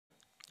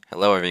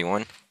Hello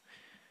everyone,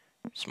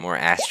 it's more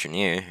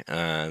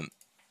Astroneer.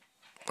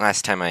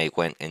 Last time I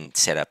went and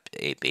set up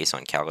a base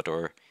on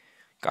Calidor,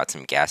 got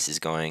some gases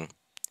going,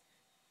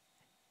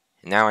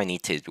 and now I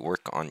need to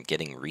work on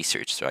getting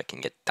research so I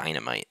can get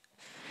dynamite.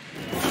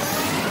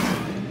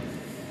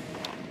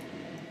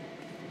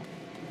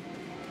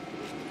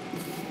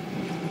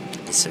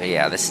 So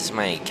yeah, this is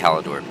my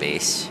Calidor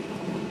base.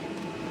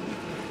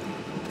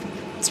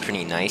 It's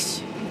pretty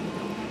nice.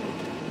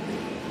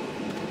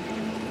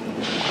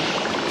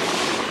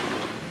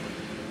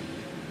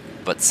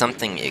 But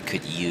something it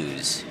could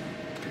use,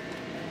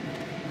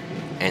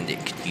 and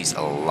it could use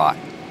a lot,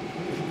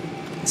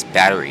 is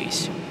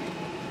batteries.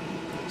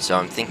 So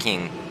I'm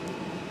thinking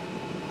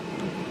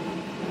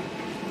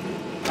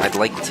I'd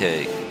like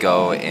to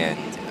go and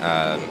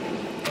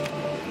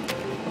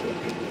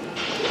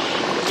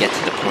get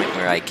to the point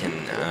where I can,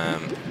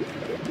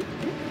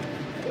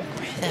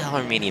 where the hell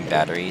are medium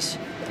batteries?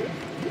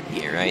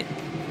 Here, right?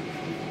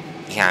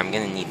 Yeah, I'm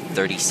gonna need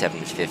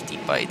 3750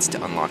 bytes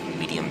to unlock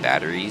medium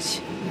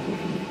batteries.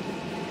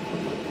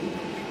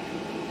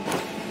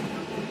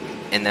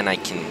 And then I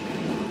can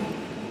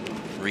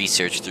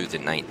research through the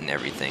night and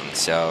everything,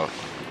 so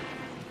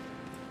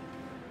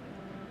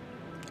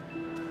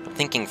I'm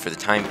thinking for the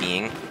time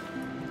being,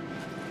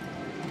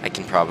 I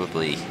can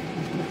probably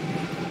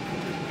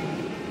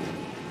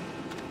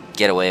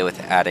get away with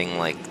adding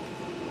like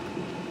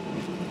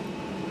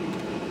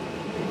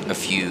a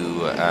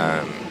few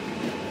a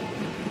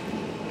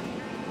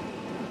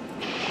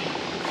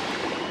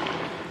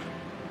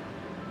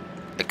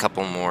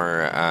couple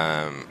more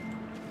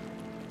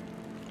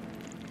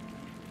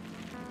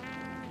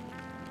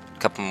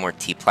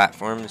T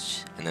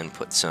platforms, and then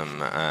put some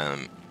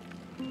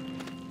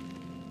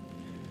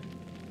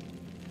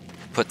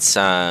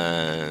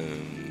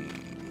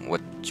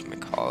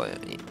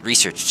whatchamacallit,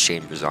 research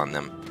chambers on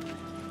them.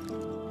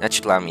 That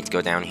should allow me to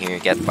go down here,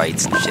 get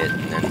bytes and shit,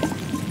 and then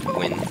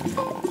win.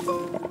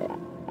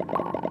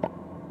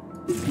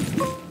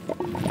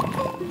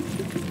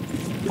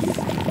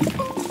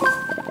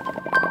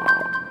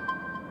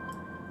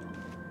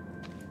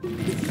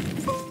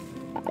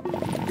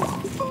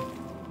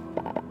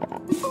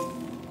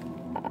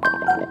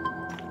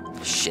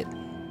 Shit.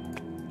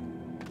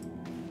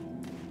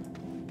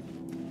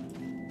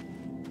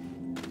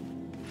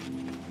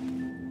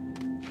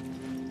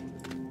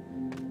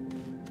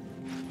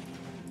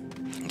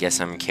 Guess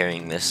I'm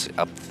carrying this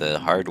up the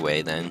hard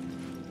way then.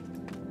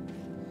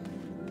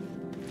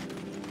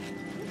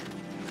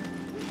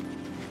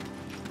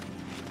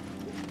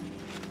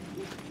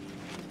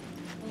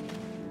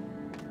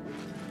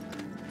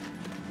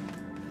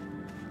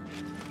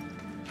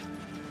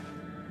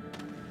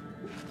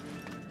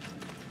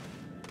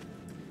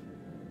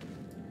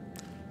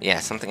 Yeah,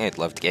 something I'd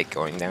love to get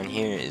going down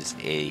here is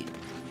a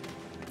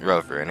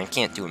rover, and I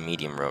can't do a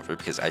medium rover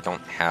because I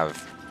don't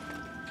have...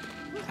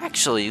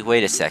 Actually,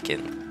 wait a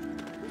second.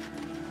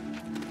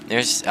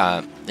 There's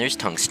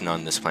tungsten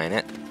on this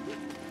planet.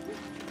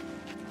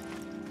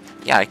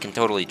 Yeah, I can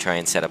totally try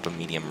and set up a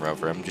medium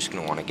rover. I'm just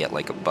gonna want to get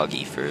like a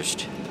buggy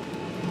first,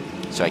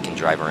 so I can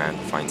drive around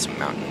and find some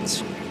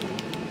mountains.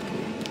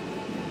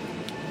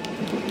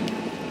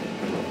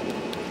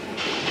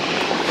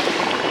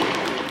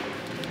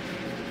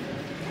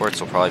 Quartz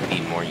will probably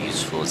be more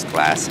useful as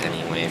glass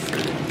anyway, for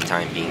the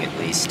time being at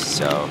least,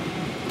 so...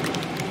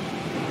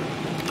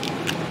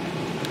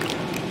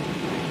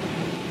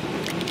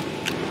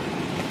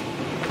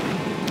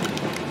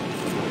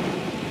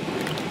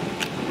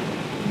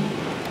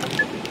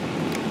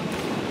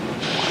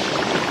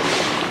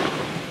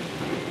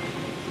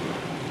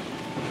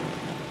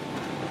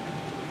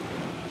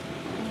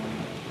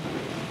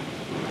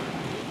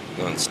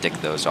 Go and stick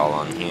those all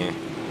on here.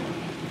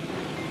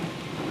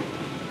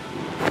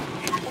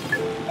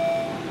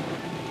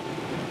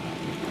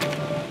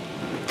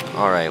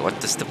 Alright, what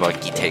does the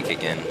buggy take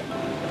again?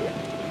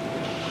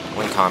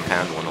 One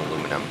compound, one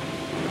aluminum.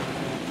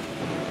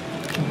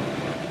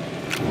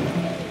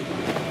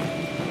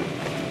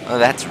 Oh,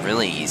 that's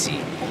really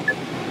easy.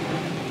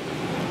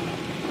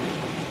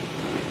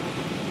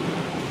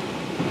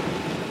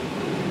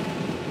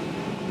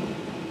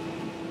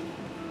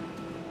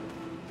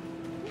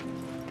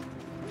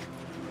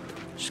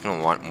 Just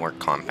gonna want more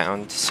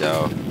compound,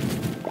 so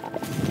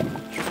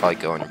should probably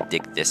go and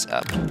dig this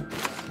up.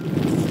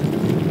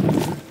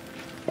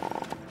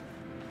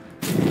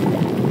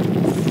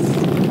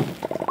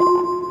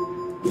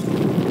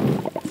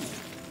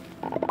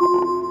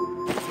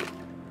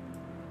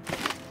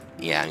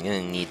 Yeah, I'm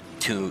gonna need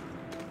two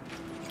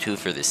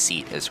for the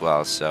seat as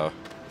well, so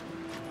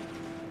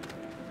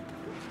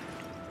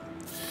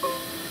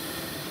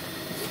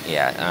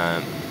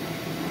yeah,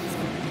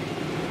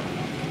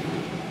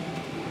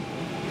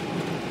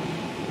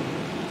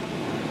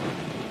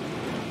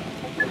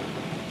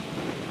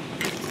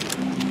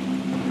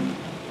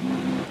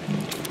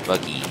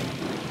 buggy,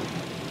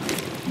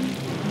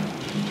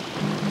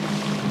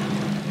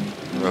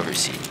 rover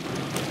seat.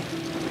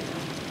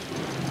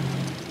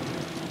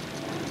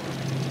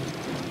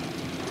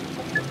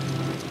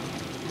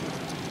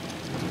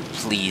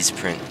 Please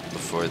print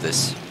before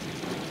this.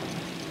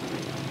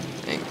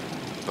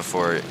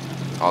 Before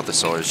all the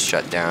solars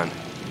shut down.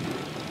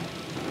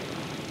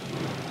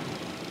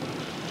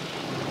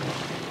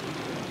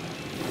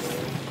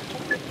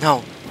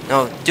 No,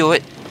 no, do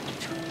it.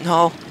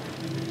 No.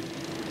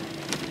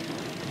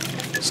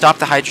 Stop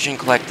the hydrogen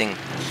collecting.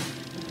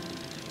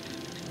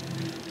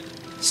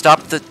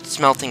 Stop the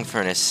smelting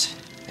furnace.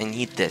 I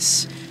need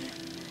this.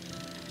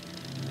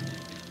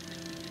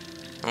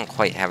 I don't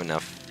quite have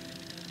enough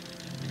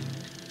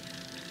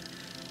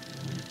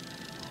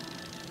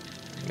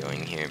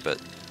going here, but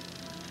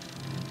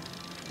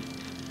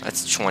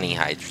that's 20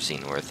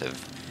 hydrazine worth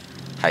of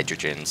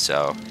hydrogen,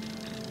 so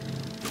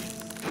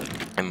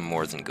I'm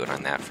more than good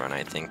on that front,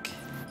 I think.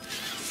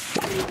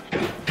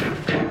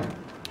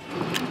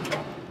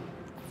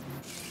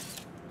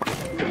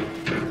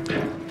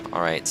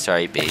 Alright,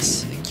 sorry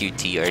base. The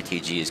QT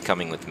RTG is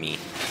coming with me.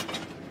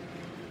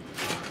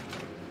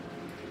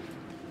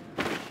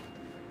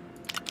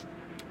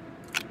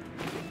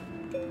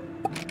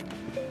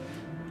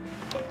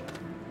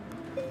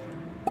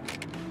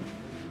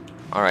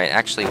 Alright,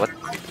 actually, what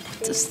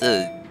does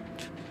the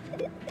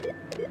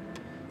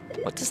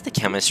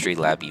chemistry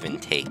lab even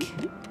take?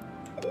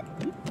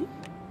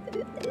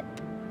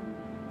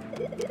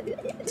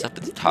 It's up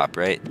at the top,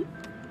 right?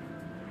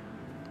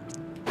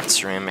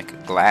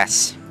 Ceramic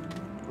glass.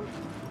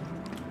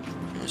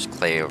 There's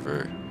clay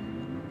over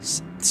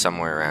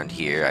somewhere around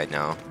here, I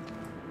know.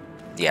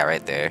 Yeah,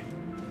 right there.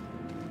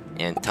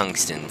 And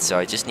tungsten, so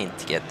I just need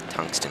to get the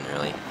tungsten,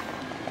 really.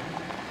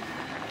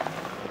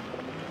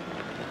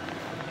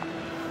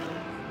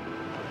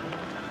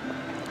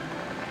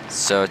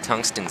 So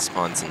tungsten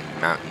spawns in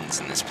mountains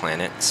in this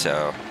planet,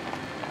 so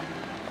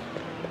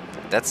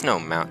that's no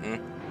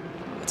mountain.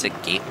 It's a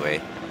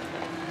gateway.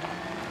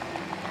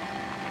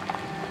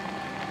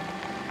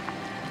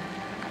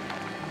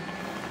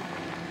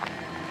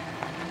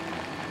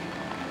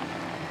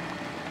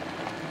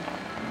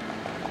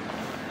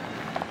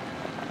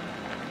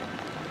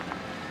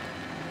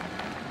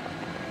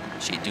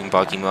 She doing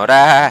bulky mode.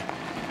 Ah!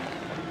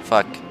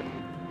 Fuck.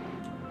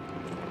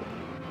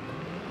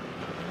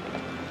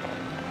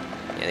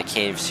 Yeah, the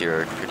caves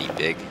here are pretty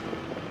big.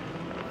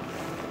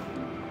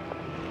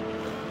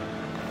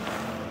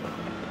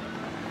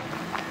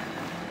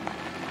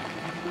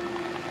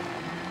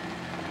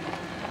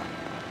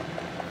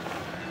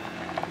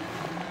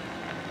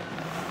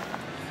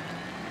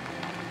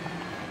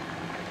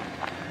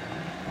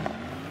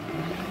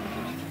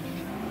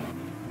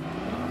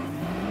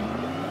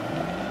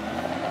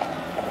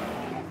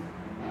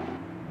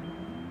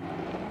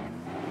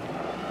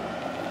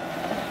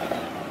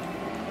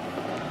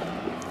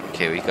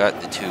 Okay, we got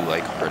the two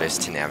like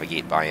hardest to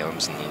navigate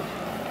biomes in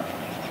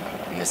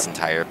this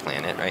entire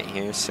planet right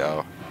here,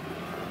 so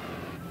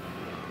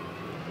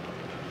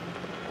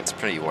it's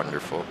pretty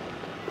wonderful.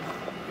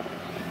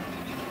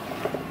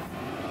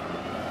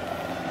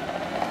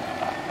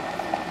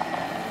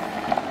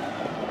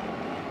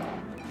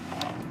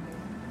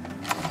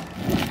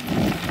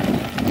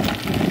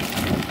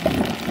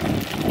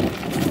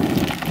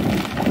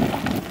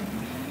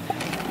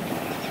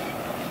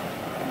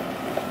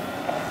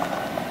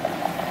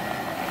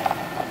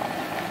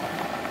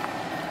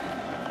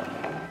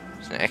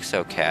 An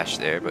exo cache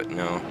there, but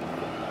no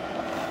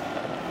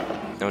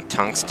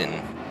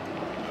tungsten.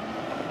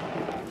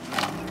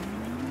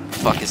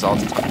 Fuck is all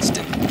the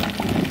tungsten?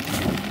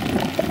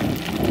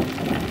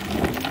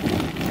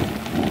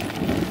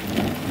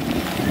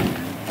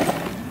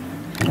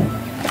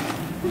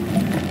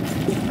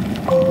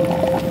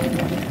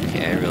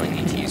 Okay, I really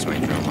need to use my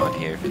drone mod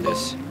here for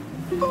this.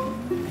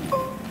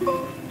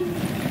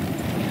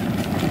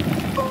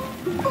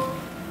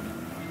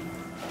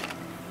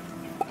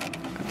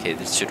 Okay,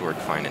 this should work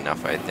fine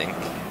enough, I think.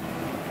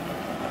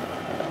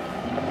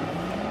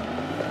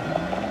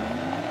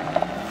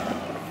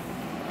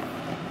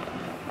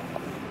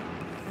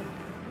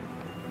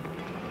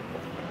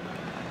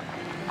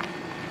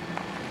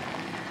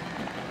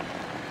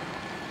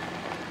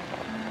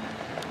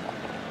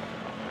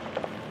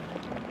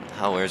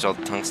 Hell, where's all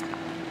the tungsten?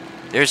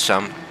 There's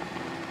some.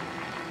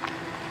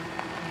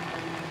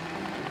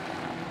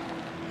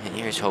 And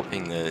here's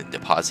hoping the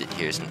deposit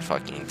here isn't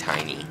fucking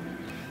tiny.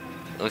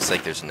 Looks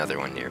like there's another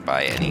one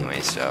nearby anyway,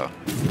 so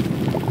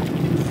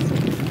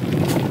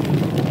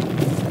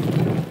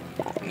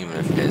even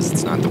if it is,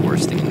 it's not the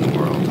worst thing in the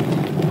world.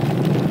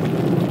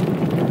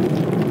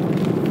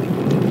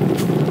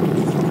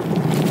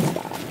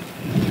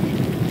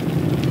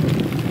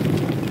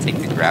 Take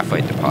the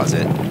graphite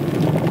deposit.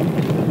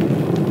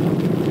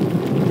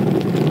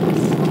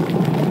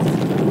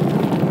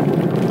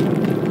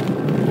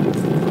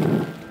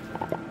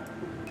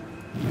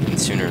 And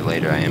sooner or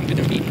later I am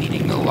going to be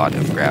needing a lot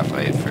of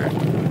graphite for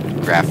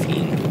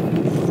graphene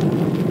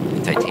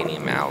and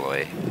titanium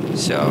alloy,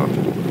 so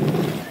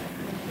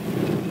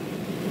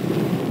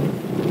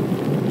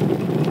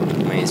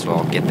may as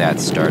well get that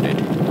started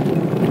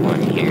while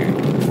I'm here.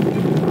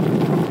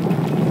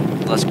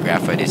 Plus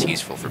graphite is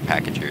useful for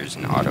packagers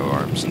and auto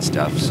arms and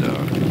stuff, so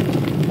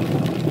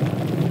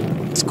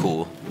That's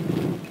cool.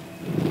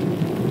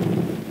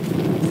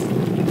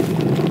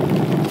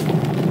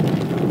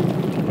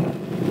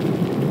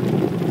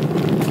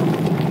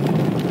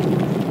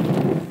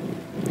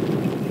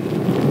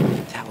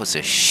 That was a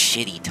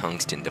shitty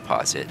tungsten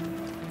deposit.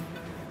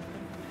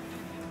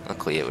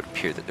 Luckily, it would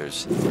appear that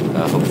there's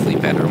a hopefully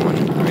better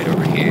one right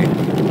over here.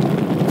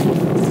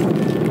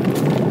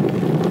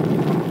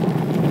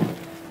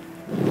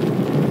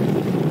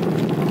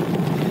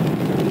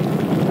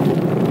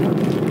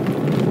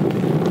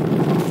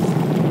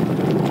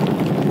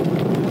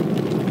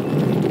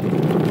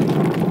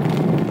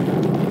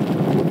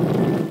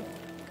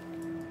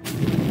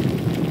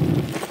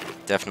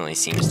 Definitely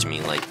seems to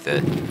me like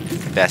the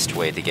best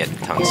way to get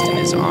tungsten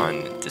is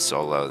on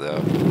Desolo,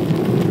 though.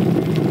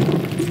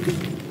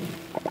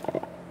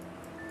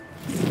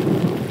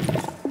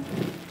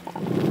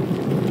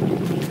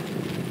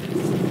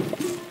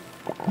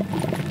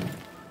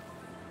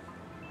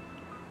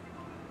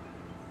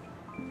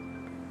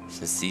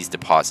 Since these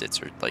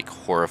deposits are like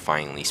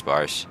horrifyingly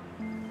sparse.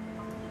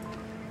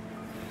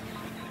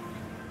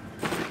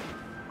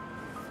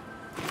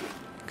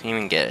 Can you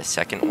even get a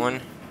second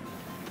one?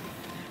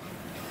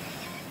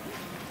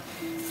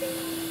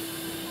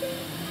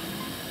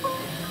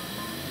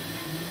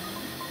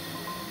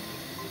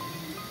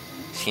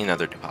 See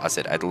another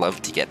deposit. I'd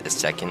love to get the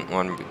second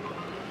one,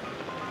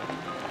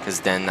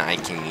 because then I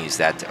can use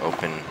that to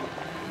open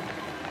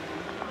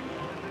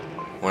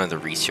one of the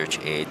research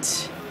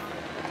aids.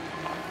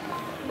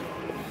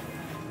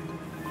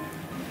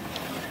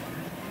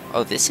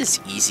 Oh, this is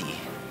easy.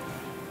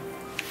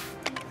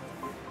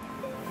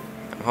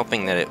 I'm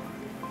hoping that it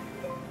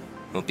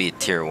will be a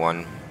tier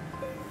 1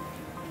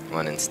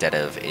 one instead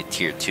of a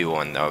tier 2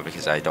 one, though,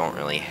 because I don't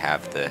really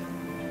have the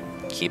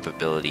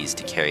capabilities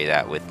to carry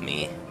that with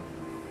me.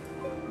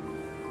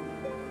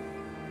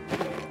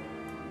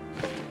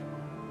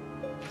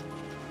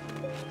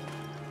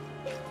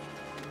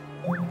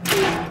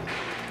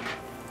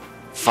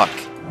 Fuck.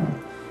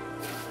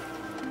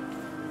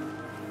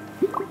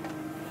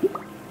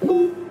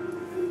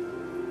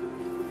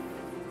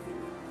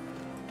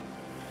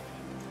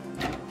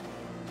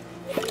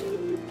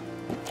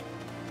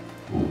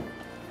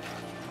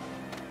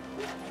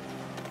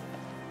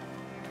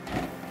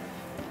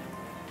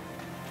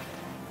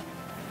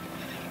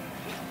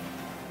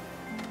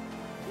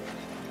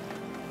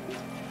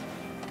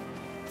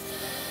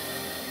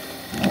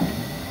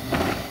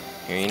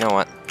 Here, you know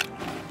what?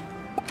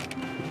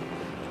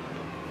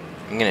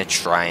 I'm gonna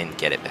try and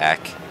get it back.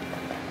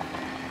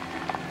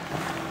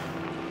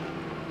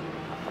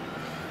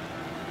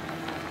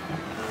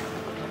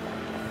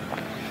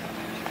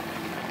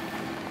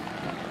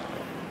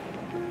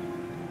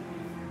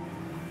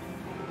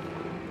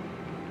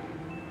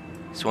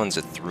 This one's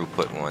a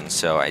throughput one,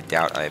 so I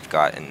doubt I've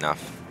got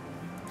enough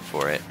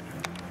for it.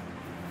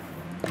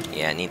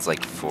 Yeah, it needs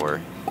like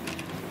 4.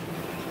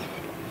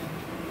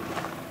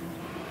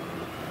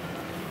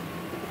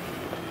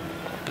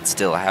 But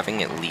still,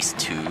 having at least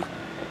 2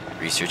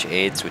 research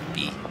aids would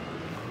be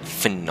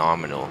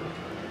phenomenal.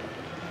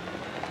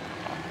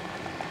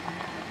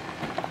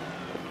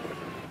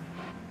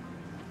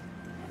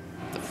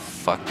 The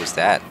fuck was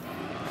that?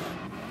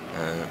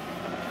 Yeah,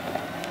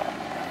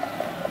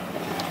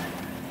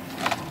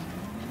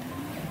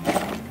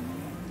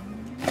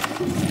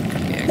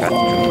 I got the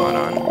drone mod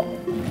on.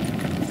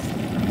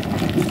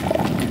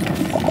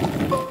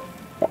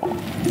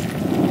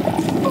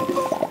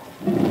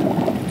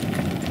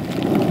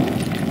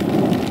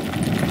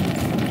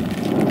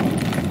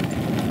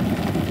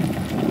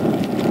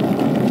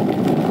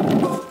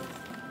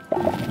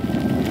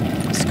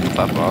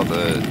 Up all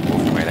the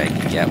wolframite I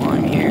can get while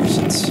I'm here,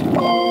 since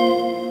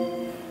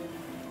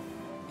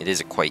it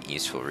is a quite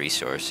useful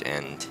resource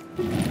and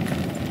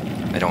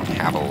I don't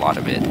have a lot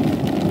of it.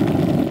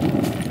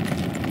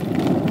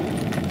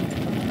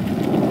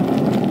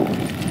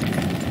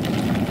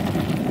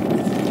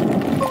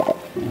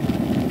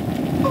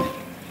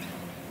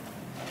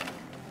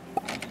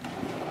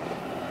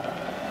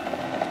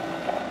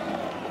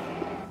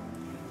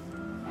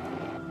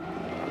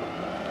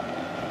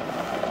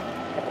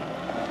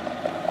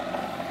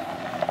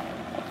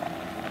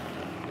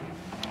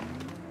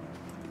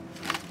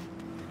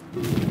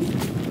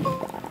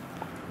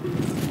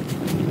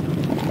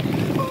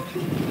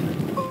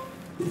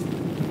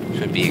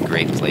 Would be a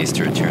great place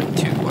to return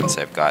to once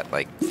I've got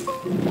like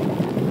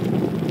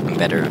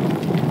better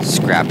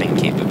scrapping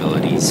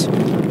capabilities.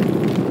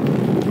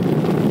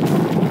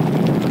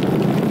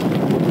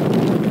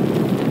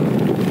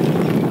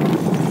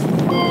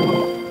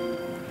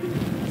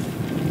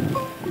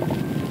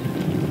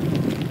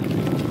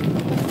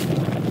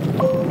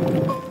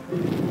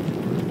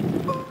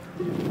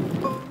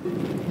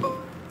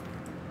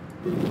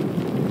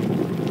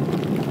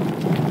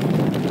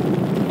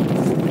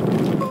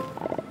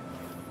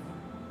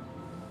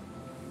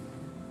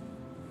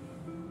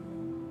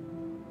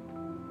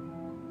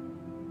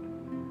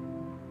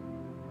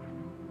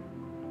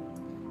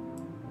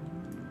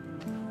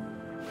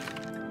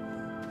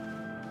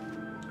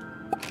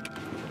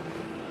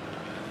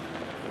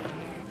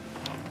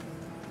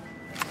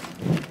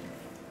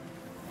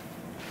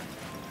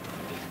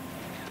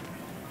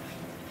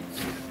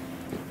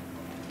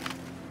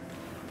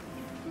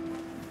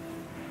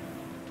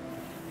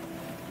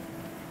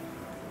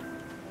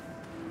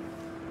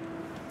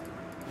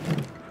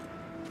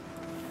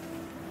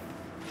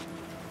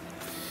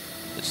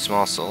 a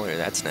small solar,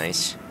 that's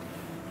nice.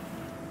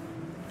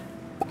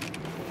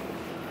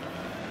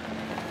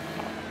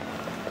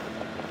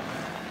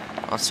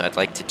 Also, I'd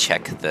like to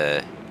check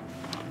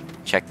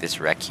this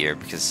wreck here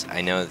because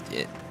I know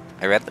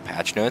I read the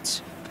patch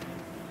notes,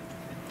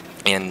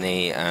 and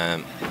they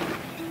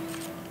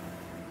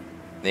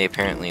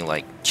apparently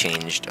like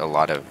changed a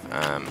lot of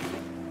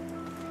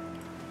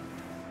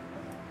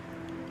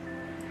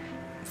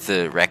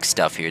the wreck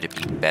stuff here to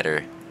be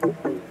better.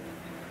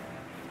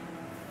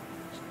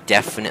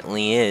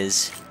 Definitely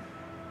is.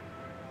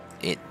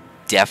 It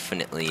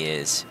definitely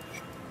is.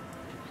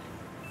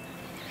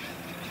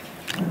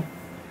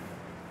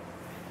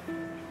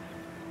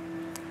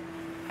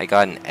 I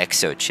got an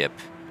ex0 chip.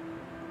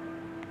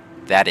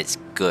 That is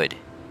good.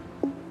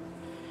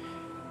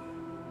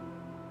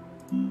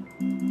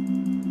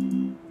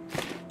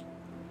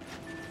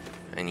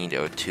 I need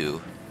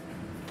O2.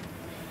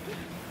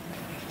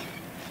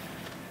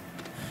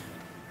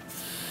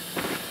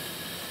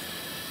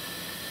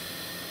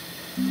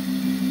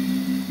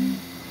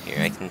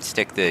 Here, I can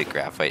stick the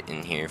graphite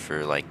in here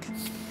for like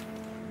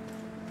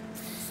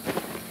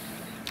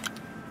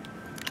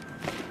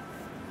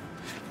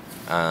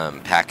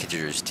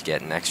packagers to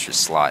get an extra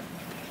slot.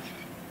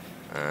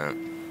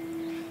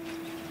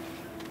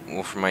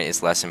 Wolframite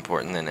is less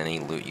important than any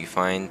loot you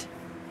find.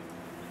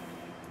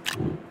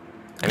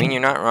 I mean,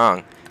 you're not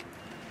wrong.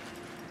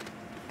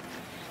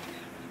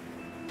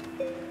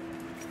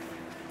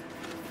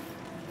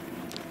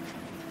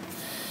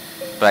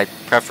 But I'd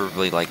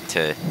preferably like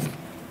to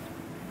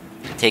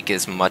take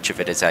as much of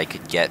it as I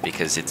could get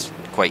because it's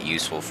quite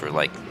useful for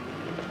like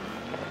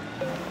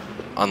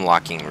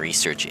unlocking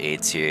research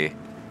aids here.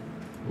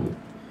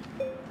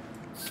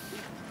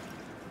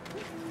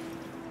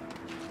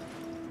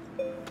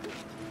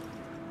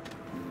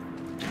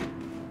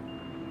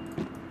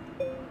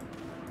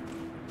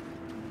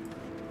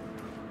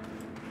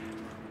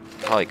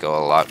 Probably go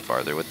a lot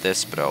farther with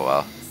this, but oh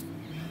well.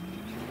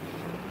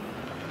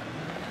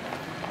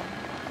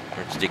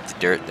 Or dig the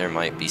dirt, there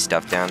might be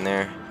stuff down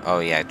there. Oh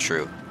yeah,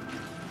 true.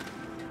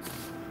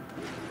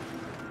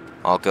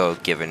 I'll go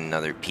give it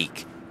another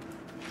peek.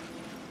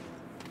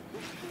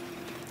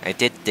 I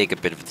did dig a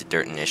bit of the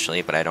dirt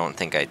initially, but I don't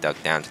think I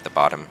dug down to the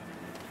bottom.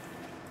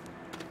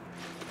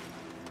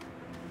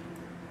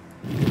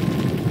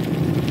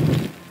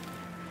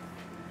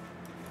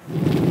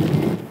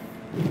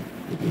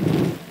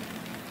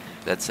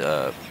 That's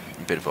a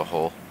bit of a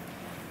hole.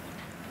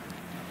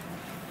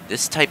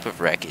 This type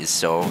of wreck is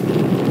so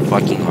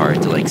fucking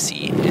hard to like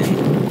see,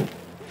 and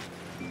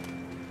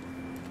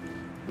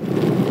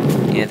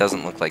yeah, it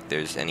doesn't look like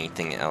there's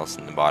anything else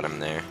in the bottom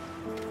there.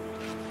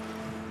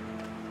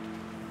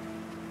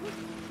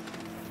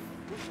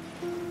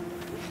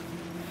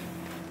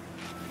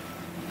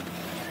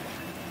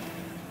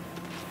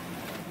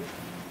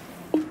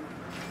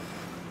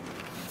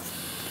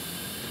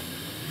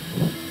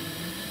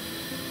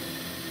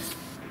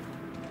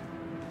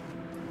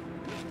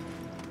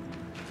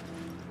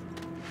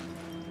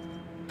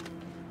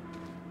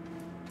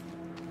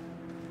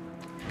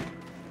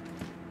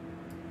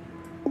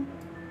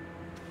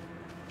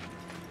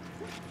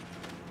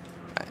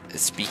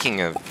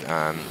 Speaking of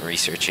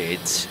research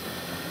aids,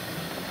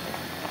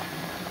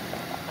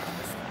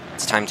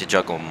 it's time to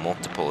juggle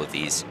multiple of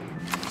these.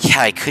 Yeah,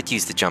 I could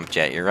use the jump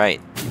jet, you're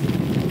right.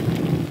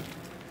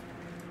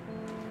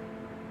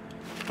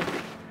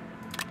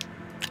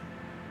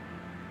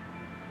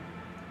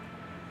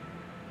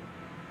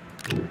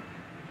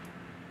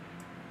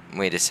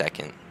 Wait a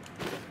second.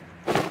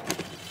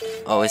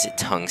 Oh, is it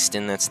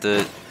tungsten that's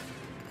the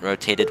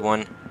rotated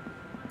one?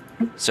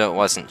 So it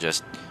wasn't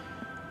just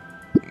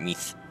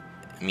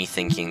me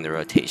thinking the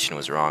rotation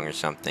was wrong or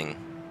something.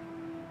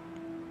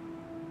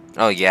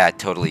 Oh yeah, it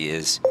totally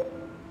is.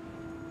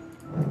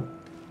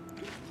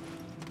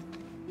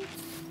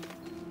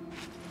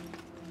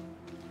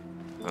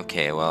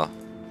 Okay, well,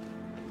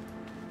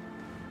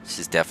 this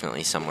is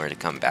definitely somewhere to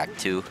come back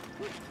to,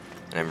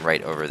 and I'm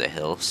right over the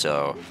hill,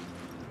 so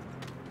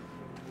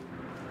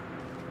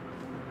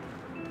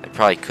I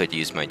probably could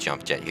use my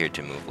jump jet here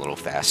to move a little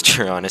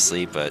faster,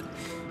 honestly, but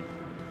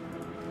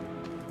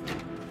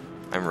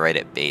I'm right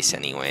at base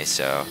anyway,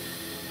 so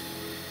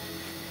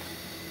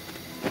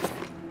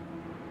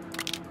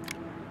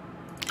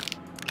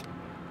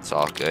it's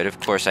all good. Of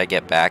course, I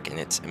get back and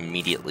it's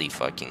immediately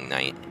fucking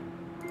night.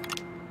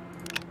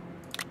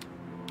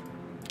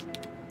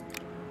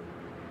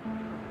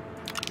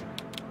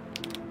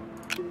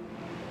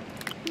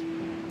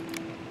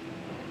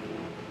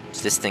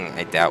 So this thing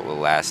I doubt will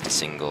last a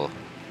single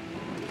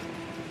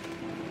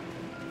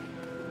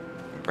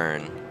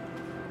burn.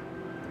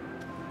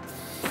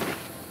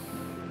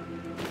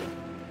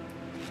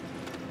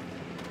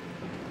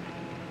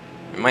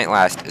 It might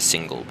last a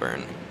single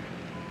burn.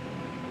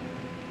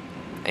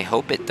 I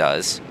hope it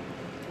does.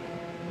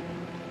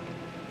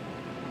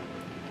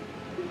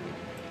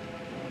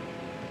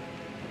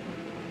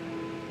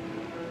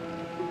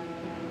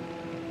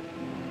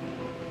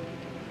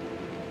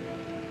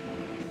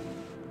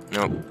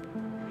 Nope.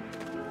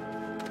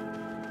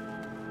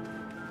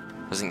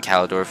 Wasn't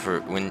Calidor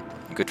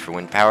good for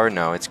wind power?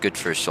 No, it's good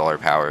for solar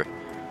power.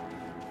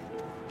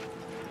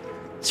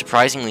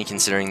 Surprisingly,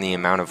 considering the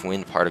amount of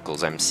wind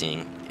particles I'm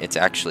seeing, it's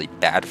actually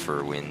bad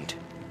for wind.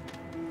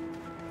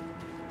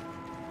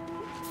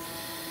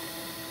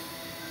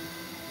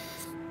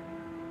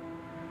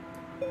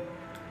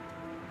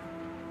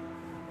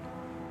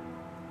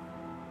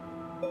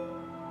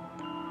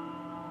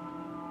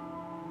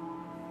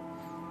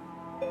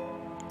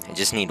 I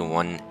just need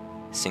one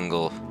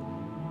single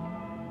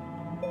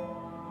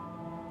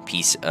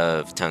piece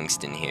of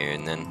tungsten here,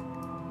 and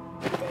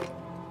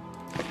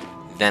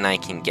then I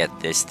can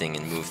get this thing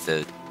and move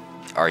the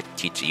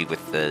RTG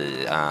with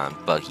the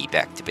buggy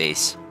back to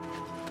base.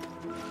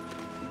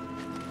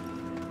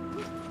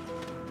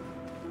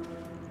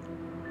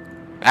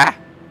 Ah!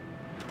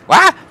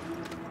 Wah!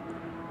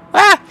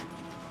 Ah!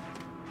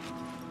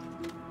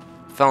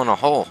 Fell in a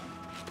hole.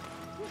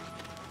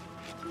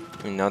 Didn't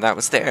even know that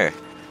was there.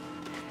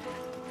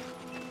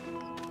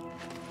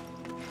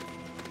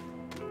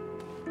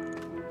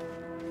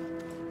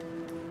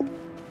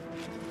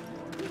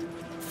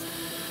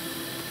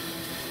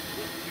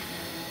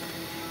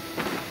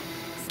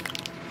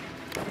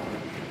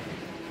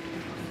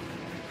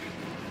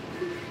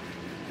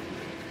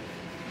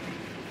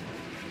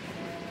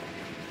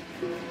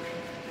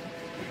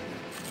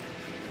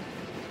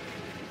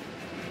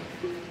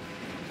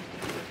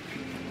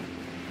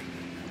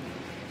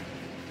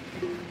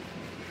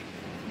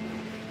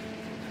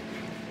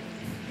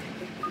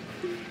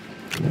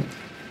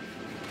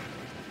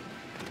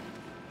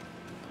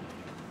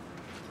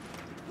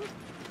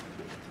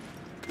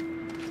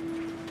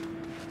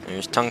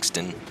 There's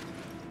tungsten.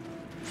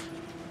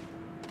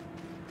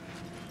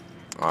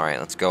 Alright,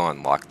 let's go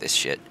unlock this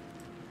shit.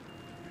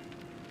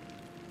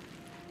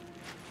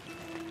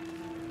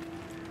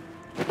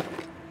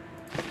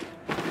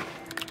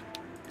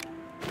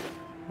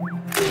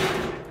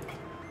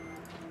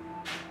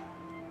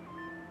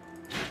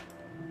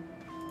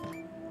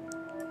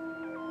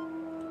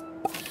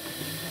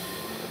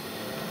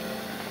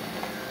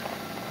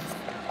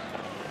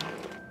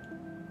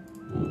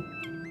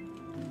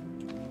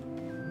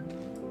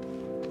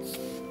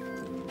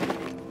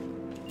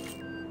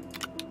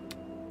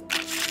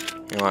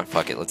 You know what?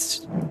 Fuck it.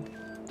 Let's.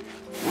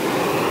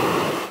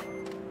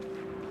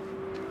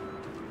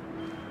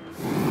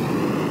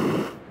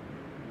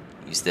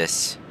 Use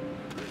this.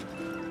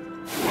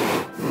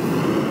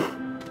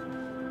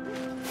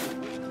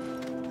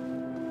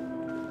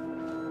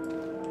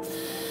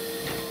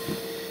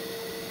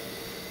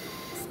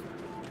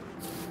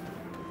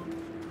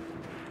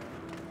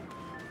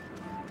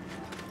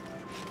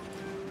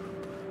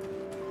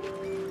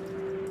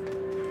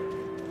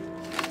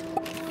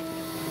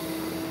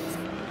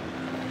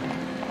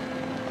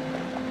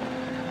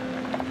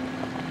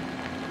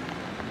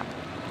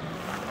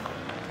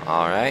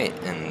 Alright,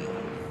 and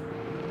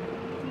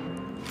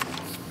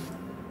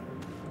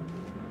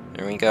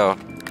there we go.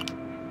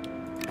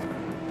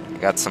 I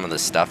got some of the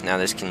stuff. Now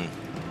this can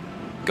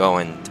go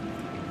and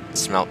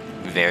smelt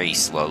very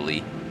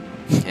slowly.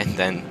 And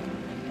then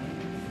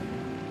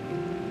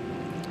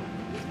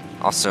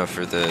also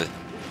for the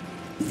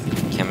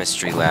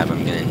chemistry lab,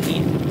 I'm gonna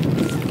need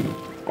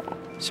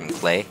some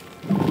clay.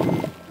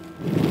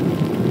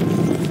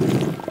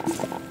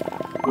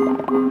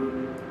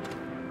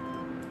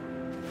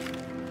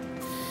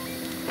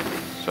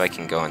 So I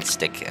can go and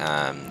stick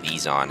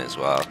these on as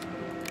well.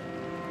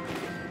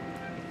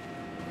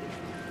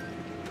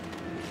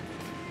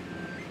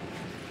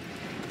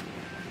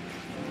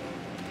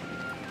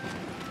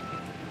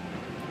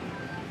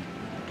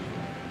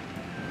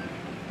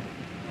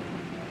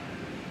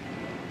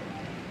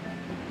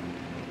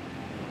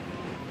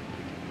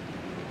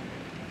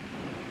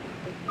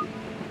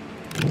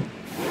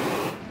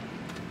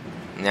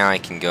 Now I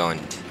can go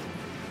and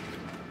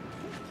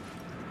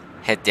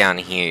head down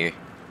here.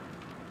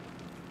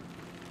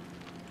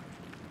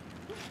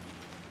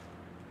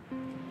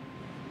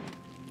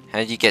 How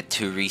did you get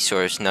 2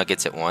 resource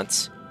nuggets at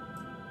once?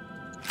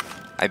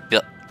 I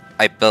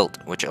built,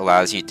 which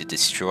allows you to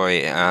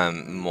destroy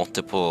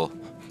multiple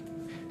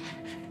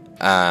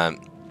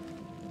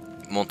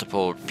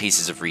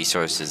pieces of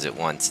resources at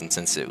once, and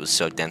since it was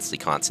so densely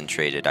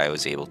concentrated, I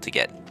was able to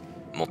get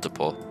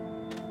multiple.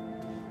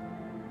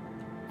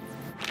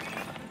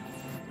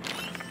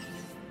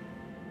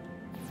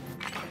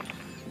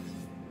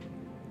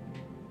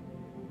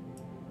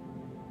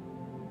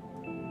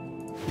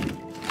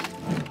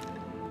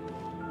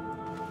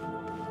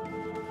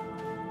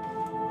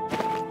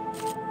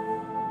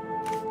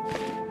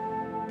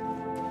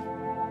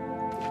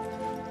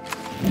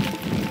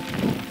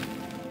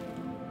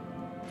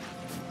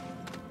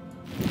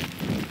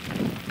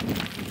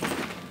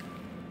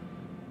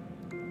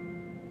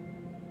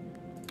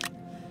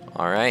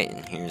 Alright,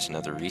 and here's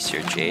another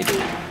research aid.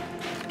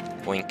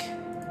 Boink.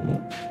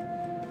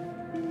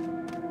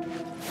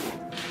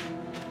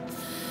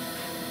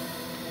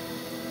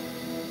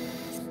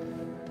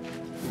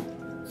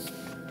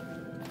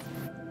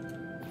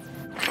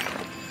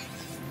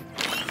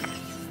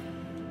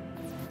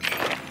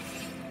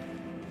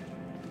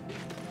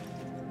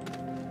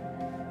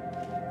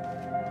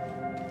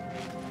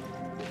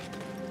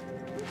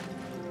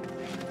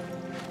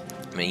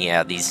 But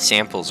yeah, these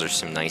samples are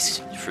some nice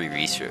free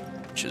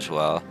research as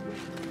well.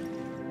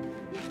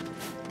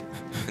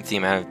 With the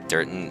amount of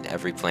dirt in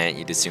every plant,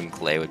 you'd assume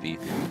clay would be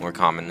more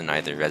common than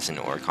either resin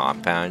or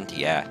compound.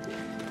 Yeah.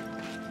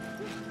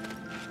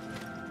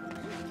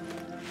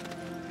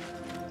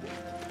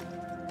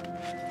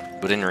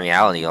 But in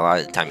reality, a lot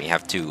of the time you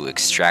have to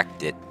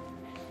extract it.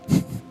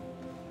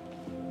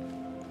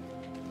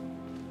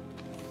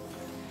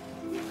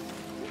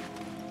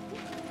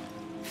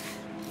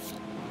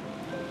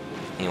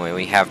 Anyway,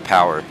 we have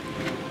power.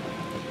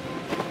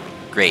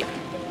 Great.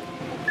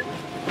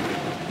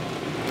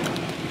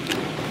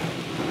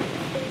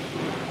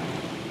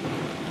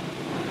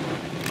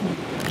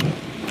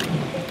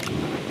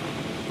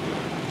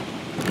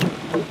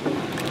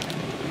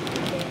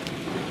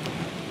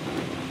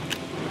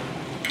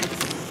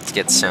 Let's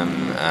get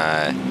some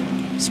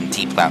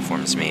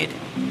T-platforms made.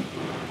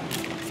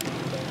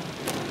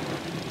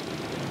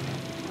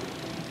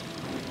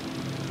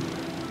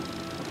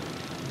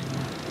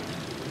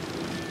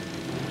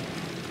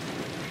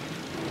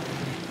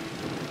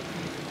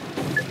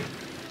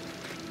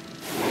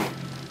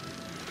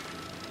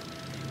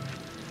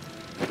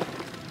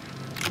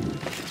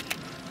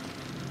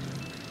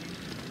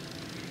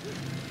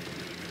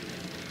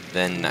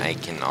 Then I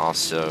can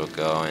also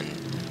go and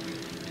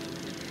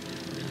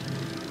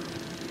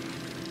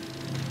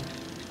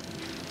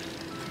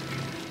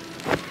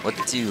what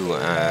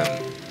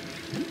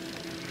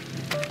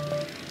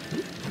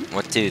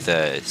do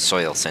the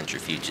soil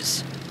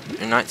centrifuges,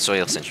 or not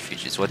soil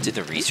centrifuges, what do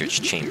the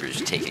research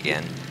chambers take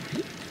again?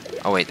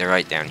 Oh wait, they're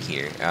right down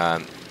here.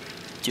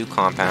 2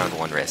 compound,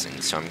 1 resin,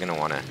 so I'm gonna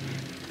wanna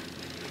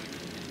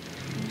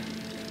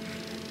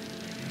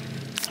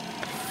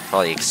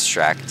probably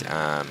extract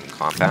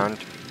compound.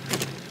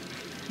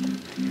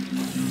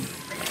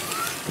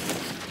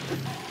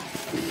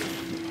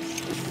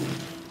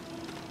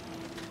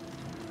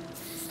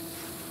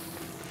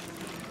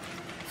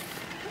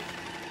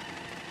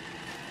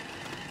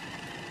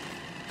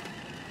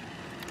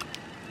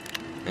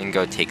 And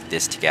go take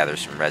this to gather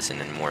some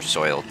resin and more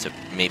soil to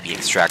maybe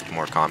extract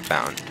more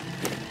compound.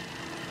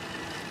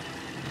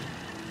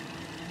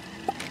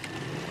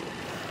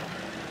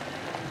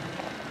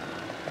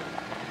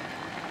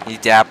 You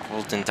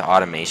dabbled into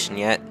automation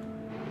yet?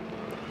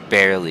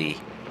 Barely.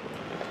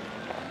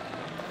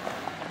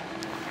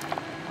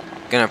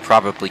 Gonna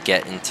probably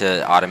get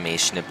into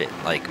automation a bit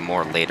like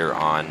more later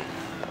on.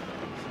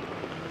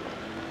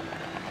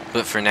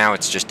 But for now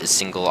it's just a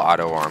single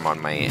auto arm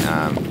on my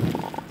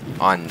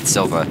on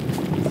Silva.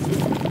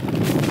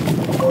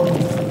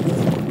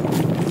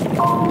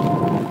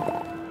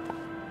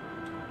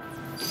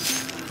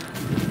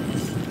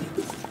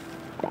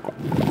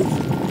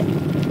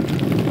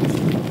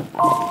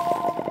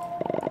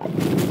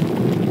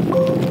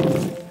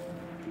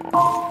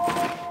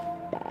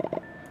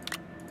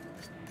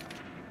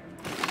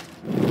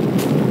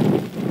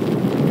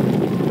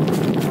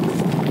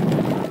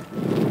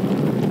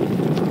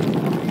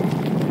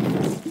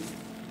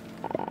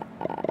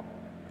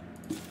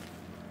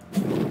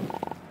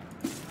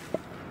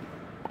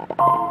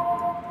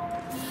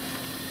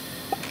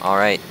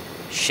 Alright,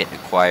 shit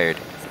acquired.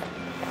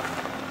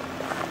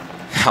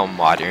 How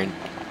modern.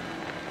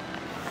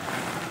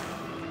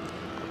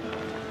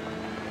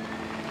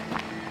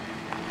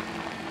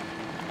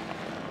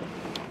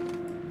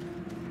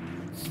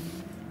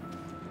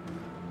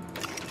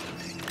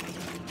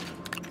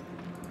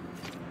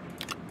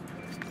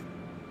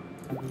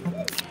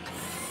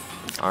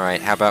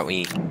 Alright, how about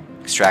we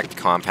extract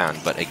compound,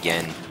 but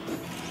again.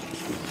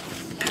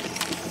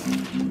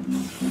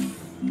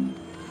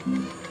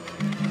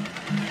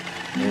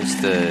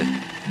 There's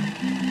the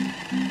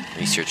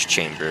research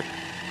chamber.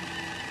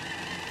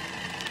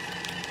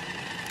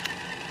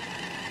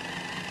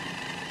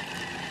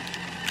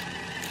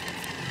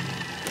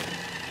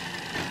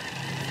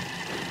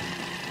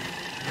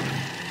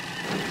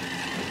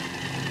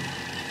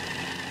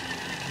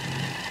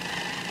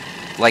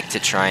 Like to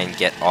try and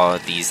get all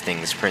of these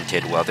things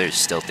printed while there's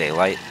still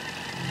daylight.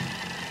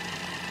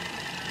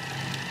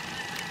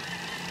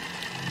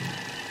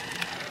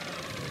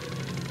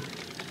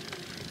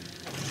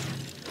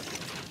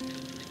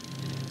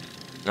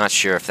 Not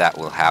sure if that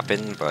will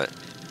happen, but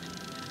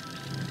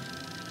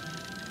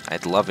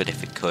I'd love it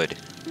if it could.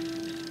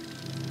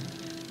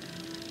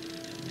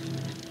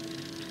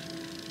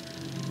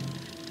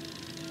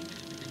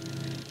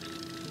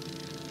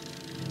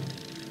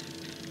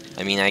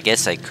 I mean, I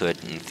guess I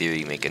could, in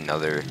theory, make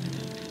another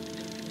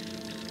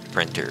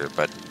printer,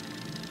 but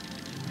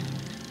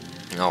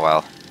oh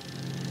well.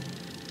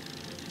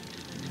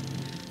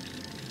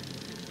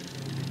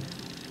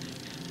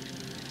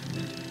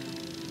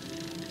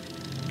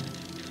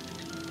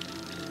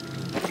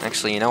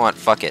 Actually, you know what?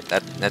 Fuck it.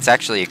 That's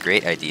actually a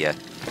great idea.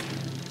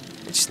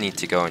 I just need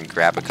to go and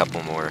grab a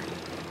couple more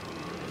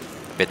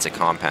bits of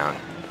compound.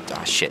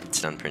 Ah, shit.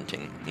 It's done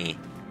printing. Me.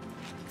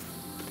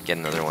 Get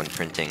another one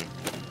printing.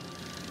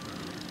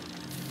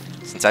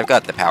 Since I've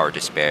got the power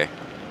to spare,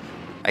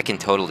 I can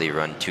totally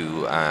run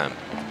two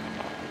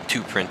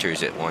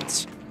printers at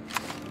once.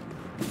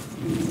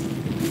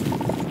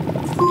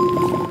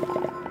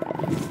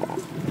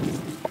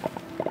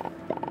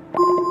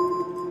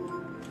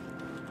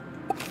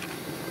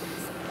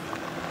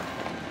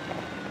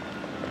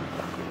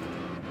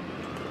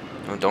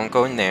 don't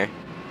go in there.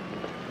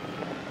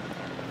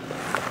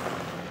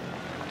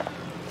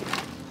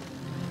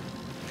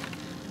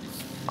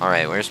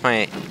 Alright, where's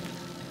my...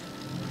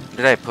 Where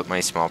did I put my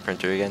small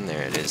printer again?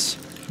 There it is.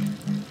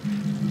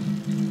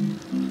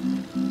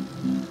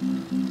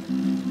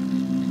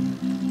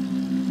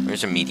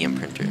 Where's a medium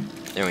printer?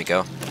 There we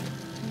go.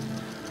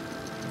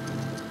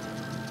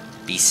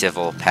 Be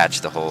civil,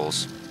 patch the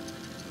holes.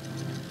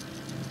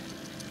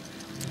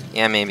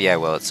 Yeah, maybe I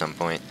will at some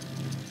point.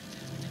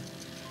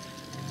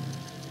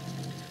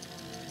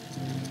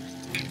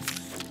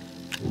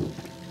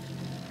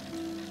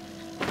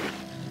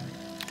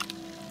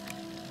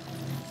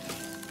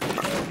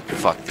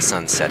 Fuck, the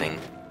sun's setting.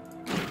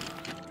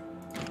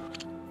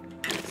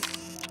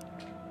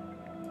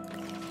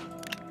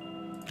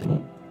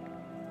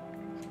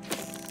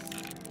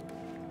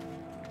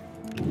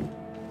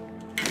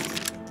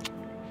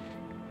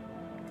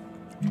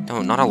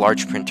 No, not a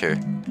large printer.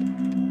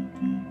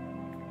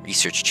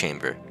 Research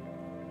chamber.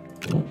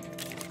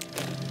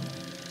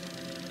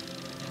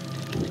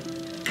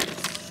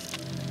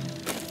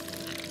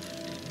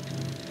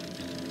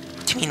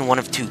 What do you mean 1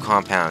 of 2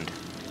 compound?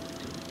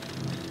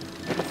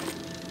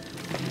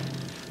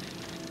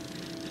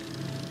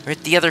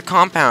 Where'd the other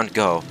compound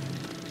go?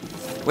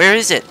 Where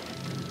is it?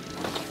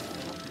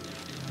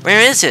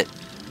 Where is it?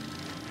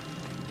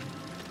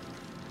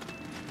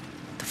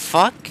 The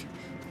fuck?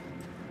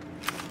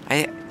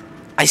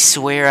 I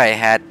swear I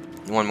had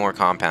 1 more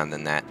compound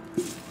than that.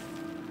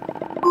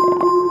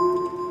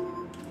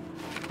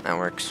 That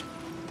works.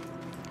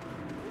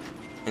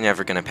 You're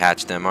never gonna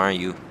patch them, are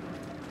you?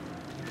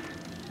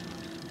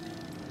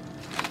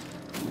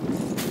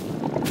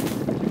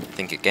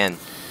 Think again.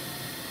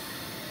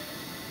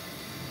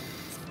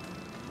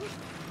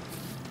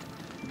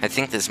 I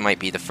think this might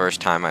be the first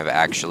time I've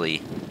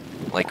actually,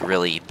 like,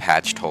 really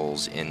patched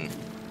holes in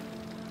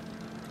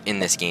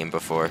this game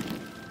before.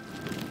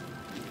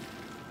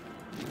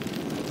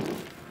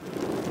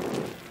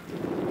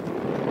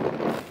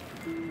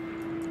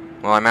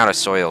 Well, I'm out of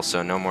soil,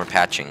 so no more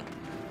patching.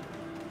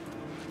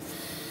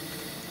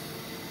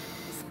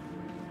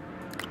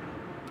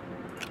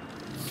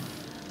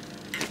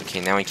 Okay,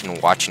 now we can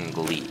watch and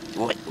glee.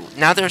 What?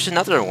 Now there's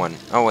another one.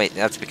 Oh wait,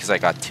 that's because I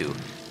got 2.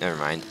 Never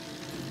mind.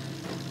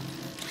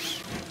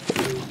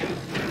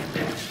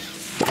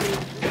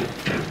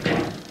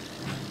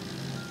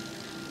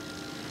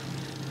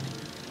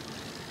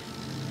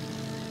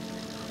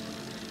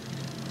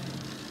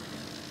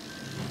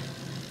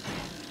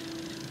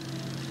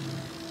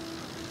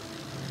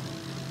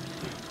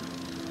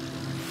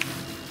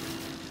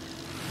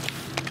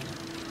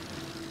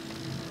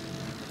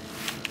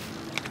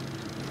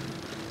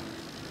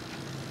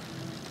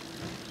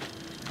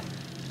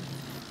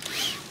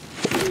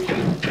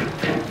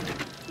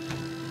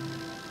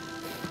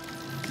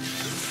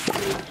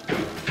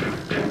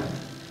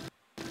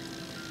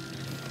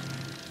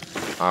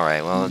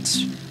 Alright, well,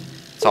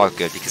 it's all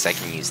good because I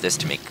can use this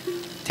to make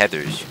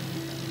tethers.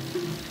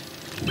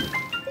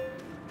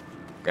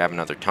 Grab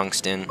another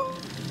tungsten.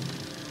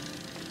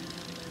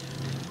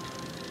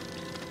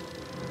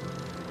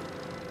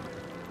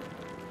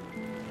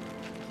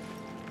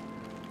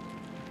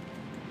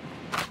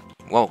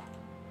 Whoa.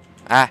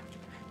 Ah!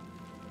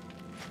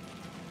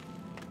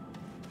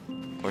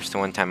 Of course, the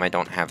one time I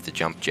don't have the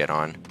jump jet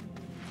on.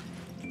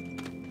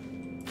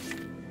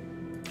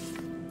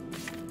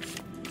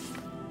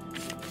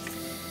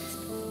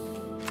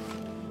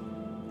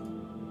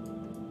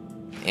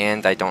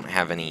 And I don't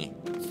have any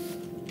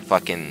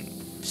fucking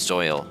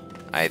soil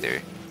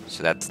either,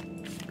 so that's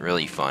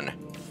really fun.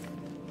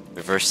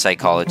 Reverse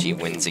psychology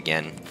wins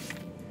again.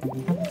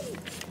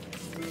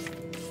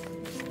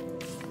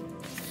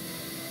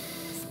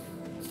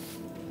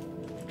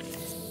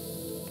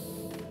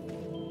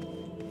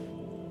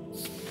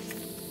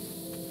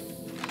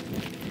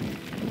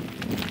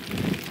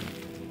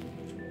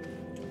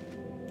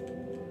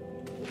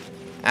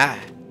 Ah,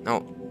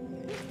 no.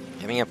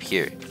 Get me up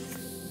here.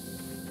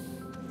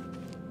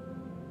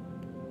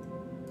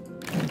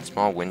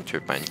 Small wind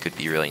turbine could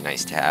be really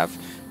nice to have.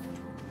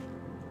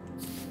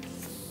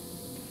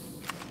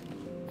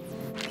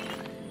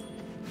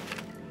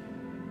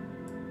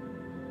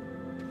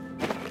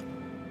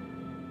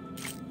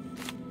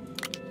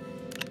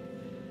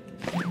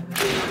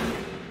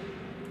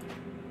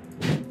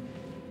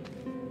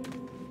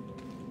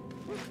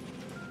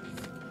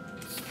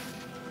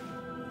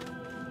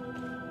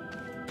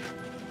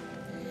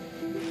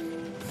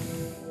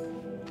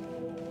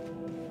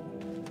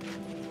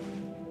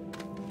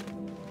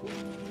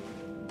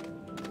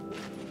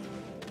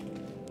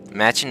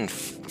 Imagine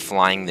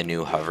flying the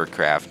new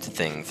hovercraft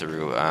thing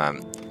through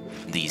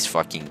these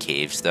fucking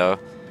caves, though.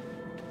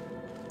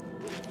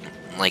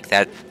 Like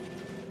that,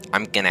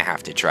 I'm gonna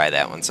have to try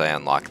that once I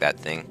unlock that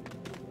thing.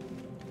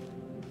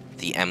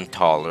 The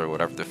MTOL or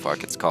whatever the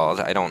fuck it's called.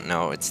 I don't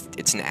know.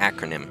 It's an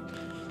acronym,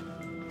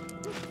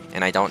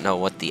 and I don't know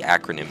what the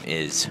acronym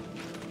is.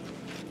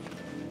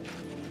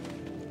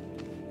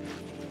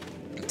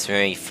 It's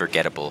very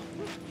forgettable.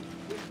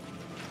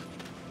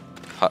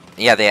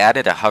 yeah, they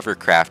added a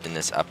hovercraft in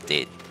this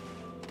update,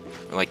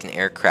 like an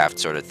aircraft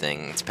sort of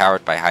thing. It's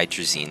powered by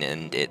hydrazine,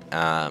 and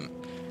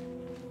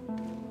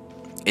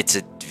it's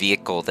a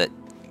vehicle that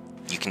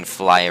you can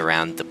fly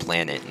around the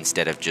planet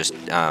instead of just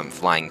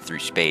flying through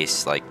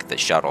space like the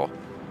shuttle.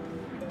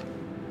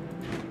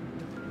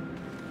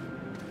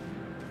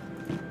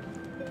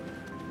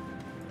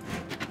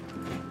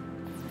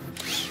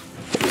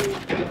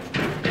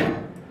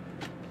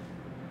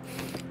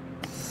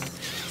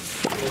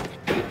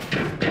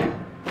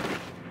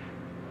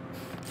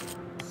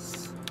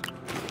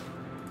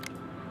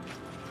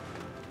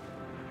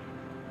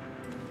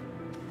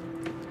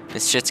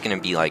 This shit's gonna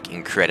be like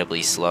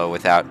incredibly slow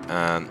without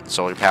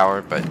solar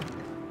power, but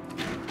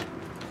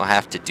I'll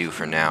have to do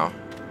for now.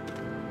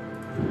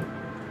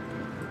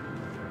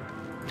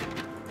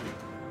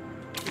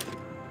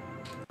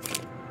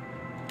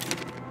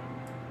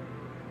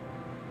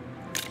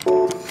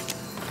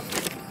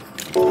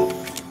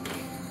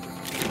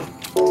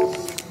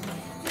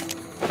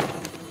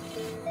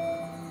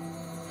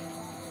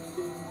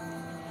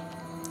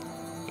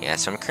 Yeah,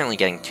 so I'm currently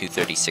getting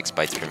 236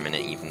 bytes per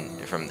minute even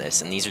from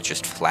this, and these are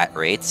just flat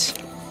rates.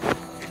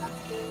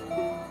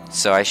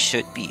 So I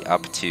should be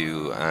up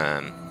to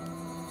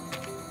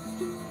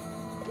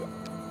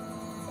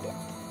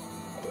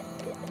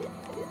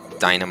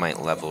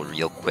dynamite level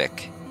real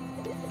quick.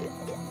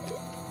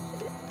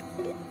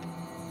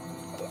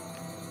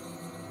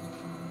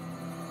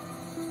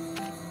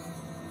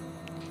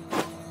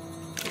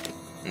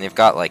 And they've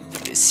got like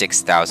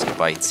 6,000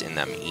 bytes in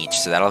them each,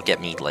 so that'll get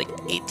me like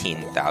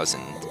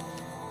 18,000.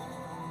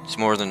 It's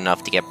more than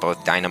enough to get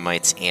both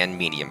dynamites and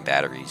medium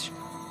batteries.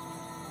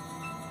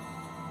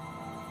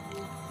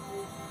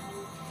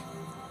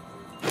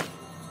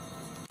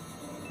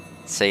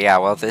 So yeah,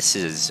 while this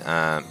is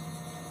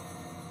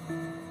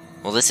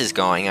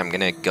going, I'm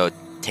gonna go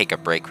take a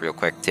break real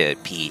quick to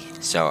pee.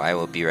 So I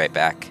will be right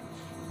back.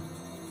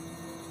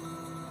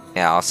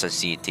 Yeah, I'll also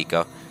see you,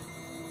 Tico.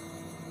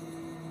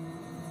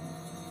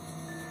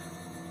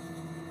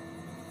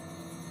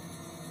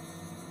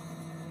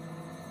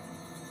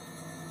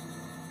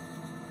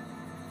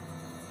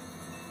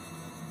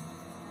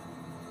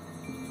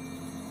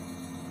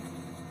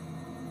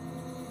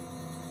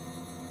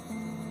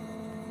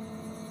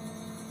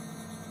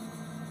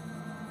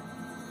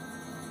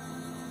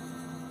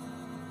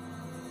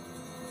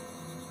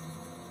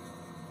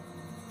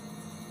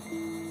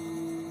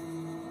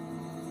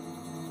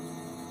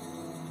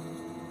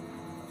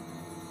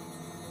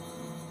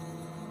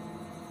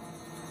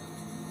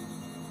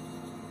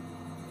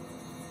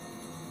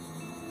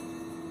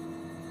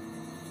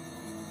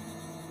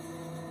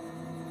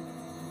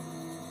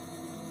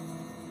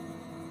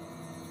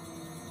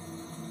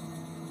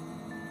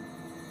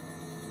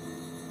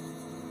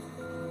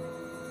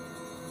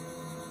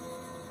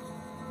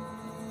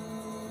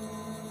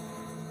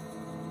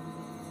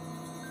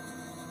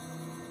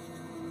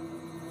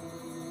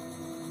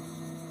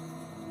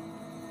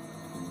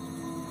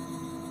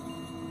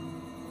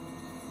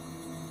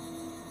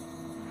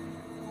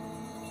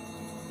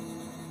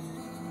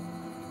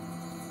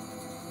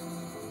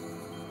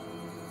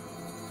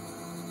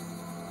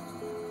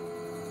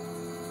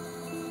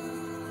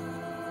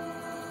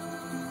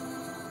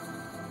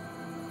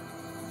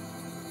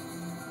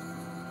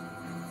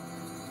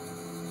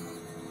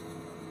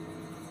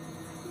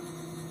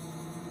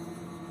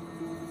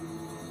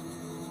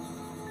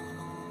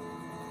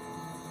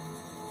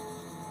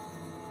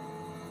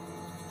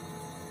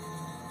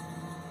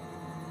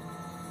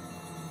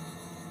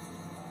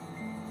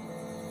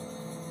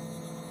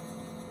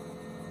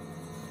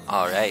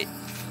 Alright,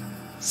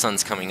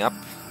 sun's coming up.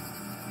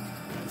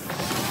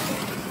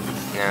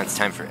 Now it's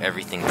time for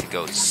everything to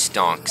go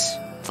stonks.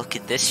 Look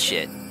at this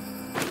shit.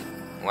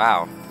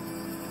 Wow.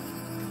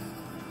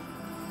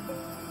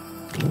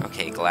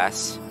 Okay,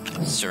 glass,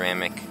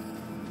 ceramic,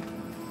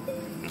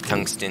 and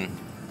tungsten.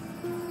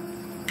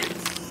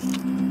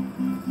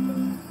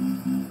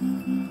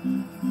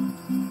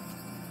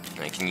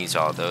 I can use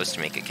all of those to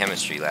make a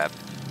chemistry lab.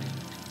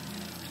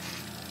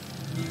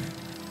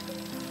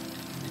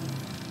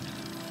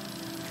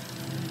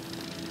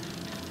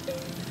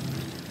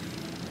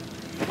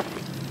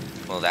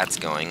 Well, that's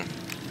going.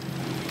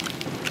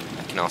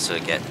 I can also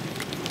get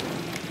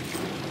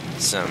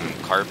some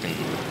carbon.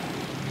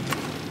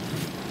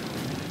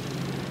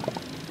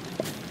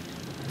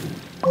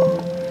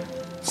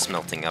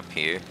 Smelting up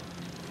here.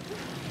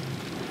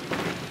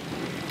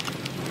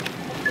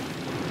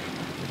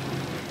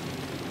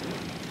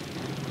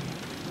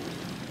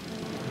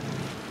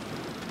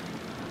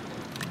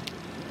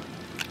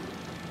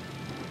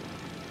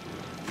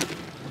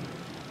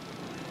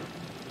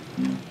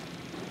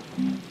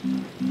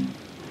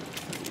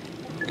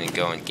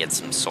 Go and get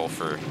some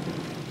sulfur.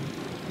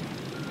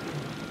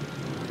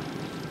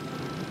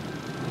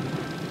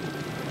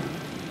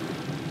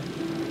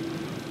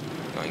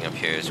 Going up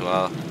here as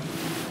well.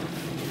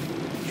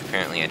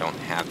 Apparently I don't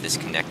have this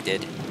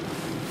connected.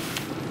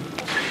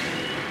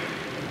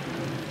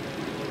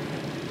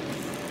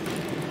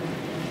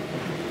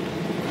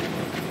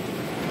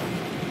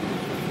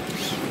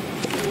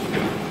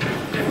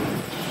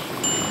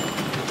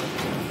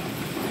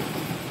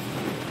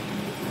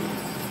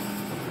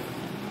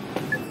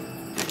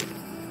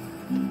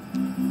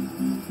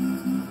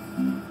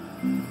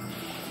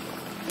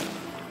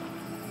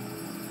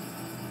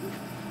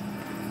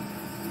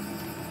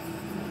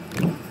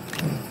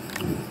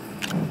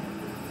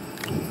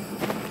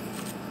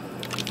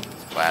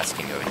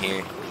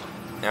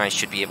 Now I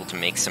should be able to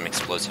make some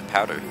explosive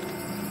powder.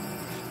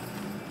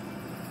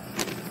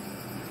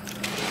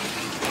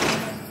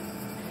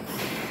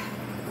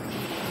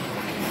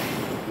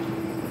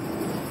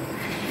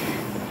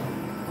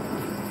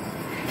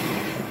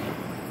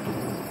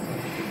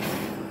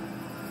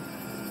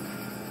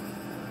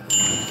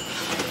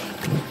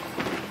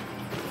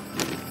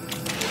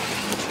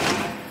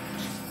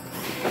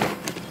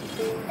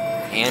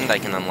 And I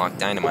can unlock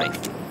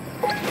dynamite.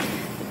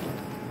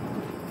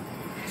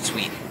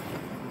 Sweet.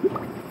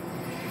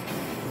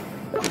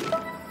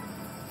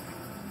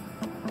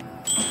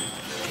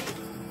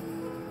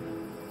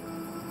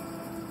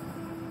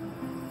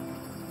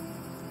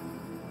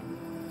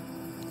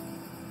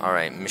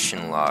 Alright,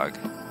 mission log.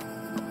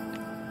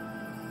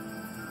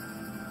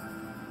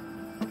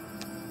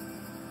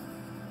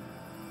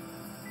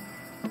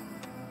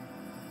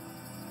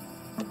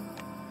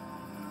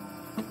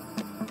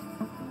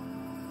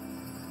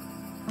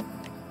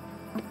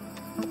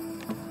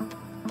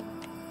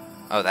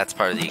 Oh, that's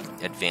part of the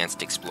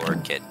Advanced Explorer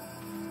kit.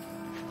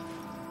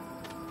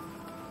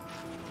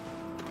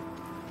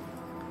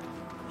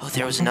 Oh,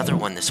 there was another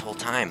one this whole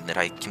time that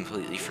I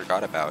completely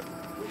forgot about.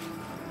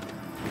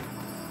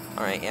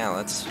 Alright, yeah,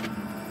 let's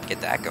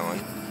get that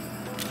going.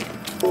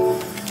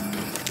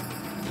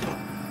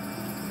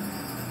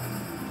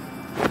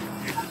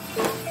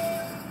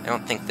 I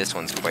don't think this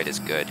one's quite as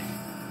good.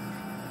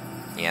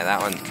 Yeah,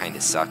 that one kind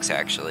of sucks,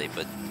 actually,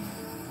 but...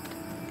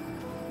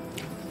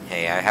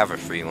 hey, I have a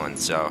free one,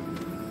 so...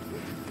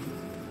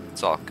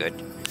 it's all good.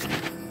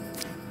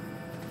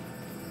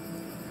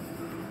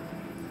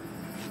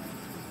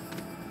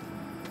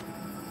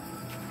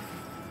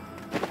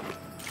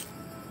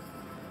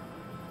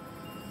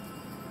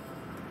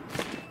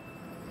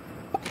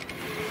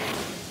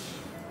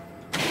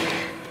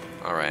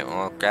 Alright, well,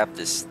 I'll grab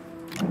this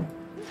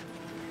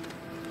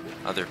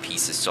other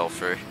piece of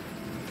sulfur.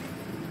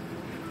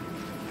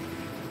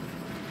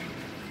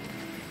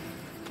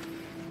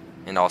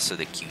 And also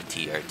the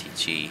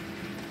QT-RTG.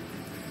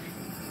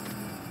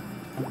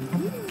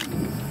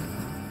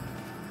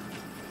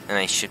 And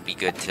I should be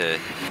good to...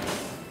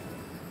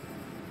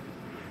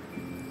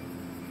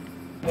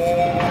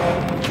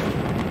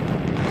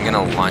 I'm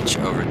gonna launch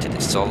over to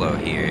Desolo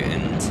here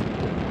and...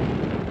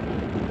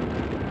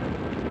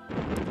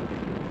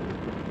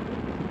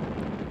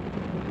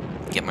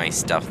 get my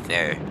stuff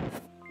there.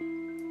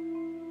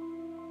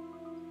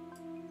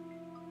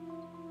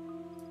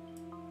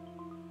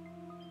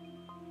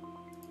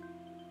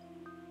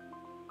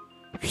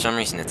 For some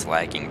reason it's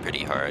lagging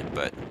pretty hard,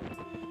 but...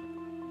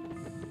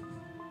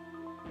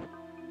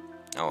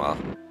 oh well.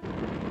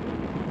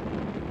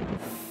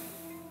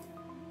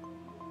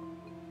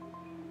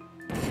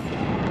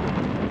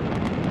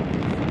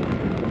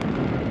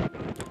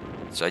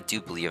 So I do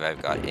believe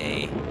I've got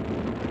a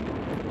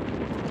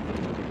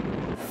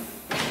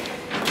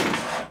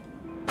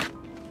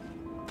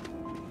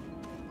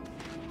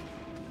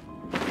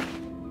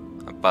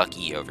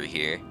buggy over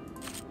here.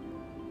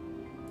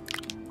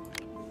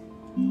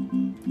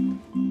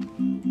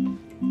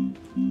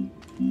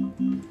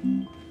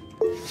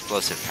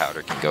 Explosive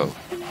powder can go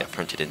get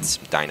printed in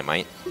some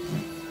dynamite.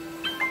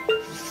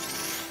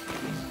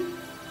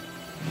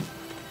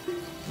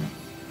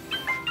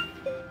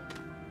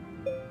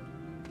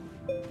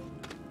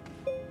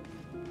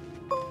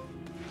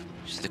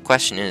 So the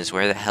question is,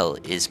 where the hell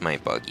is my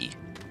buggy?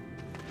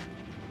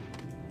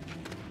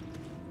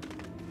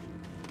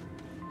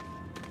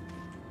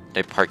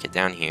 Did I park it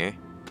down here?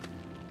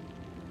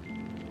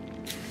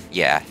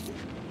 Yeah.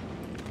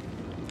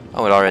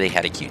 Oh, it already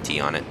had a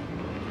QT on it.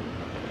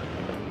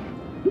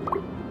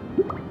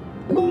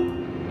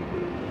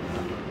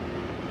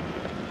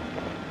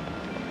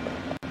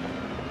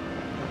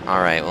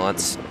 Alright, well,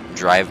 let's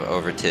drive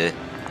over to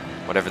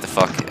whatever the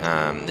fuck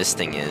this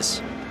thing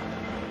is.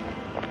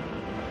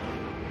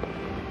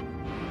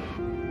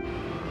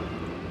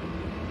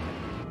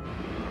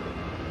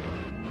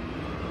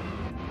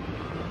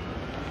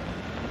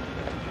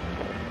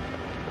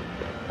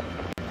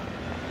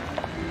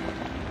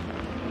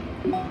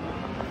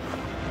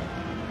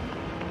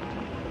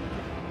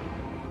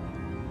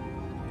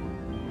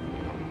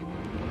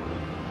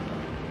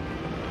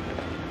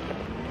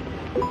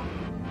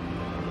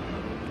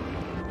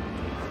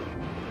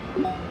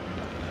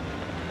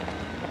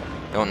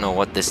 Don't know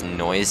what this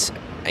noise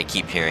I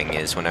keep hearing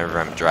is whenever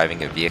I'm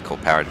driving a vehicle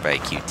powered by a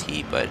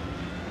QT, but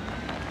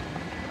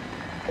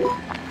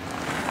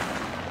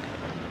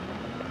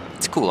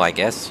it's cool, I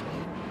guess.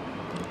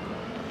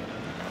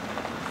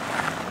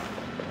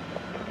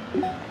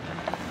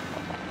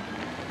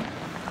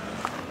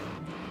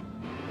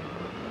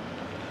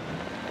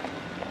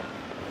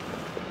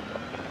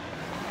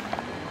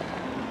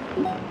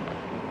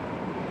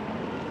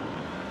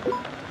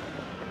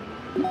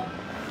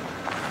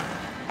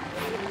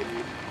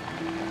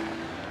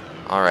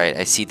 Alright,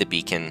 I see the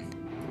beacon.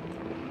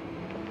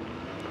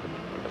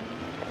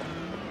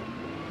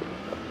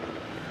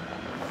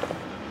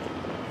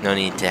 No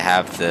need to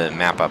have the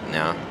map up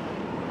now.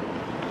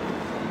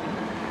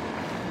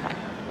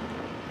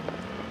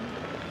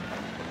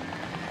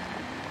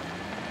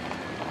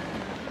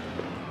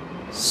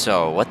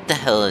 So, what the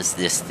hell is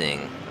this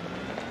thing?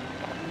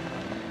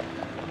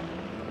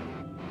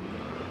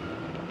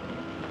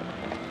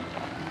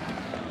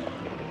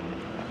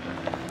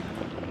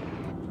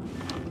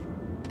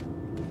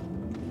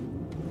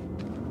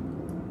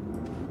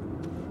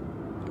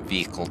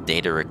 Vehicle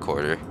data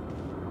recorder.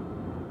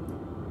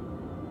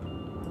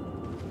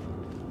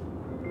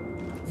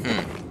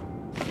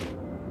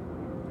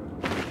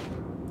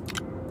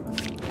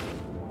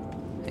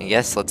 I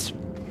guess let's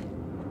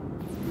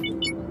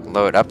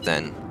load up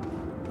then.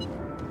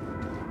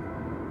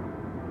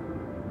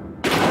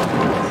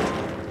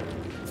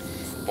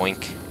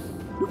 Boink.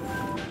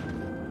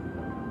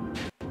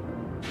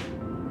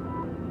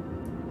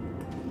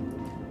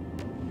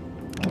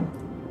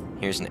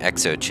 Here's an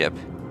exo chip.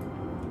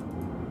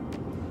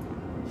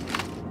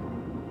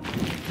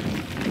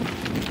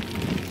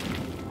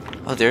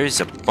 Oh, there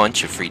is a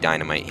bunch of free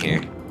dynamite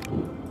here.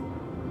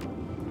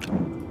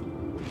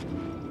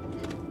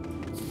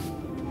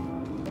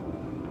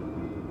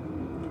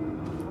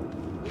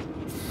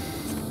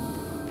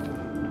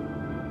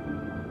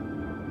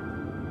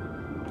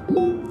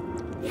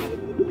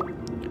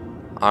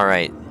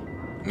 Alright,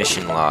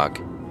 mission log.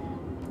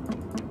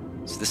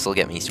 So this will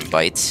get me some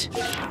bites.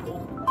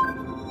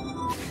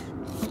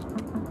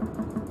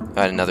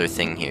 Got another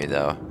thing here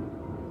though.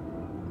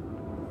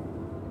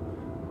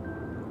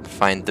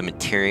 Find the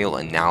material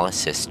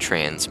analysis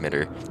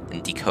transmitter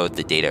and decode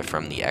the data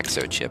from the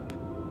exo chip.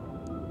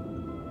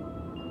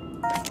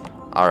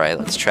 Alright,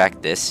 let's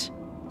track this.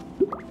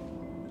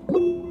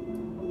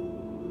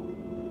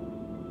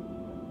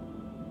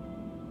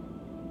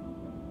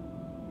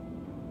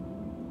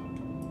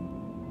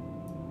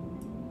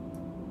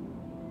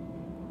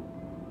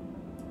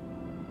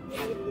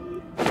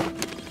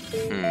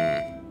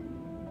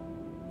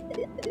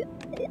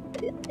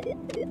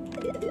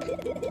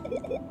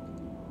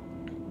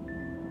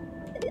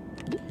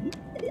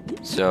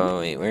 So,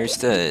 wait, where's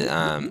the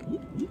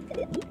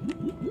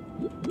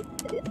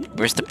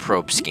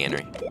probe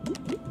scanner?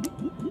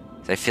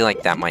 I feel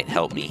like that might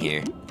help me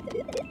here.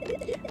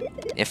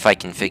 If I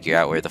can figure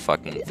out where the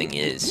fucking thing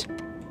is.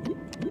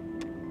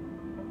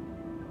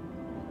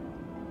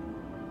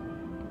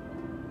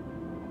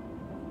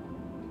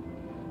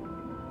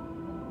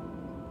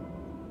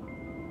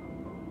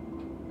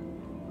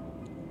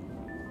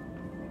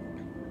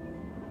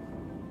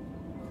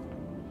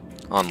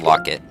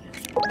 Unlock it.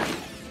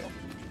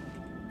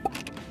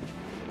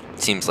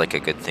 Seems like a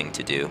good thing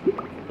to do.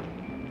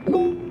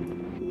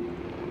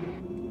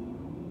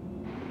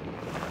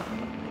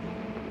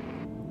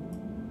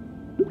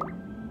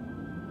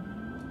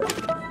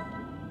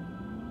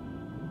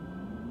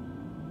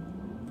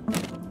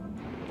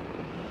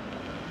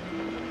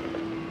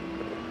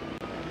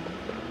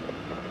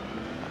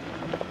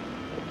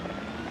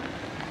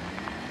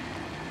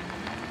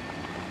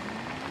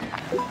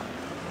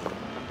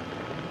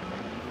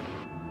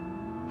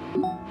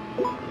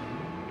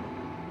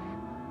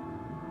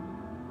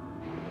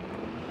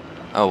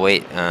 Oh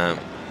wait, it's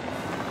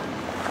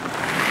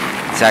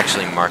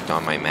actually marked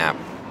on my map.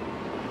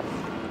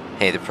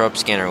 Hey, the probe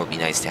scanner will be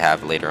nice to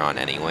have later on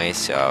anyway,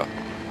 so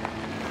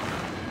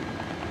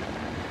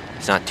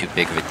it's not too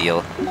big of a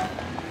deal.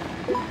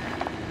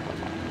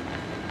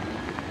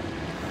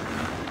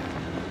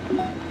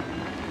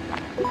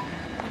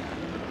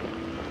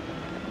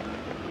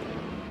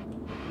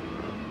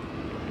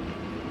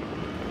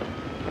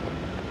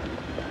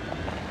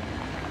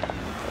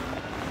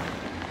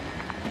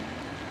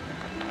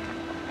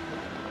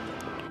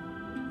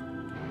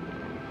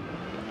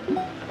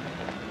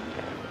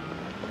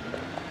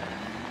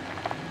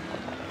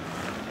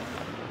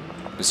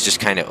 Was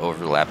just kind of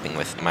overlapping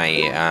with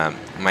my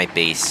my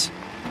base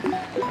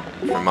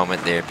for a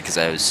moment there because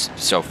I was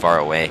so far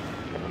away.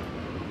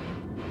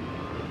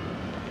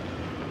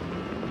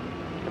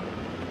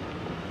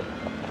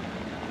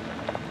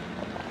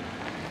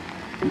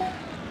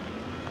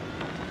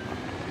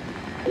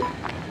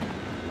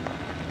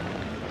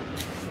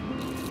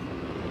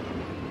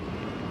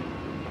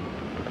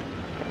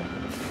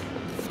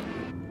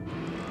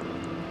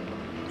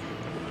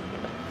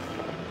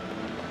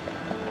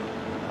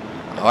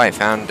 Oh, I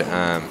found,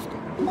 I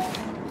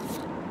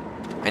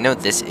know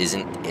this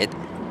isn't it,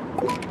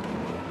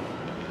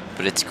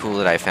 but it's cool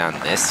that I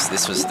found this.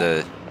 This was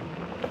the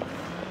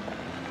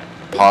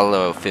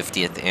Apollo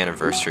 50th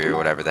anniversary or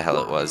whatever the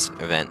hell it was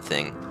event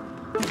thing.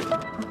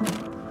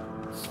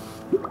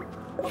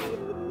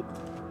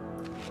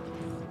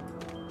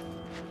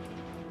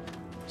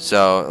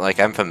 So, like,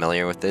 I'm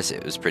familiar with this.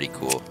 It was pretty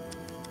cool.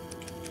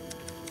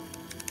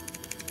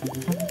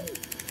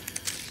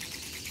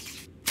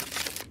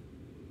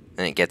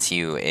 And it gets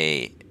you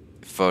a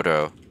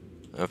photo.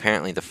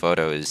 Apparently the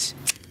photo is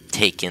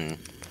taken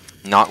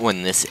not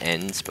when this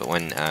ends, but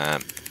when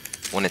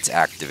it's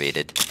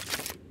activated.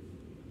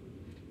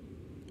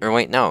 Or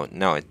wait, no,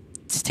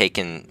 it's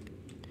taken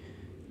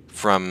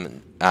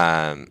from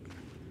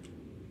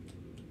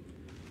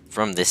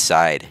this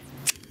side.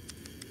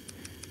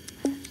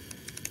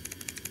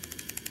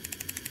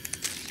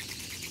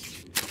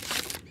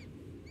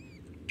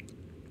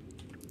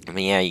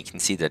 But yeah, you can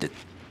see that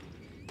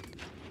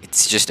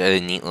it's just a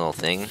neat little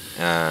thing.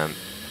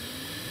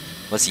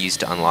 Was used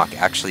to unlock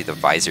actually the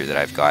visor that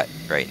I've got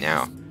right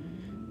now.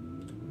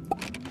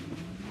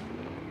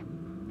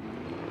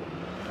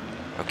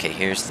 Okay,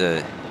 here's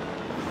the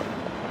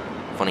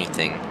funny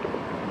thing.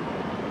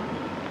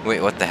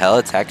 Wait, what the hell?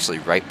 It's actually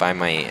right by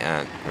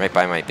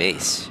my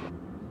base.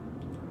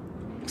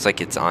 Looks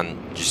like it's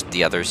on just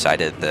the other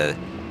side of the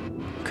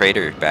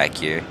crater back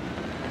here.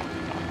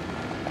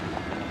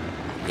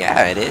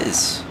 Yeah, it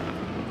is.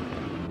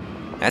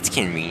 That's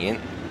convenient.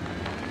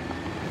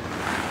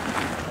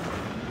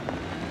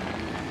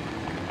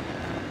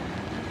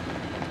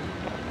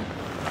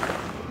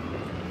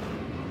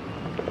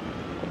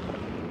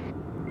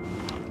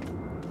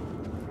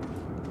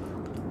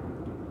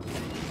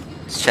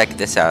 Let's check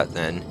this out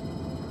then.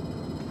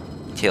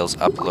 Details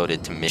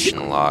uploaded to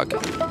mission log.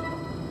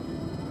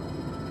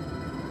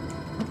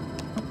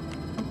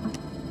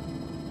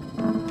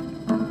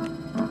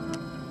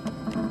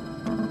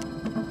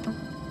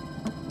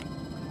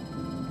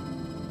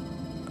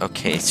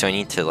 Okay, so I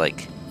need to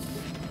like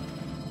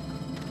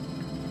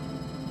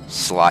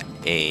slot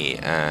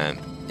an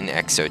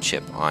exo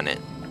chip on it.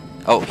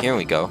 Oh, here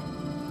we go.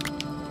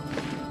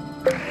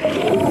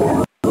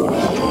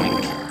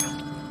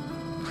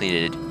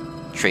 Completed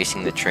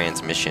tracing the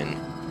transmission.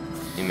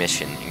 New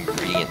mission,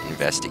 ingredient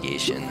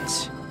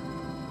investigations.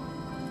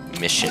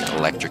 Mission,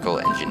 electrical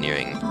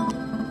engineering.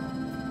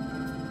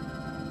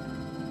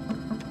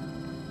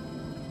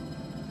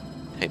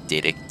 Type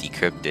data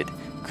decrypted.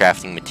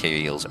 Crafting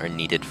materials are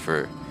needed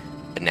for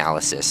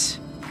analysis.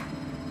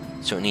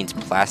 So it needs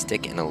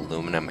plastic and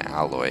aluminum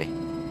alloy.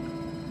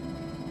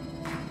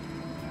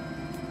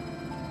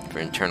 For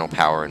internal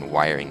power and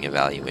wiring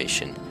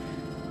evaluation.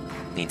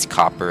 It needs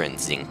copper and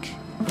zinc.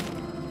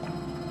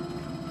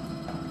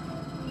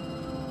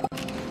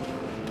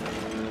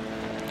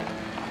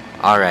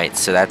 Alright,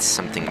 so that's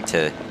something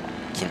to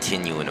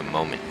continue in a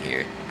moment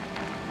here.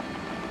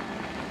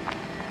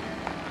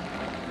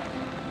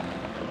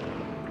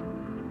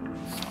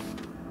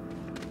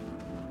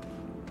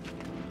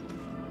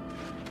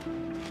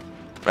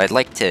 But I'd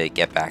like to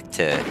get back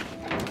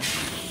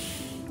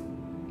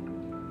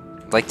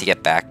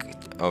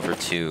over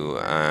to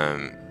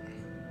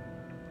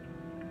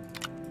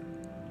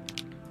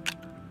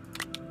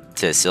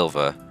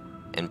Silva,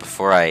 and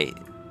before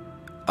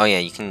oh yeah,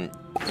 you can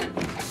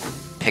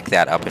pick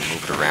that up and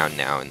move it around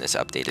now in this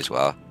update as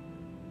well.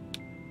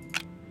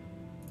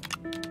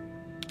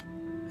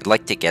 I'd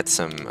like to get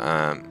some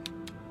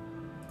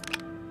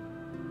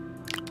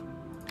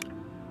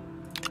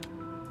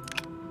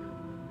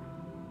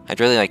I'd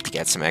really like to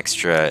get some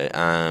extra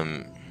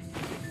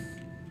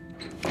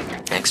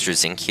extra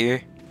zinc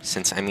here,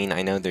 since I mean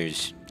I know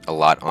there's a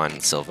lot on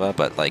Silva,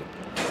 but like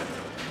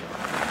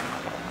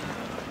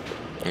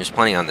there's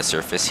plenty on the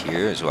surface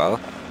here as well.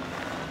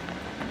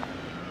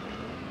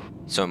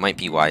 So it might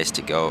be wise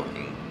to go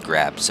and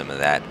grab some of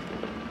that.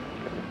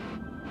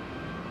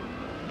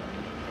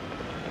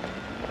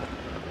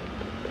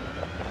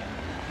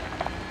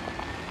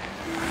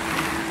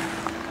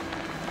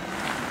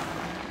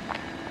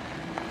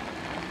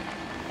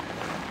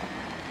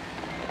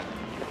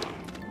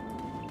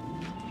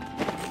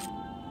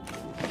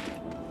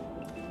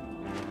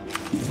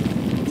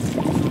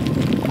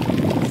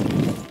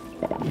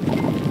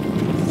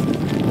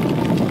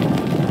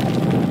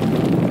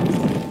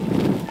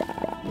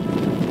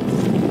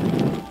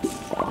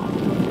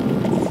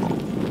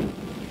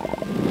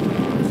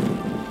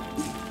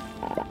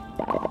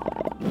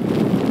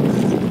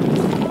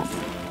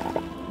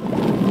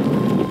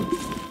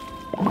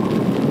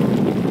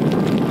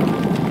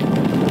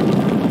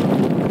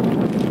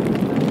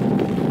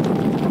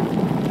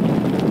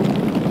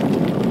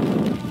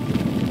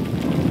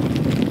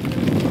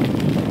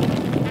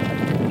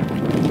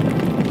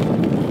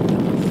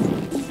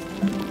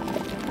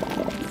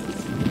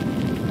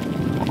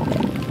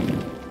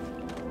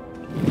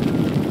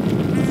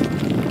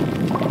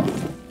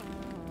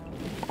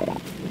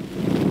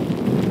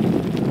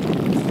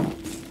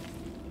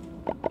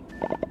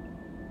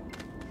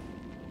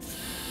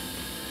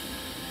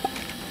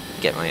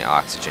 Get my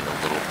oxygen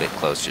a little bit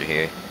closer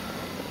here.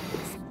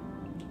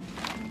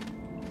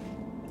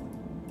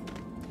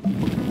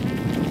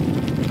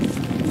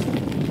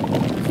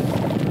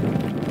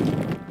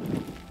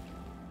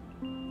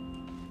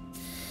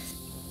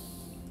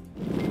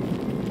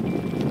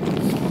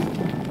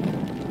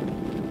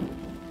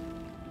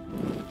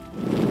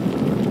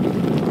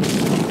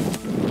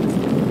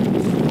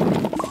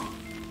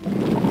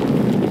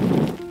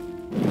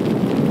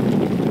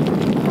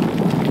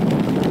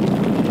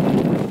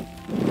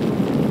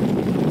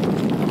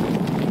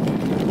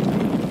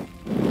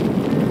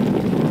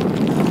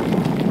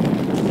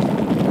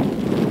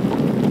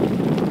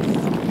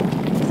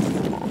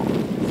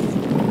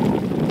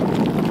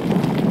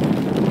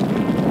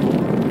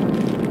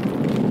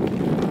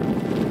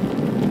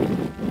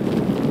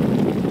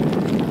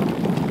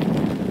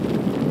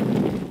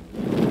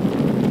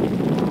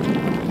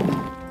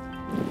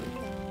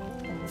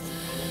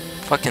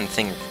 Fucking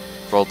thing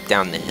rolled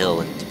down the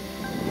hill and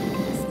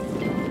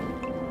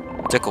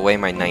Took away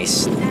my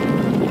nice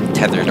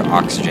tethered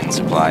oxygen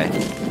supply.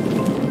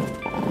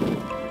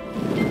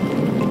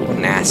 What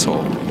an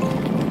asshole.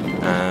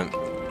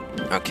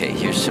 Okay,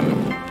 here's some...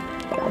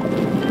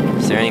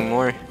 Is there any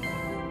more?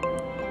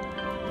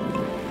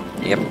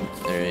 Yep,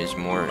 there is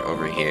more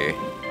over here.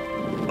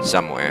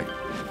 Somewhere.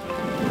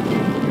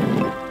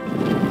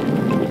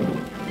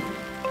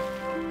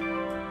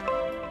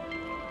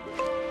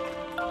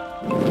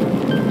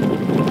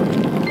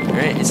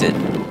 Alright, is it...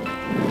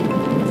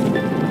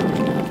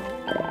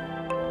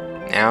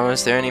 Now,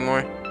 is there any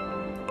more?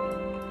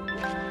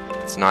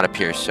 Does not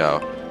appear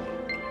so.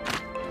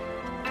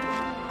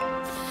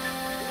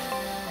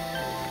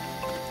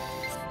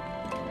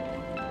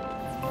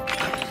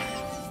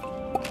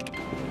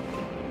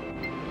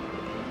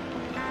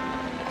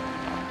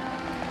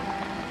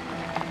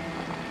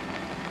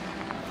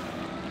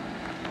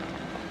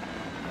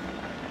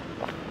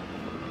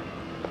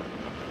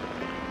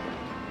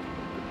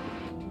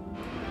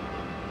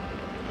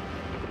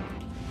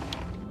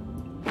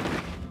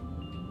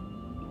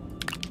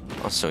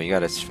 Also, you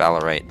got a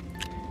sphalerite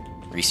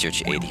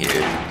research aid here.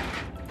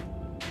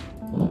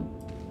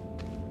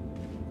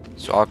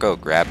 So I'll go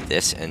grab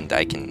this and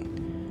I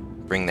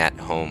can bring that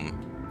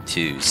home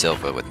to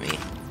Silva with me.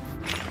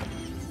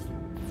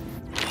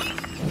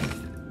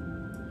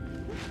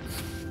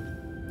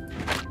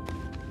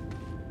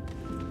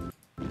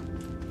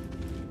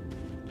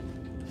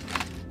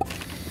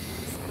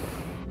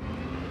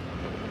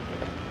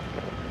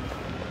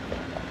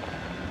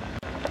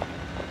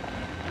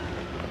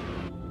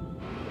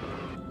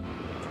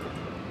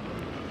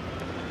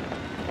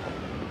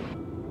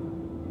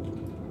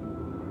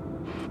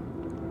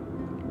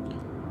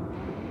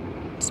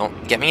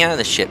 Don't get me out of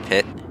the shit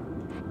pit.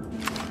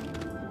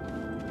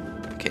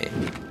 Okay.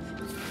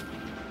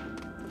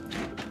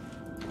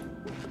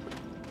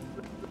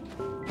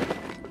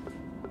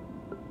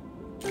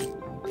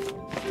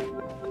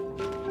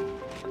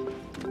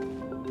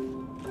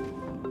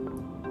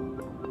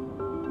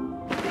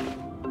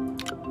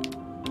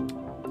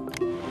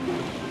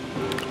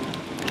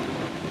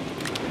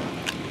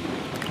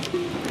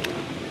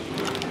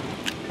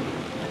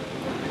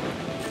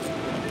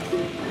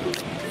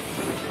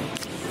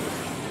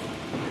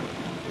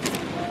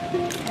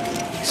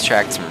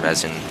 Extract some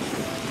resin.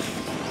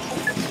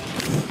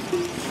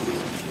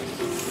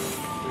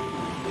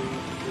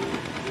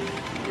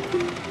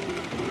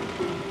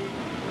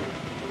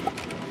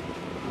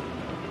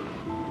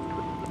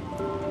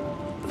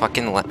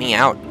 Fucking let me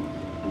out.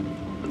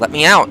 Let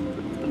me out.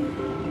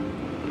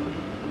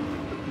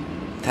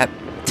 That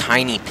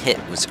tiny pit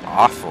was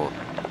awful.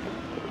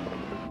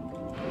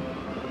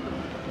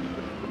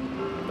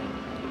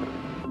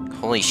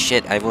 Holy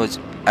shit, I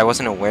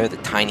wasn't aware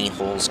that tiny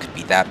holes could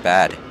be that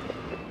bad.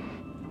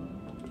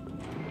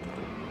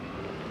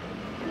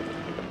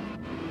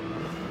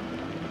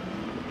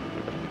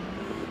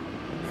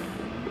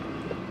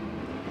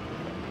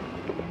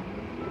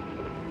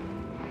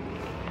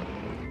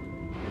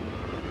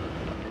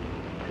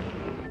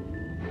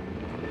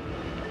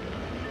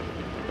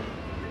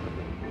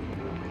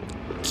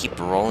 Keep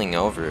rolling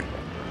over.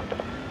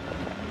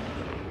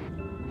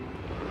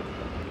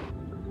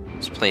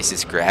 This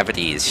place's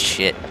gravity is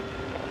shit.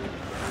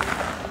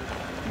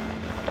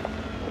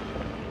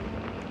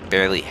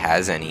 Barely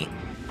has any.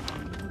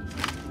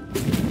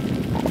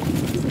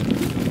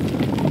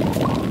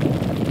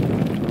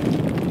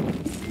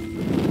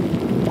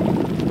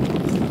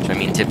 Which, I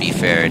mean, to be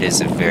fair, it is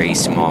a very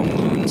small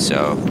moon,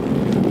 so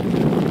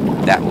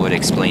that would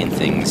explain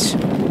things.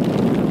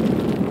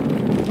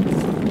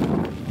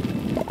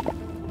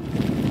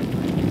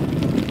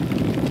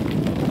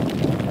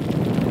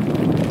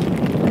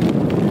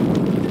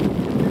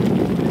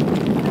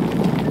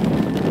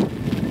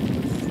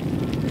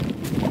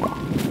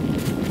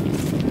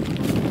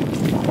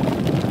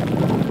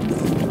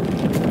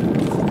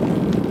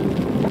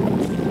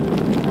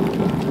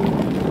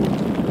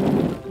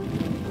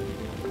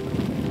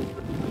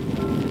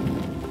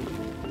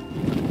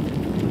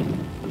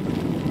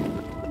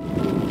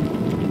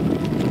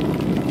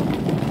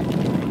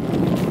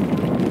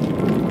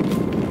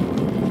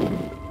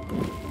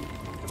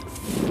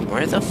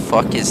 Where the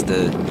fuck is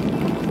the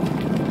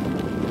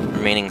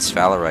remaining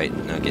sphalerite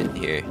nugget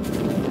here?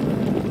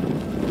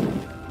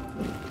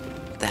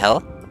 What the hell?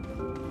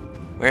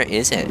 Where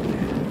is it?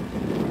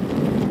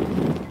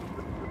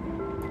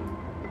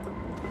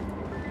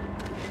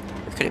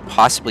 Where could it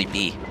possibly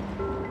be?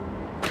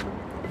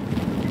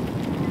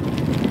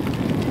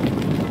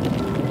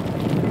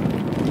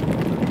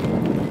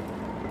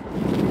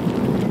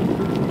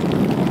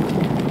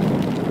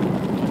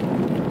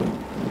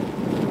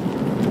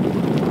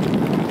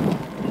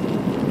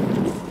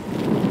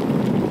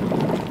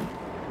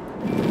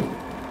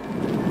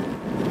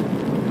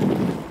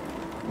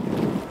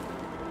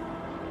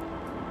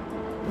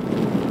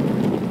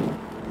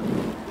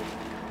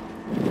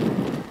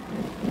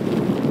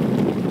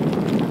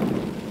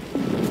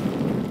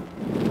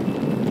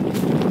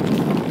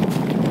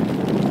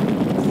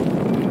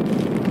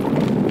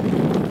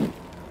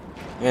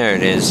 There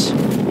it is.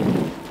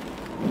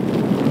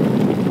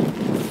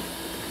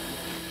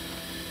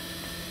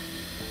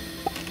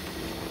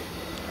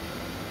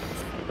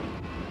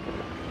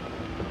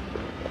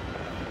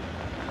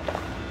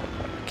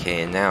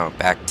 And now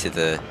back to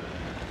the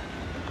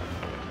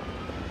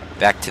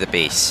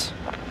base.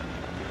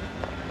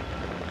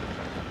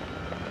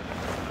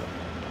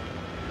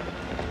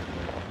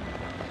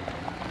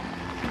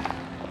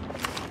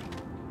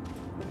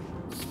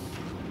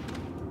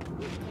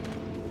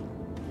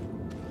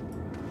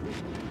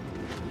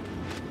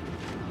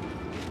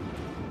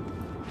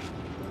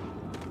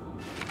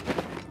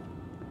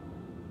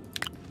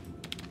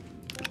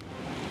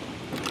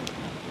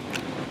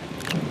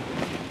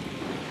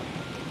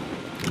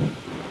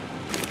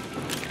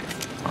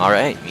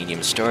 Alright,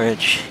 medium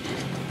storage.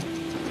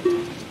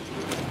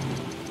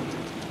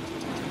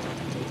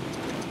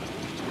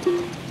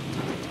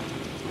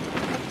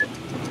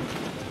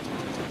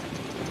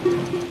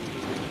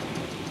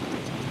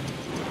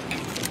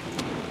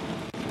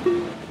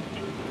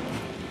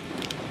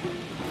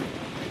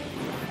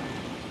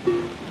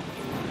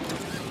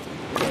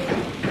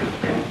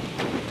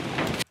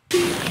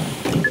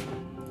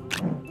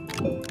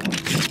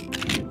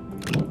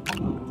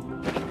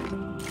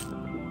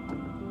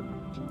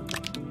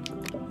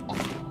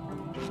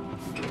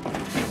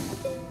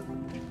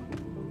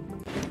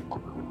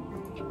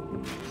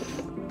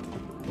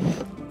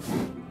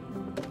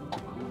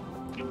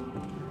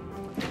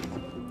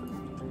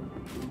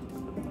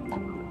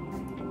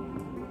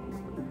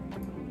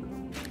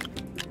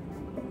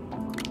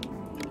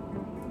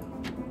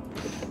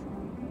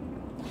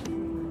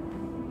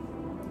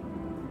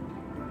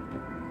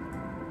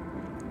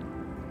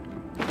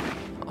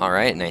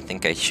 Alright, and I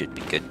think I should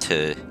be good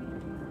to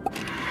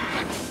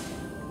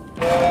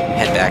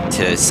head back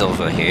to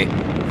Silva here.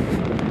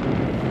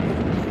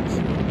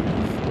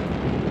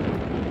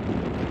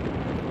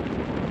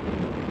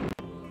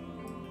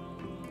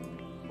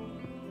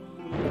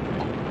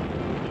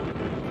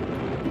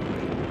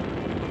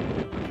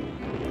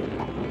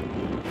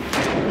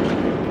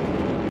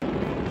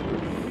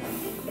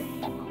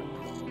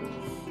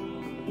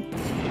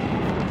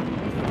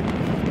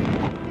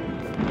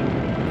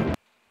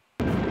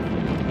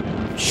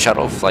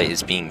 Shuttle flight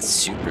is being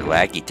super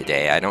laggy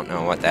today. I don't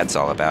know what that's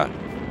all about.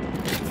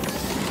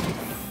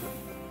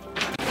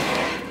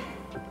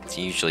 It's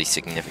usually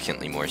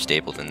significantly more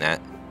stable than that.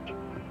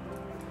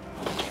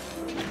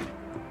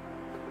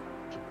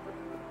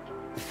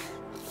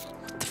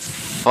 What the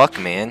fuck,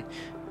 man?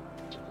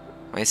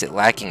 Why is it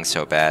lagging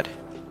so bad?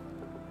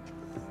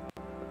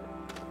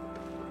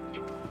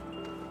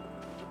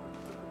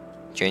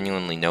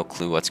 Genuinely no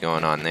clue what's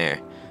going on there.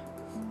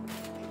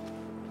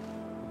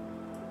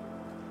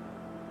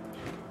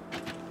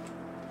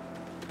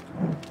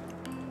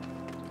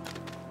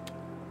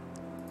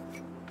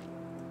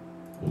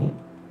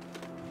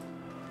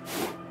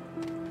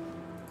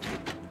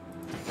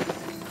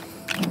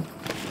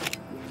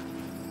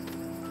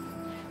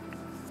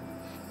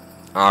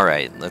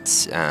 Alright, let's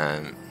see,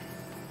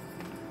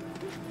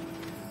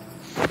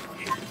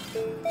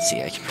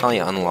 I can probably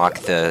unlock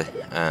the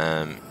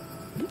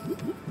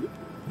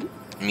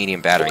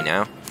medium battery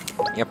now.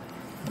 Yep.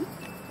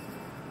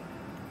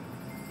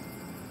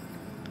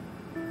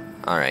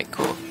 Alright,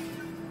 cool.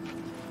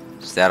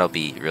 So that'll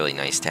be really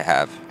nice to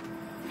have.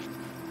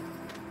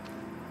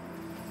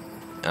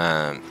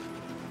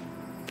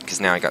 Because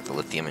now I got the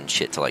lithium and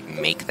shit to like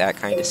make that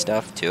kind of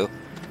stuff too.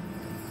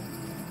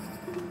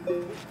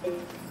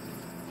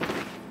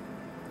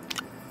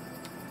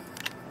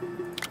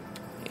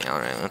 Yeah,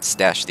 alright, let's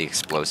stash the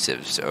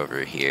explosives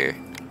over here.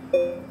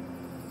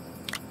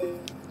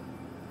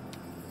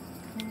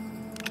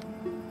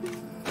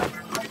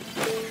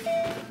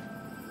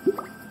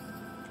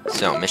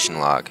 So, mission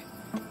log.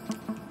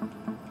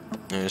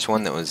 There's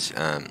one that was,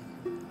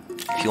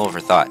 fuel for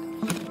thought.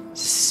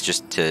 This is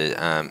just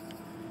to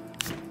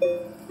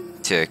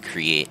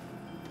create,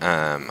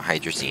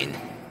 hydrazine.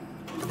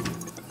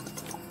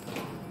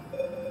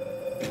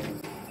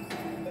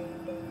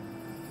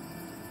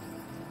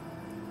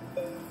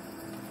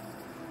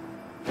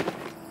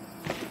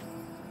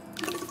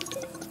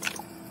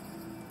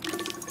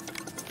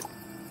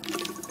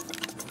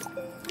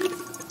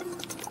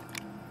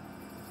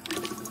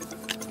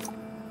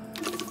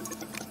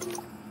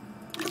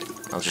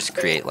 I'll just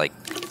create like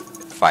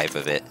 5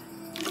 of it.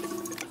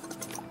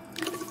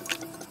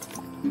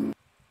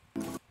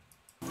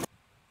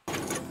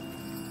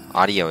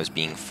 Audio is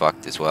being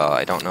fucked as well.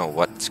 I don't know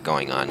what's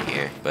going on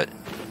here, but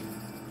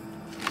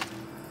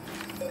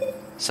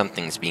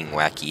something's being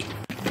wacky.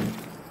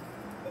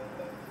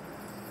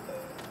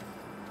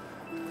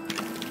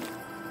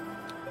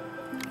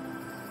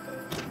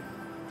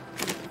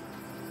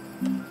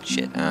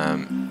 Shit,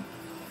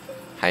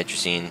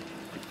 hydrazine.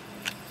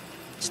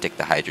 Stick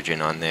the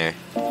hydrogen on there.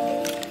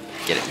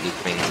 Get it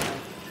looping.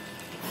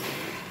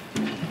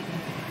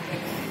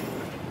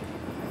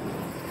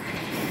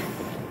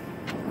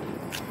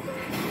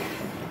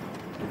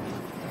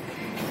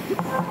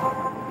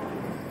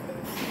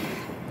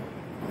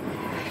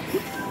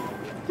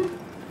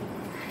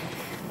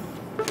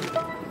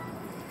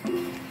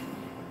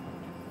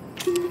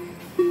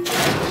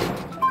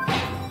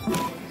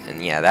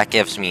 And yeah, that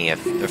gives me a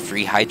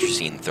free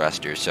hydrazine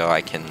thruster, so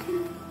I can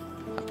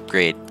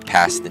upgrade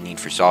past the need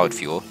for solid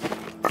fuel.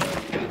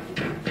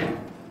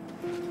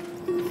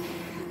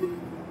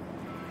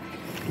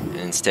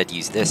 instead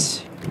use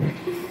this.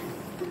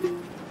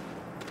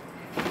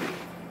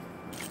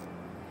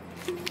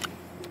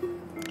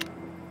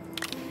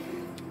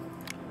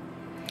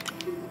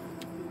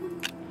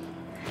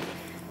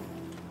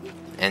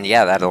 And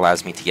yeah, that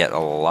allows me to get a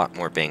lot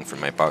more bang for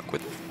my buck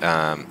with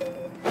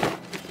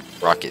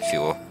rocket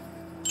fuel.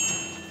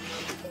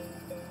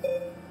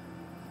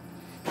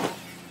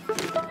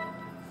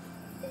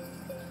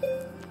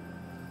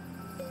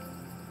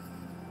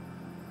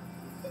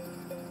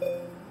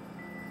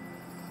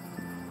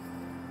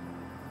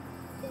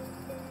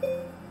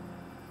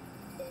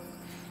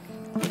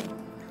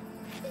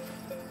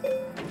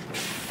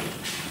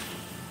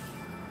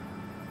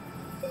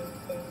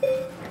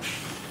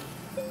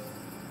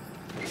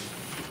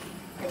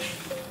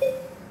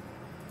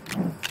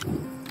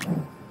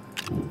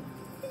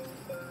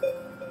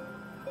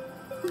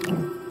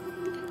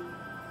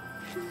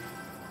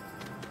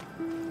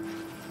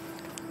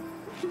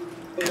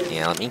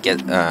 Yeah, let me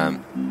get a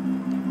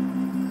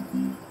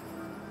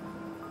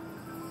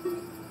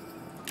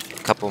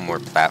couple more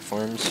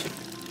platforms.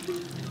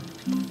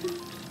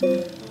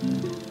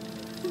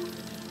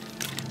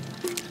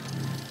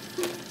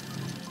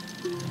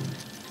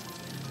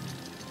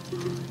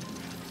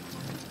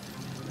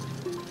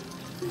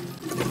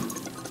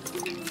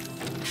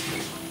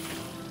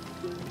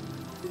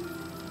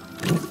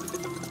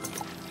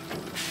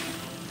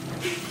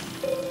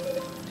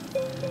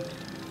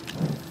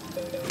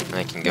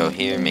 I can go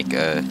here, make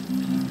a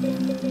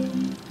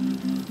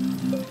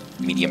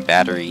medium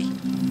battery.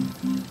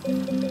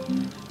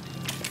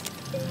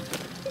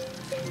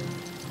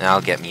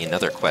 That'll get me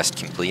another quest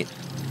complete.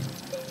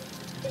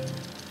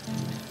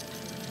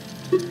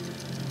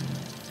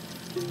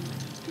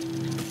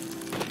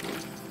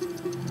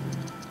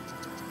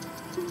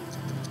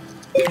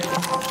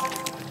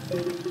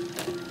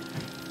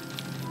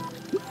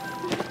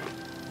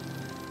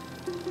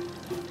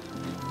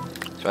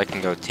 So I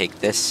can go take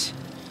this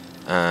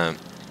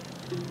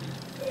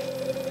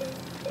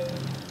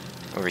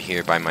over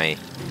here by my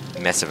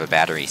mess of a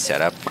battery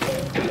setup.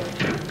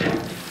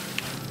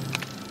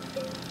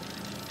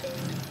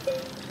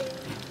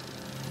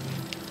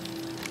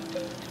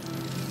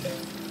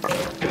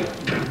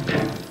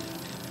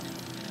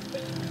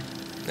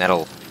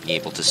 That'll be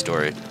able to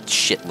store a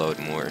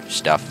shitload more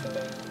stuff.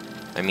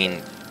 I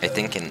mean, I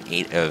think an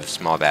 8 of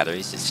small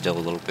batteries is still a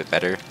little bit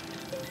better,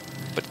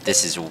 but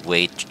this is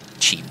way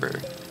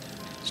cheaper.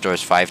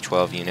 Stores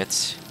 512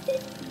 units.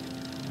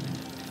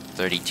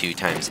 32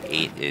 times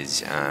 8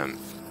 is,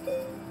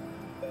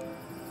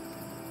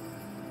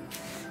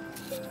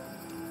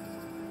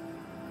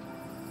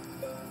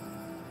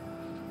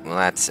 well,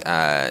 that's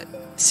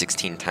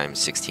 16 times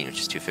 16, which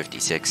is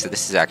 256, so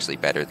this is actually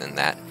better than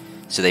that.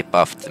 So they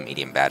buffed the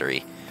medium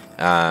battery,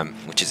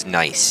 which is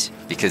nice,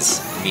 because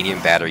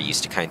medium battery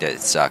used to kind of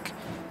suck.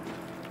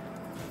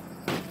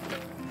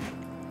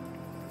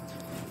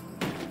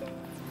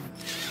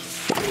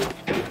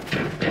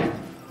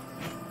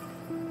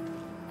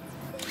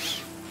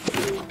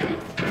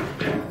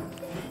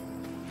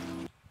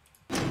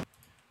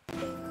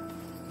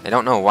 I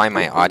don't know why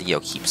my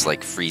audio keeps,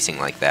 like, freezing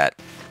like that.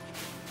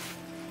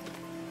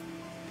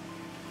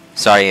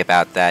 Sorry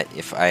about that.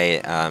 If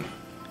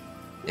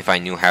I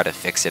knew how to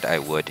fix it, I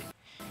would.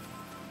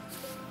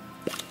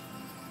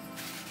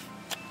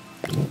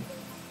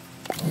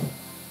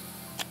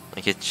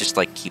 Like, it just,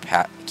 like,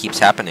 keeps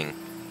happening.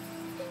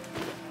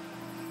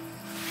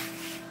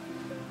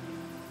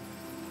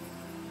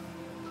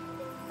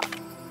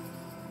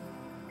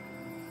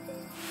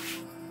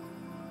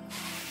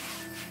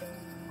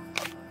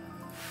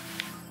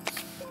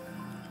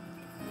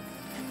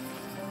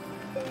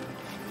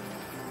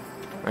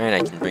 Alright,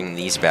 I can bring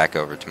these back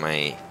over to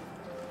my...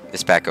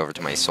 this back over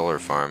to my solar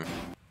farm.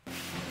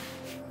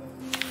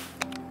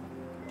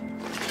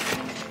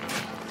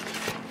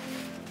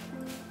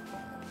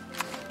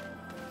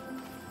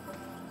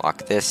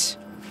 Lock this.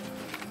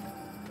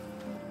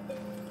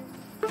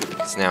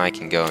 Because now I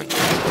can go and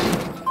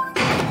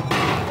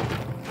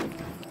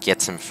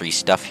get some free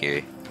stuff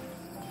here.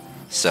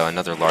 So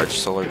another large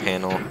solar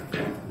panel.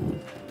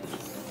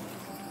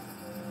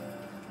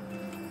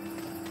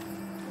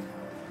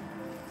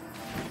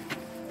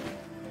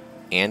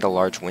 And a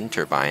large wind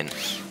turbine.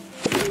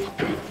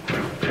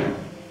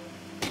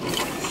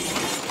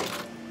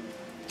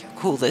 How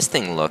cool this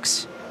thing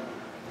looks.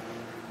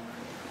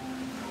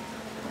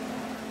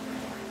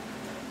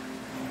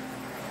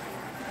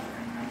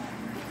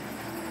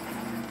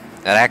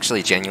 That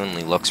actually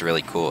genuinely looks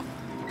really cool.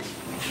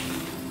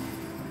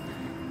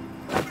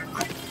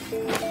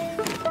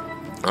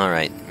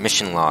 Alright,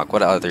 mission log.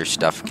 What other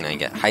stuff can I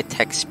get?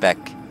 High-tech spec.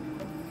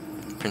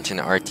 Print an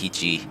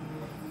RTG.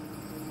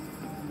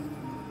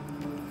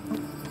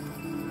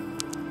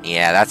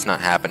 Yeah, that's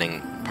not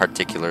happening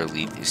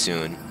particularly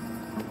soon.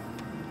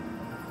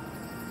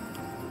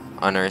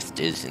 Unearthed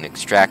is an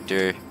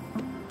extractor.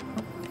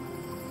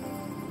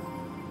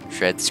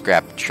 Shred,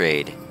 scrap,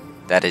 trade.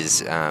 That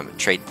is a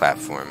trade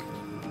platform.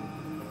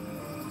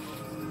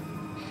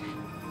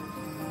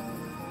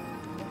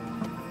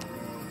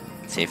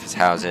 Safest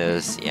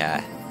houses,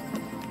 yeah.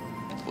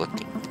 Look,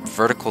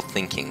 vertical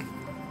thinking.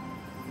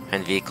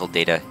 Find vehicle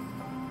data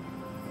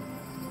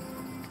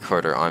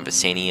recorder on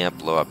Visania,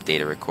 blow up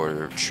data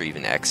recorder, retrieve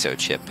an EX0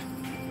 chip.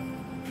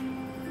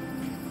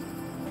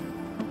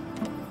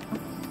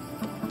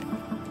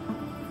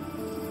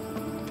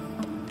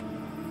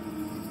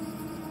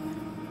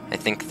 I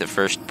think the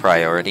first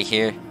priority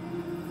here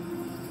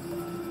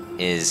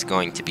is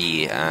going to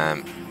be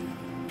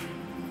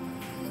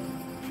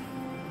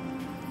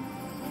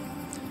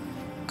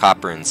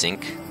copper and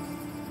zinc.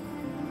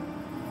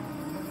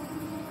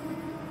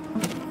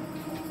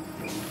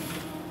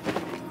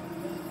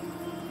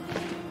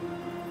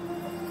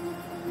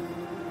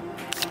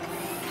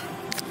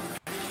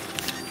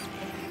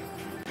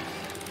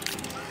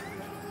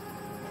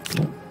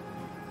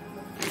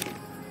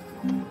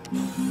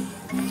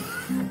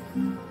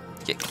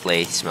 Get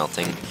clay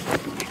smelting.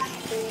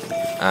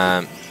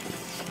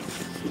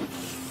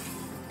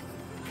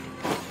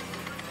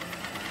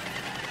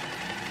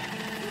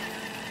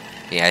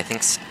 Yeah, I think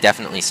it's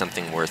definitely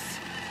something worth,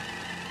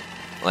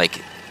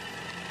 like,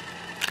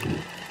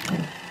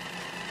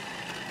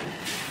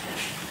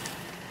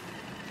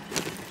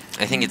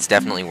 I think it's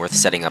definitely worth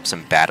setting up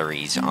some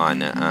batteries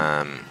on,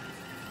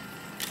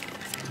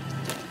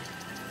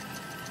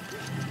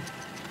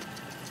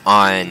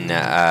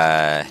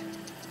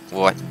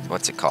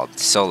 what's it called?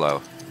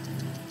 Desolo.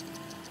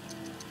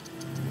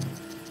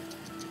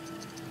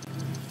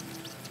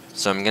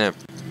 So I'm gonna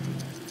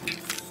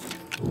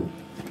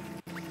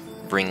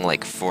bring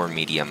like 4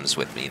 mediums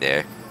with me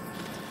there.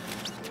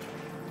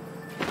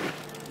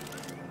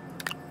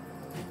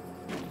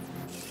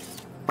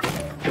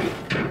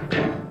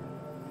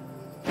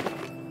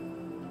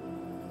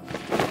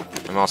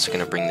 I'm also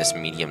gonna bring this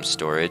medium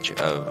storage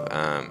of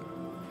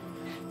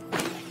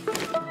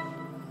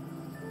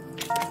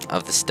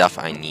the stuff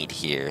I need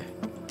here.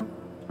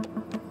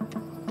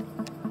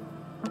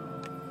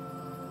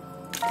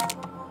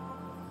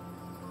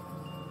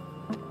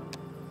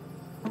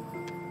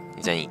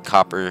 I need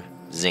copper,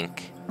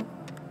 zinc,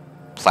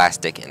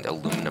 plastic, and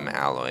aluminum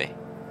alloy.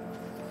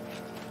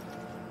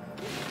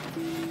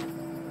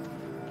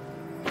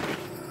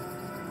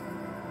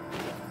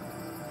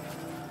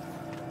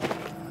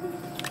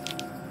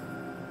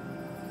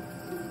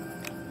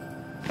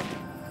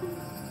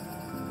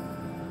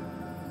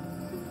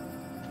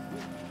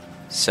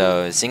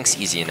 So zinc's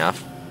easy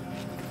enough.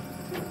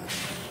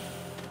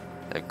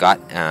 I've got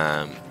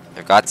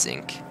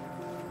zinc.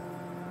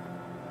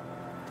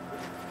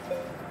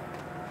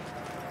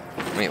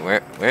 Wait,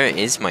 where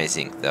is my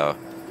zinc though?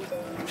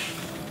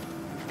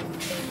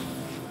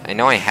 I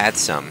know I had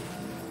some.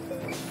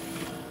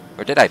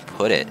 Where did I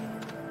put it?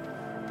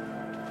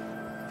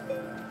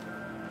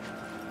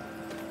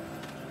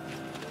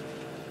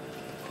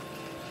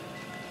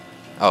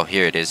 Oh,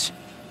 here it is.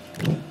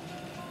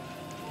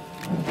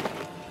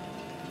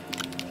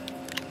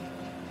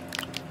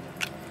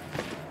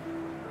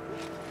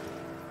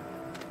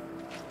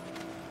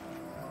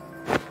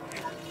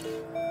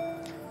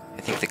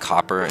 I think the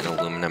copper and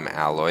aluminum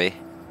alloy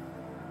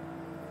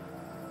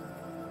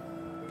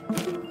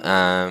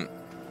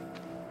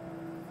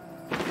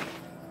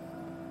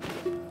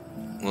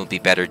will be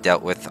better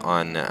dealt with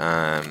on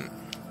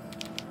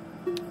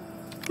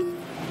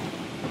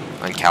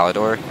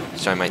Calidor,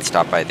 so I might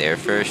stop by there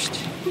first.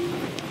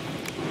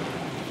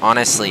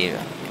 Honestly, it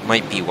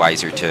might be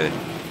wiser to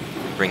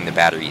bring the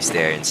batteries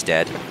there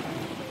instead.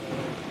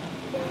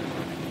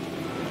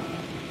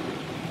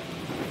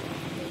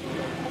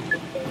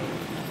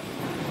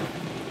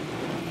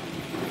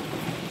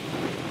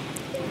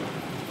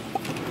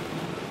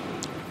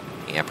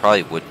 Yeah,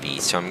 probably would be,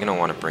 so I'm gonna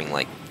want to bring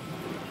like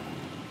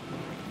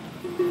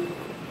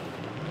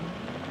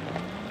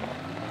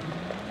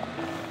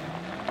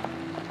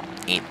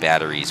eight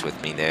batteries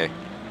with me there.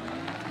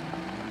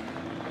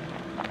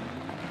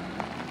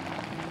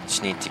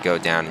 Just need to go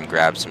down and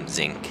grab some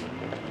zinc.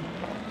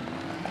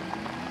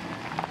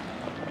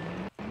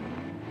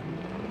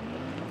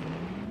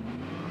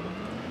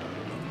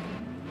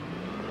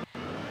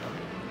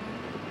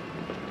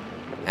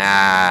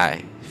 Ah,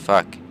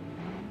 fuck.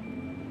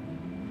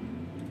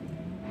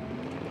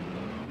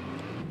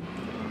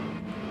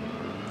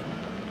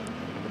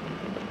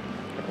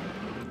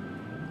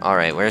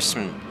 Alright, where's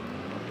some...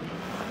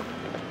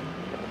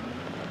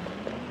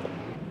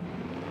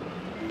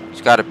 There's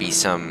gotta be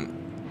some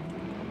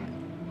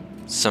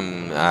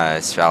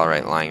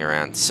sphalerite lying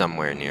around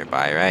somewhere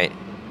nearby, right?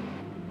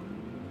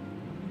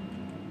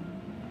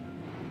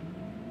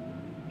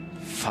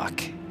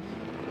 Fuck.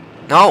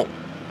 No!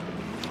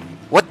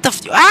 What the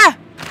f- Ah!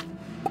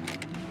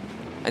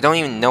 I don't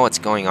even know what's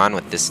going on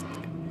with this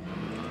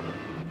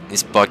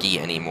buggy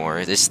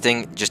anymore. This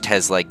thing just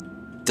has, like,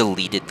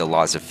 deleted the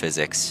laws of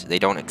physics. They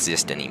don't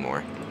exist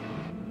anymore.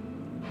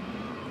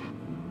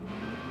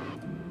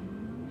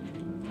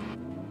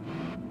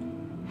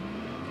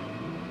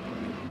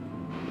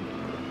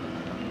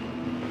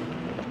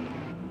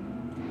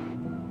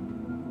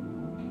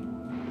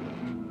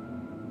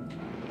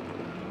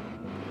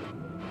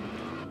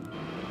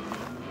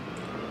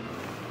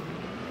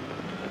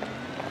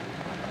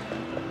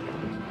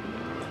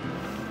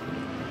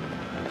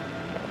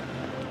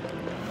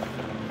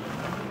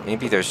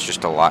 Maybe there's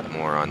just a lot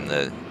more on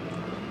the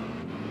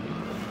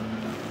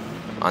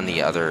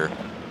other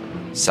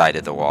side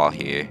of the wall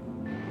here.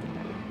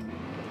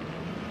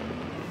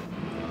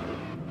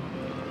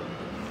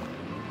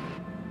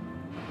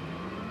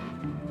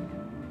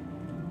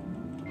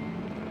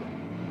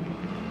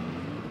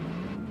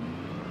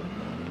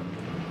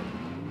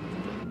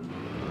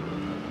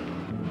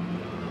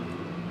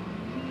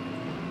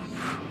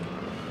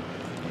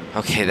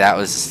 Okay, that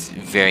was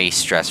very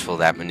stressful,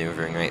 that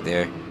maneuvering right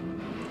there.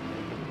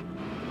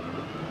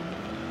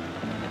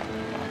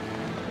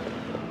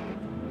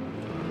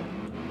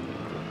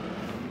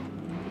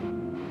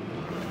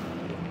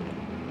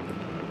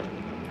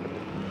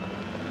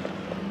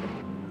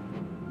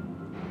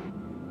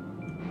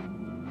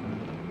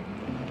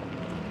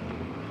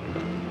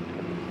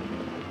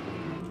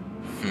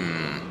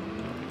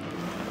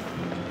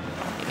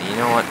 You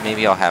know what?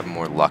 Maybe I'll have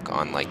more luck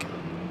on, like,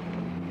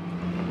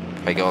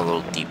 if I go a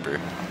little deeper.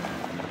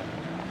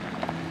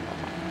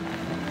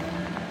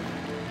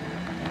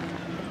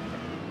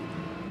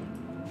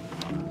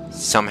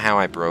 Somehow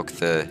I broke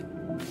the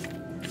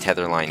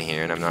tether line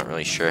here, and I'm not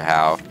really sure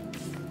how.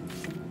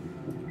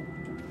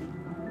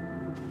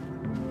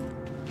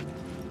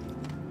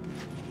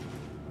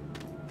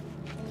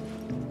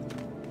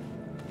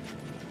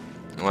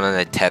 One of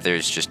the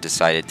tethers just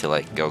decided to,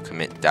 like, go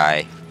commit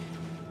die.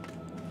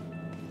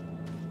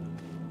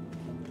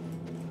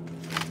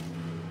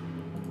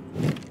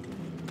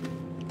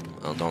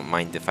 Well, don't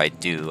mind if I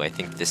do. I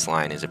think this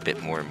line is a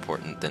bit more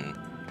important than...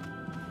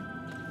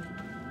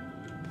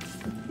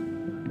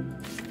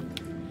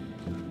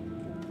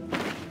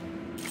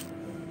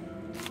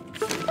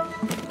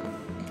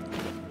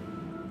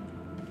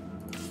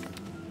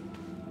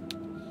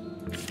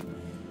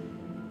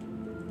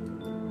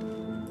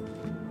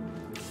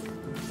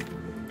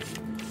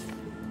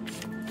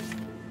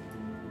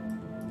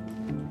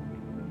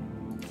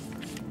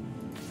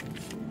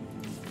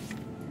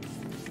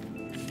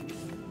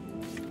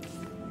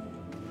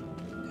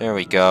 There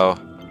we go.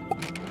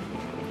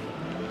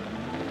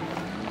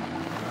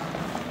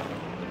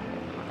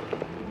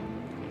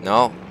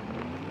 No.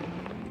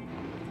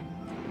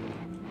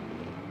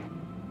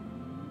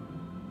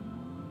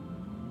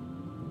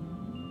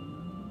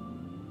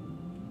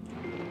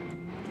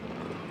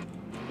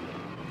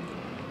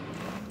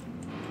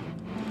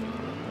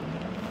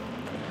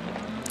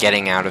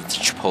 Getting out of the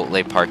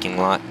Chipotle parking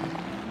lot.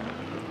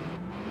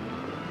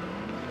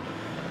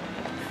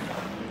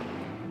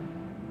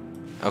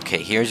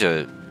 Okay, here's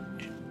a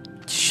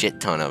shit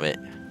ton of it,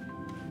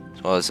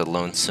 as well as a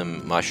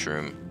lonesome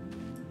mushroom.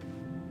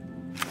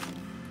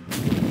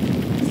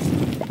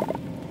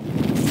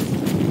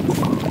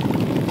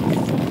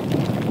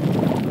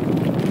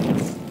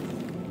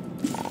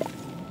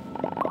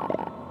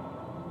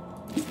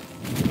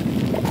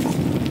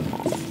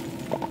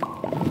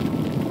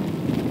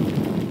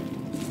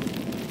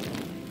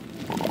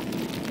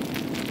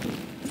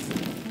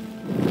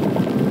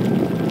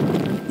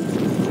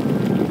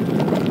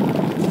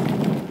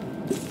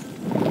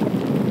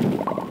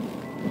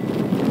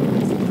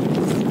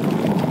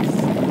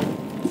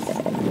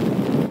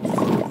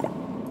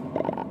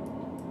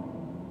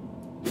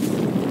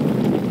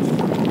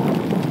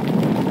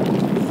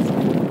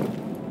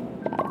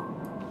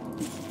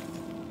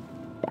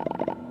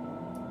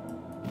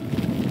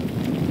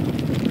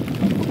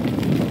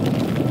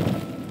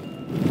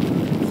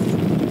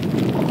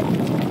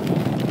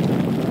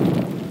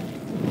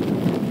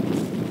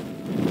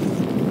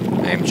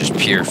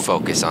 Pure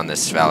focus on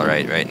this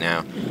sphalerite right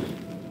now.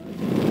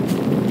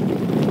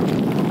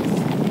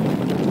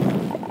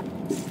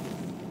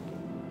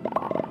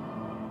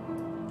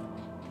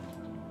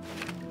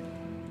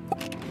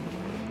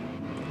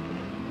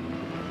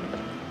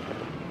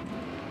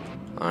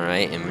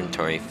 Alright,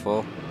 inventory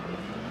full.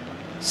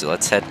 So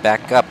let's head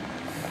back up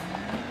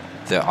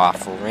the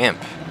awful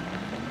ramp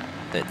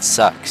that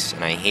sucks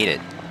and I hate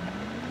it.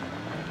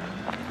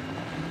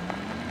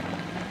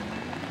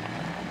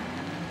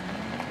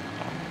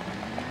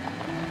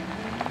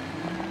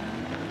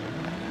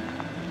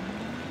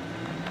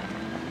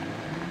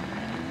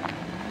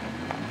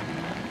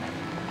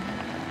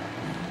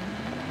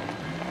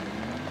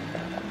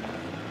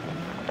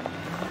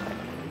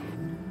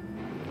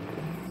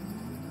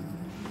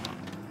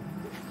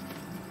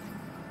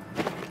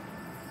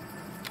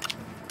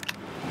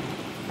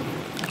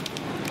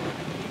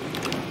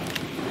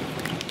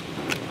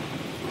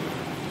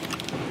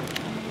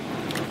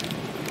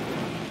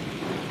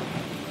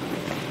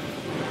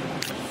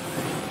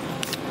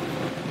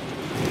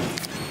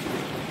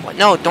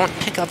 No, don't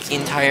pick up the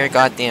entire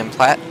goddamn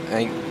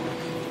the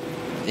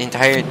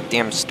entire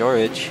damn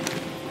storage.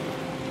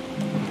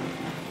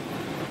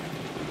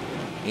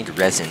 Need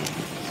resin.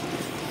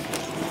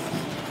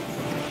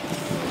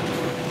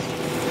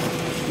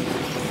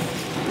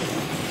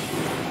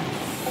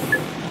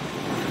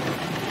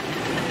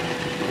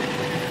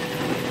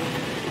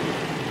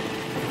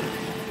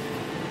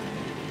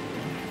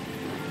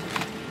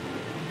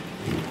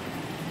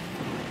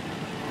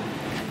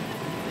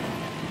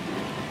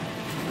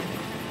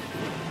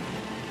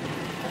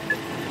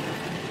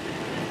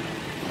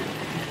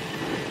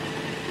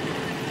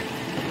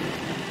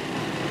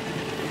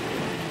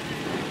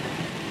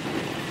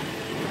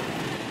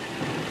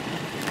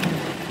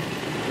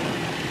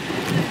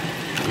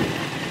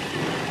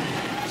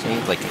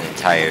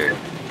 entire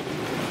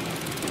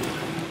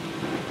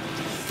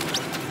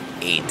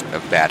 8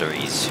 of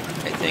batteries,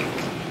 I think.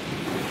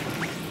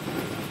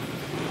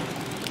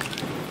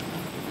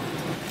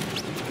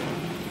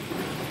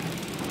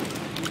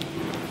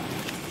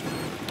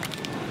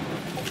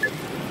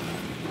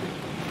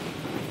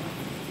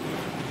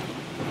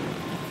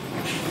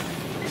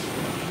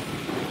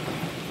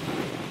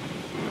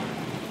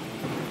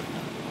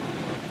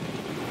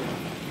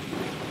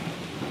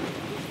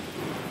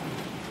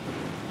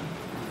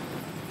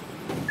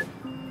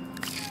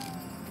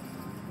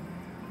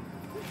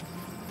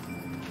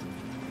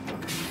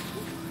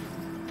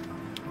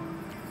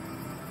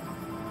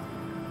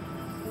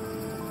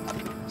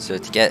 So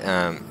to get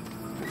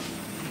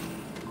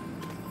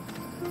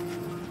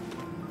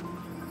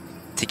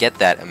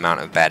that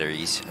amount of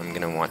batteries, I'm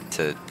gonna want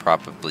to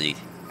probably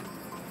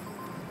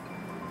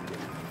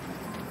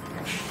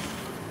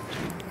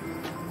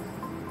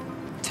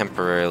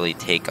temporarily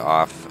take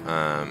off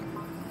a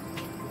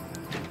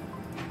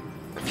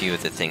few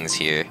of the things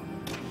here.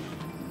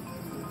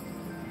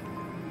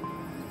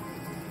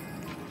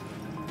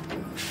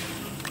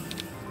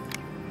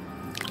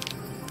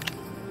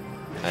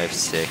 I have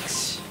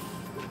 6.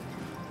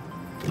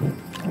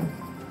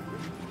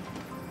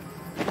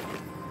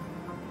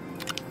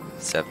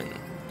 7,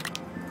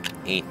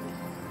 8.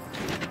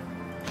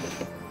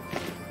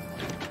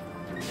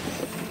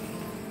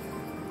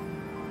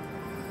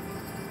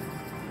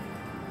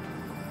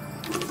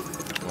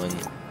 One,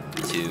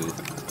 2,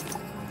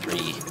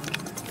 3,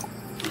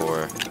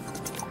 4,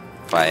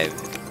 5,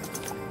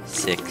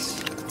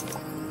 6,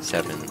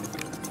 7,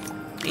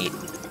 8.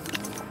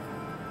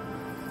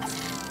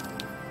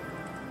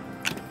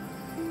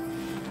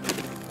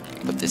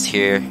 Put this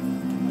here.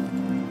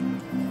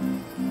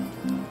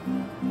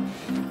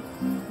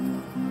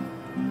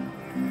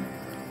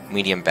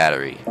 Medium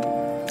battery.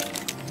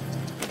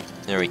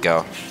 There we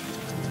go.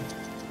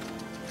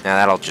 Now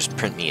that'll just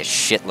print me a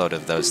shitload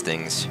of those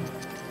things.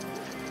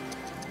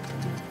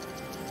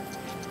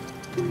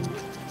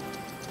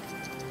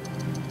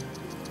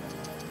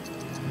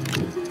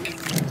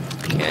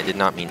 Okay, I did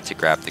not mean to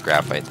grab the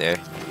graphite there.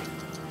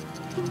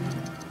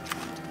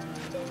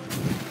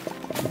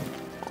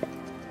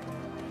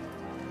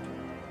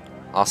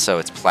 Also,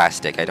 it's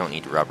plastic. I don't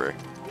need rubber.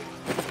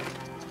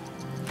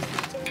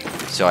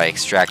 So I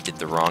extracted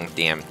the wrong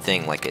damn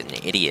thing like an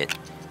idiot.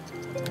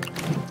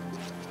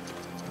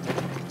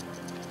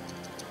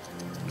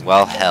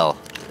 Well, hell.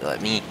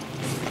 Let me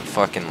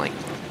fucking, like...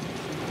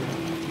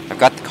 I've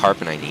got the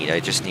carbon I need. I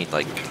just need,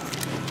 like,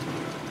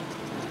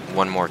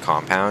 one more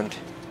compound.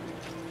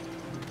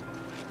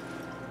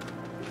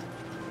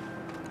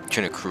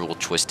 In a cruel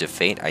twist of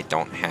fate I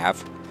don't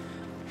have.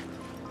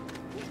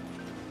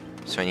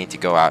 So I need to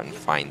go out and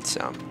find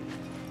some.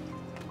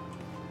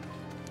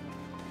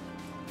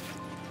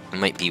 It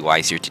might be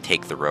wiser to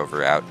take the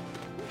rover out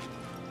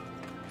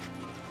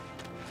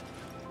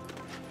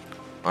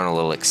on a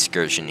little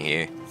excursion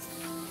here.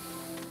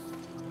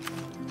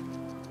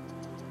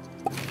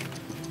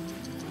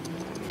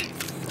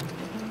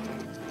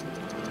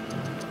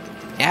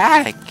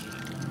 Yeah.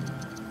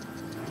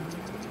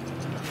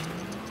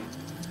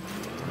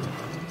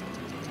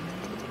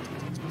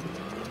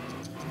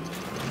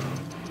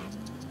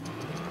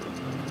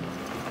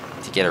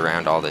 To get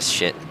around all this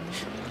shit.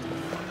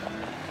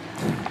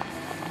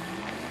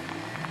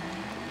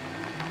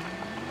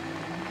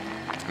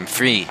 I'm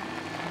free.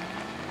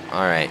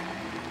 Alright.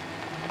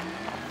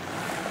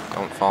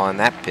 Don't fall in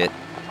that pit.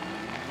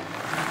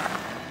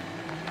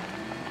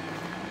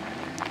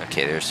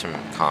 Okay, there's some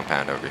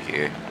compound over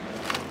here.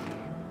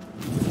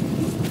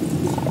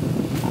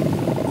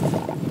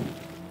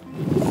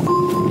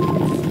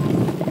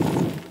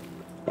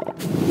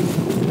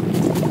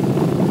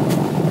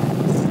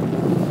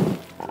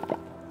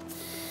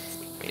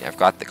 Wait, I've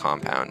got the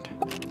compound.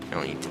 I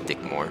don't need to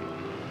dig more.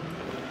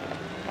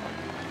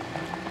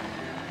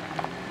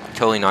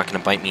 Totally not going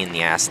to bite me in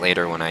the ass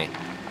later when I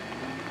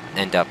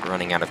end up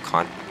running out of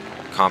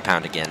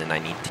compound again and I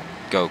need to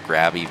go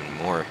grab even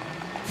more.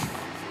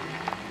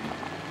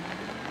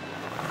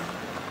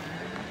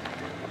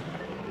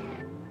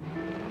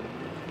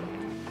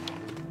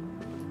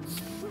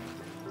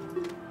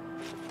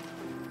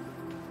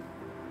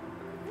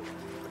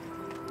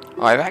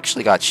 Oh, I've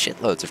actually got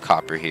shitloads of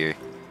copper here.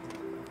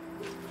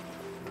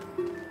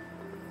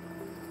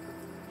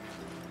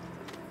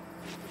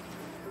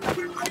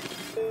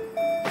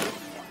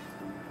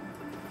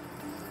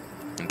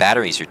 And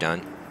batteries are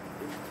done.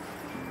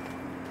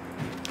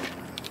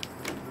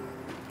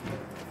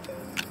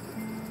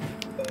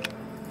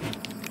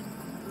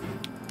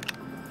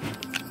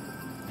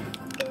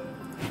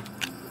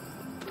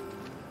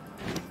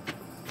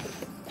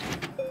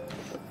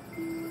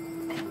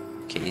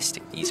 Okay,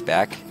 stick these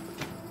back.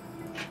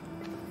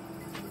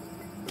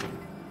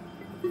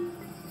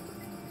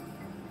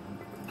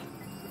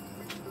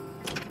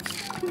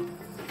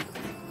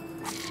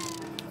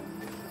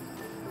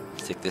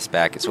 Stick this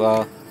back as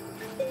well.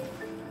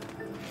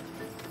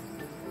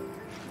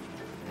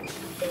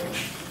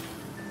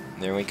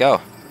 There we go.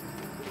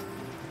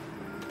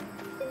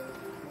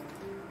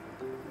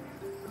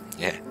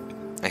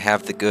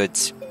 have the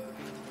goods.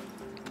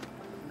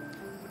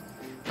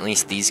 At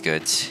least these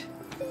goods.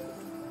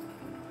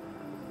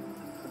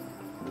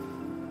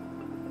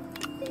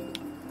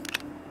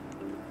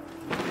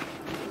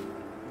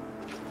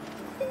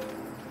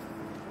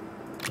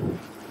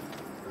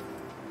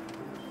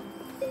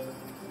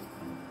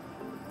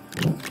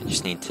 I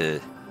just need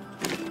to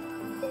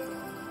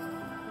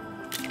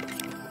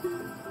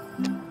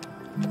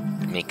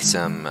make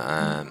some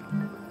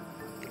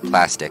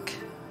plastic.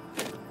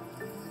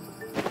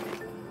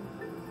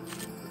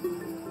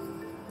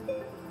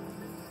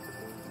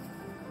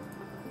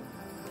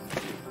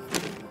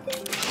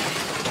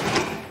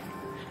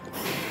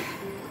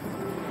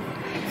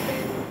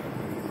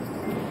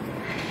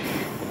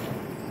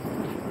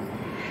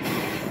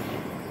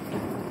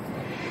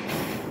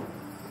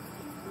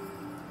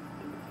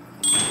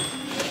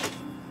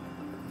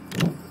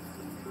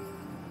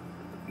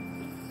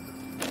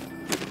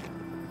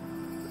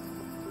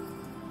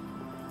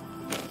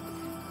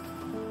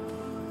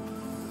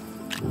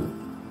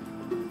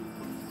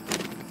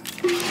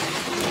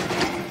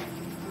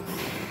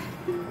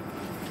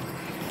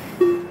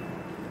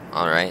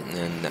 Alright,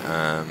 and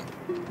then,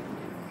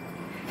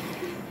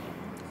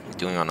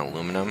 doing on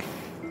aluminum?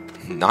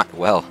 Not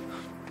well.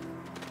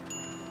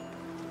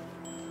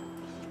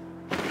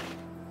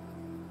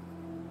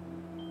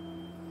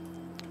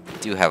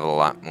 Do have a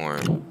lot more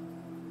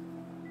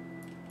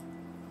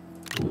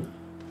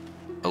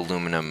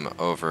aluminum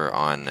over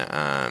on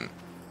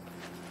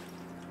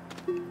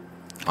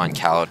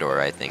Calidor,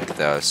 I think,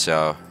 though,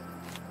 so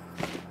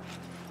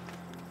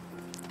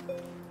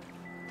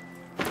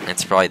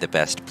it's probably the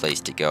best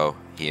place to go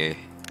here.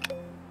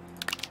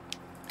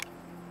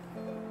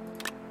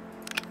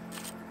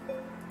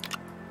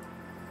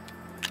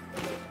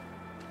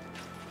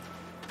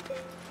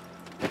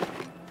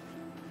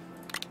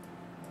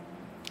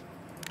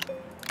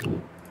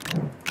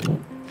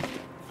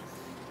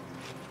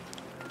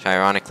 Which,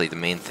 ironically, the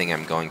main thing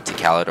I'm going to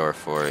Calidor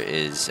for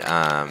is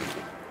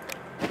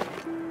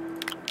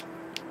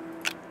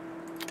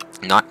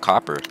not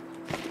copper.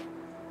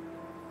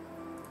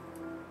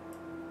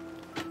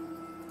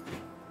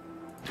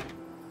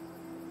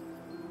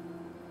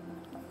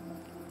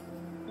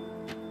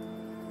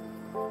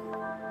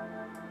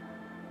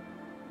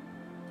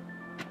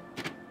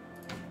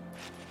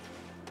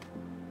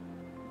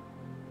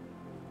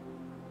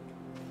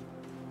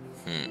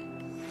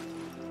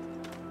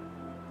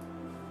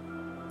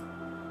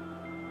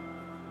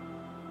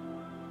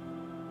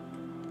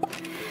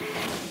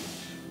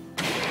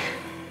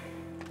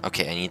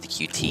 Okay, I need the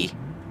QT.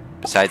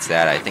 Besides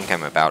that, I think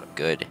I'm about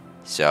good.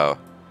 So,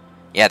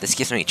 yeah, this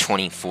gives me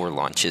 24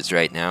 launches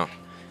right now.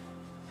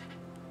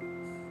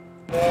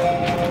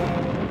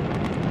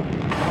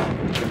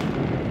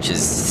 Which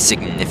is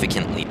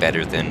significantly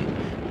better than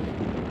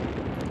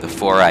the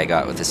 4 I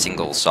got with a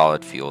single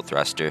solid fuel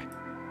thruster.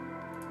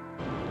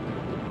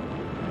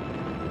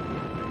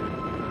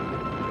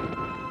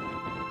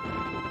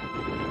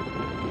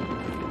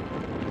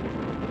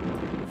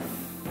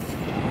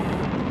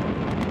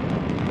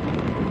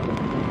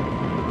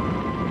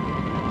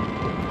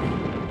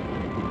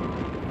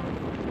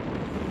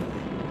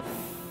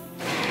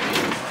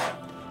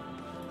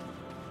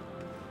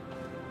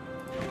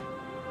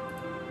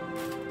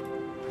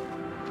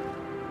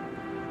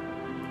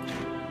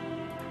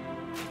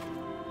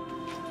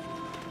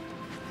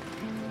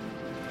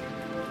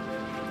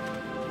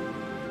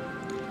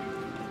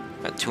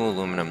 Got 2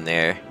 aluminum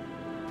there.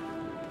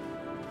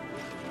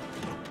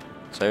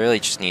 So I really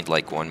just need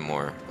like 1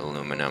 more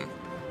aluminum.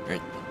 Or,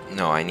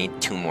 no, I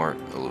need 2 more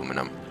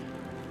aluminum.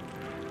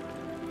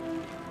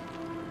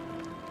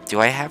 Do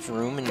I have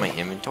room in my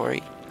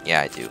inventory? Yeah,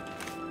 I do.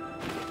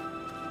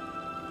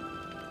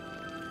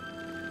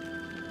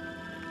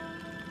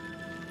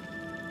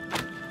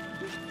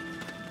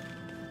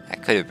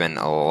 That could have been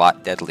a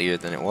lot deadlier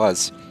than it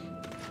was.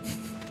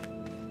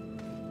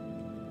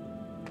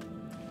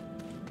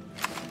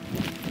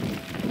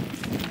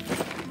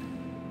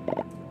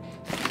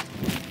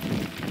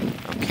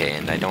 Okay,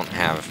 and I don't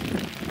have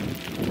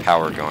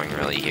power going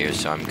really here,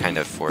 so I'm kind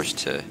of forced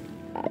to...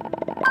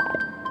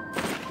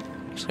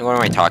 Actually, what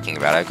am I talking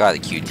about? I've got a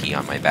QT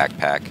on my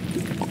backpack.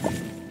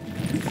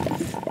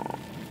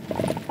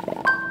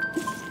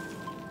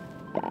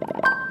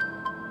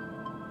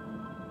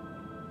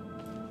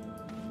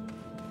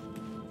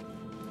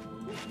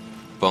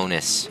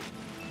 Bonus.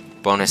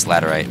 Bonus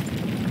laterite.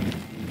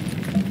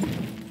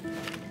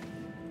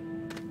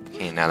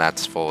 Okay, now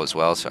that's full as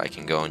well, so I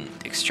can go and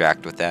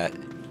extract with that.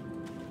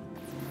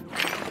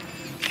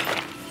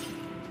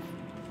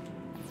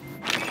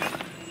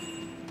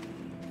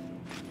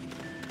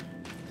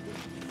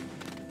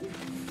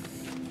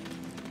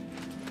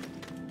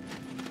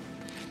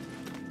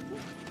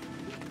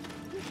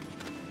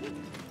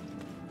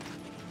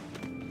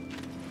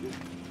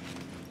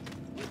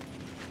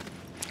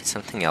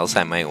 Something else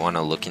I might want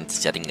to look into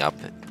setting up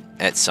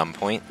at some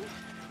point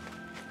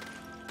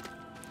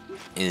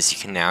is you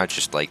can now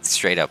just like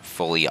straight up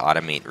fully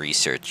automate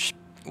research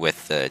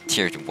with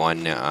tier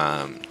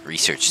 1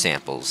 research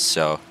samples.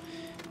 So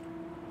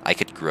I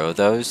could grow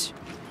those.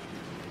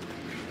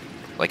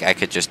 Like, I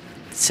could just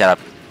set up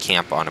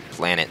camp on a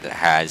planet that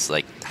has,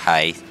 like,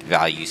 high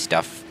value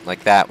stuff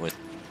like that, with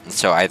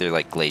so either,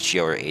 like,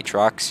 Glacio or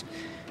Aatrox.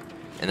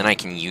 And then I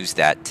can use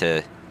that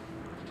to,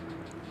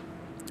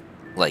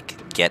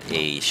 like, get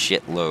a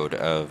shitload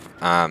of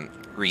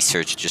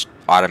research just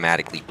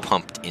automatically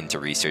pumped into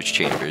research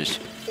chambers.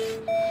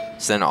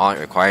 So then all it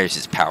requires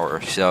is power.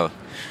 So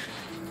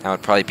that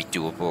would probably be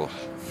doable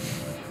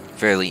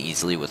fairly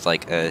easily with,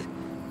 like, a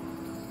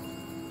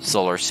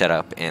solar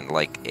setup and,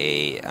 like,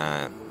 a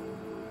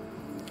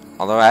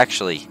although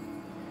actually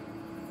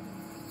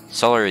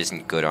solar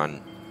isn't good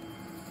on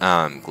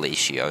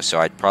Glacio, so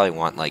I'd probably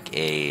want, like,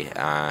 a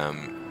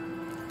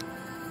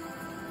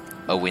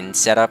wind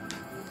setup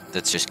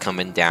that's just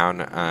coming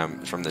down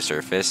from the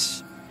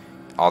surface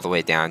all the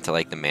way down to,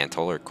 like, the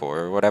mantle or core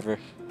or whatever.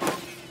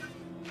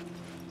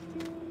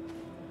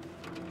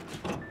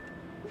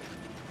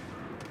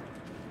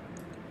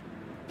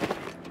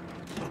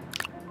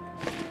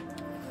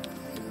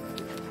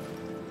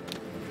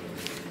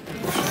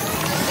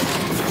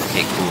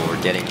 Okay, cool,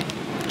 we're getting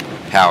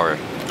power.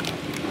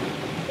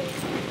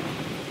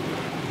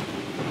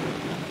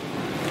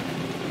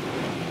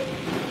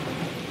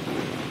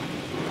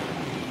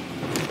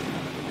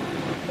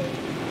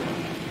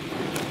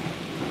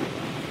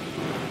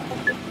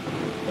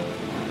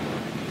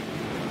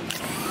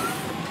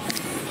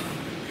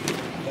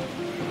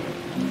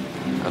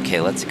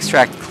 Okay, let's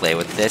extract clay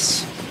with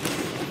this.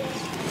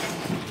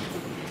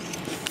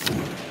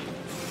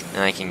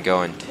 And I can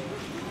go and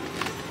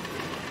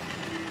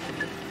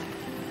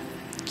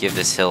give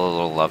this hill a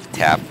little love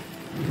tap.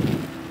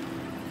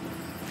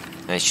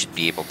 And I should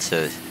be able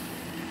to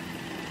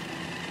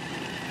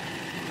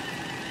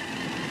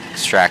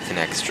extract an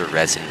extra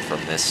resin from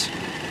this.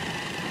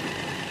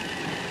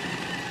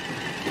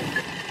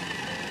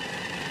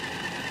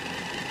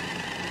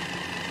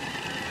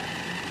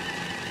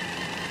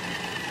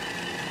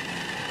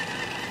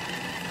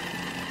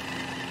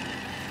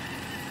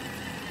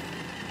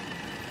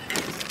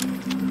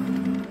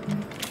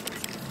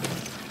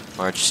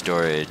 Large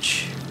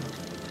storage.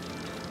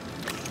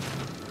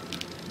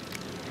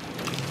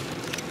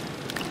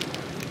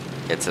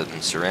 Get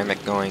some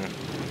ceramic going.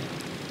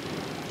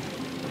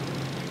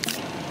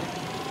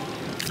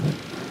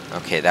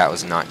 Okay, that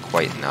was not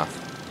quite enough.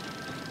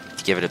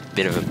 Let's give it a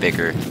bit of a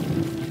bigger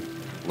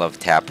love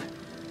tap.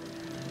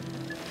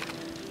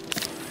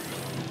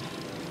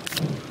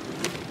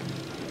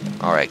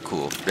 Alright,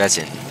 cool.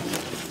 Resin.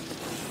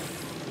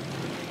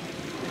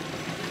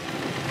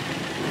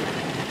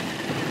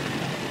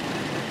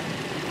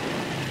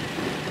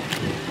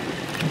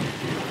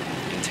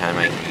 Meantime,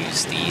 I can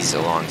use these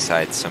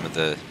alongside some of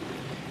the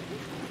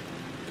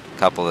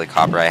couple of the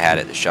copper I had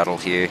at the shuttle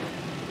here.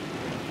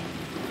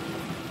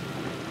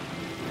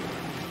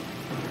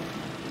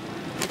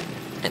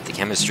 At the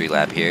chemistry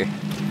lab here.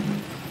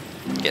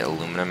 Get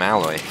aluminum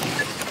alloy.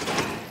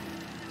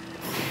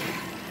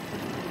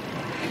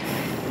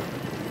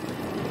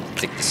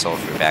 Stick the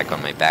sulfur back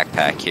on my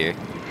backpack here.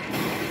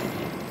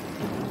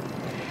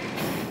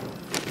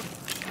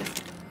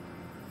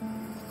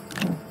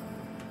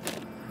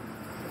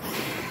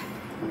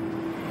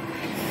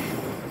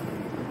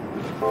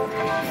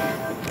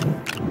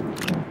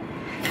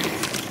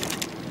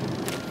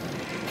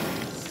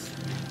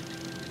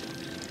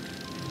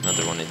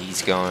 Another one of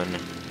these going.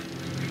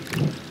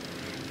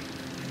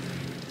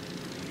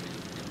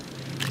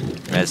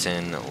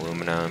 Resin,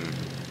 aluminum.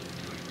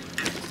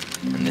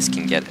 And this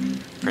can get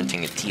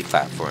printing a T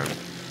platform.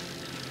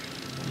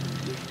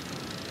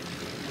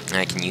 And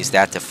I can use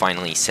that to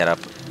finally set up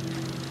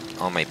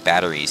all my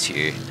batteries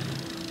here.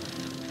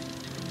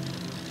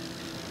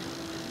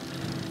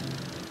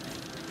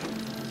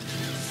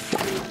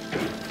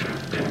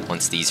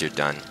 Once these are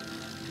done.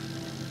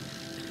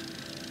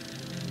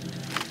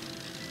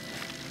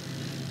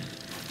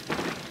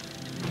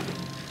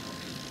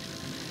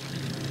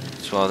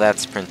 So while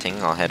that's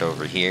printing, I'll head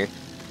over here.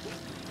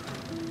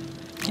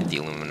 Get the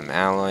aluminum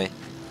alloy.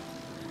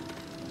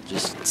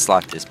 Just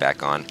slot this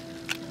back on.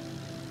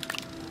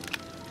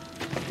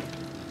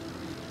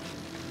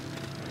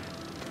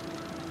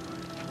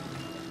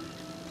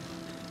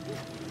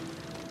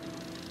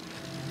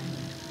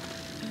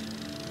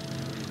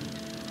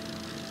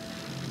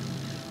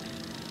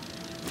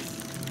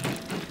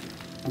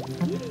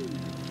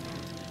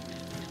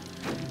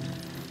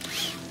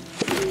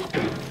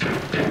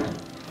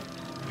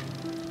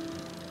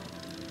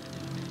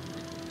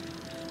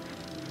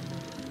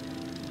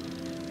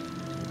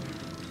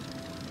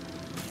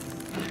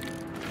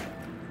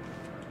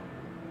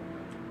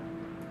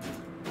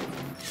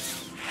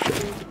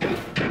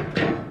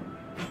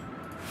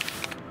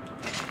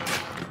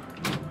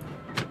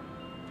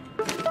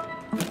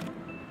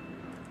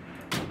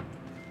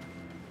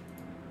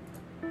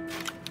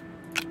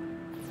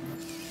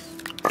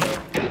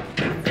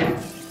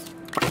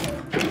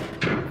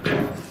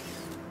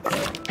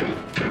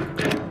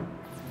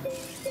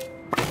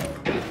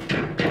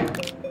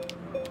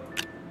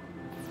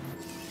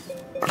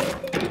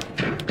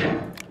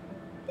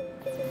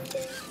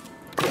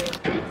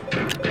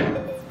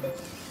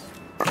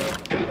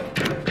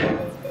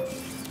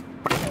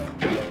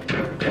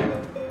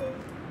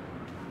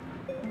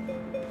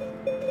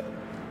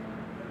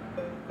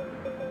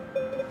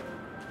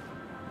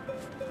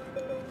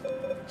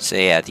 So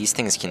yeah, these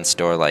things can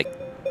store like...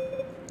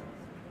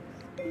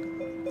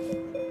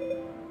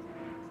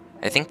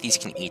 I think these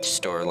can each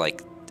store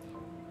like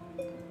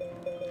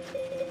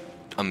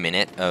a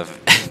minute of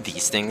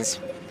these things.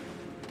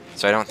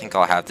 So I don't think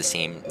I'll have the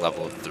same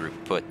level of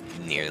throughput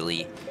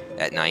nearly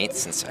at night,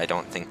 since I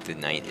don't think the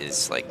night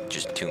is like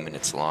just 2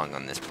 minutes long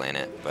on this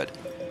planet, but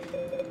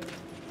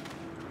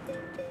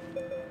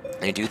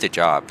they do the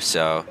job,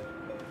 so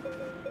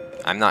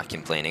I'm not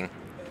complaining.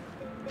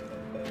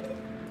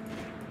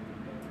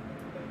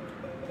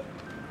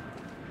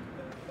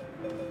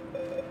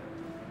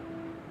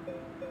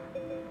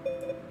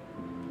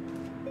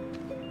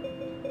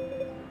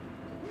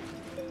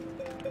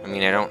 I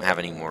mean, I don't have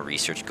any more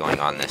research going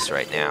on this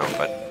right now,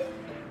 but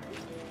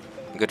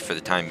I'm good for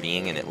the time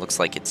being, and it looks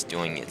like it's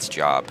doing its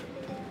job,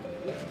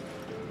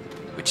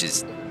 which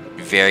is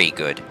very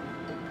good.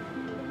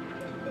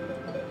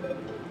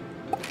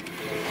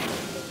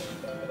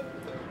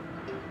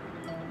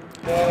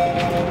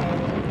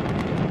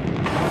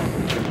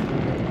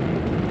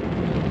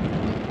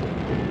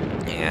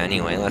 Yeah,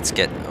 anyway, let's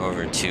get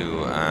over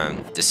to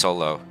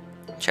Desolo.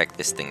 Check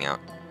this thing out.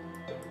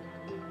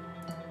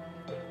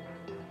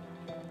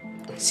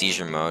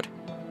 Seizure mode.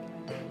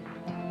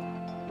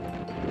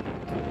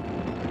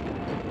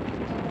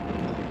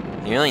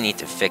 You really need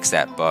to fix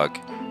that bug.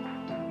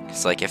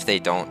 Because, like, if they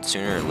don't,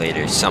 sooner or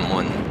later,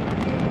 someone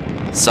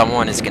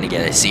is gonna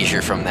get a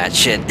seizure from that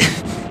shit.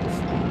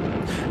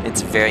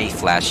 It's very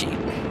flashy.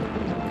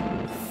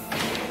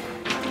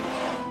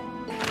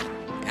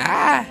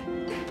 Ah!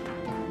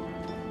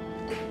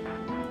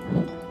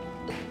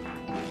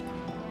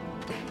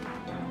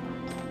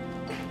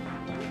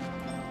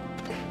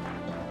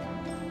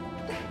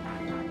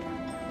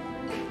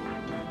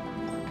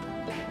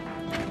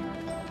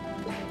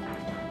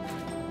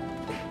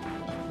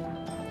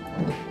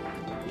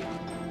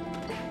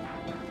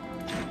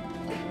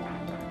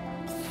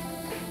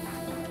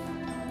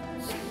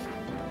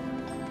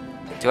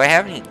 Do I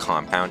have any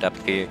compound up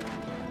here?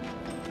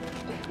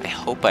 I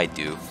hope I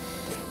do.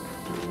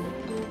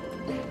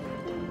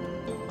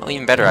 Well,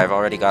 even better, I've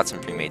already got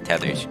some pre-made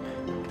tethers.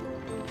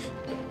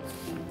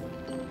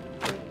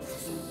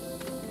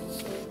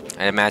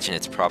 I imagine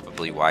it's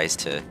probably wise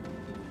to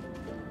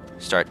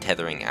start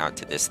tethering out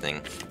to this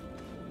thing.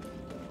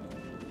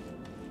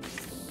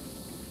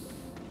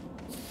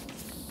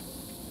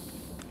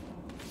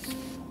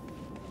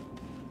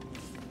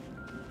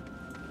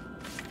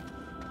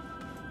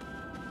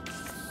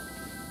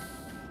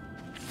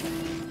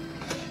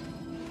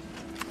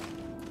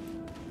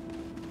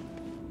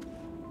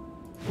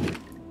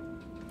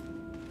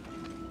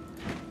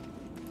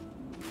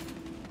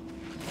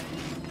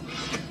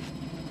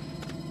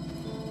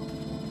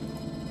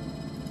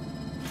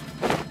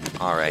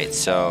 Alright,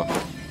 so...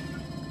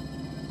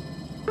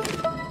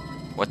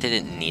 what did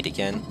it need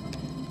again?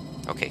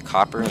 Okay,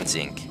 copper and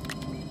zinc.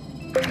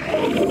 Let's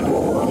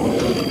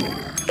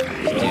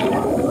do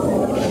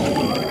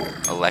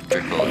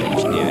electrical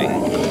engineering.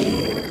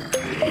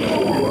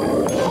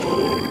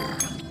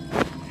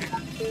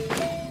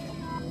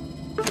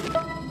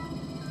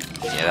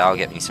 Yeah, that'll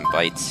get me some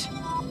bytes.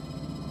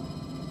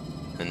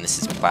 And this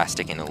is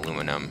plastic and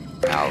aluminum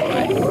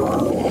alloy.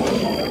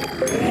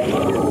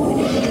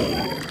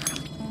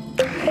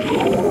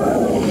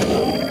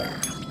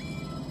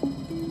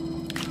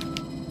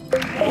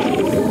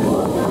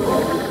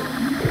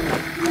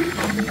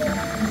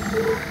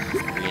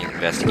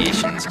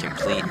 Investigations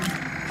complete.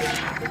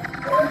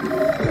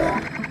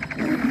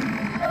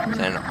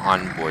 Then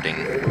onboarding.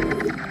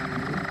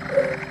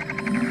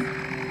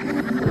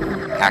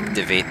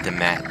 Activate the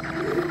mat.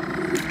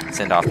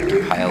 Send off the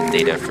compiled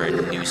data for a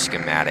new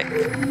schematic.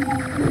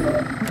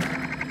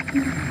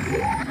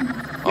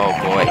 Oh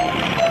boy.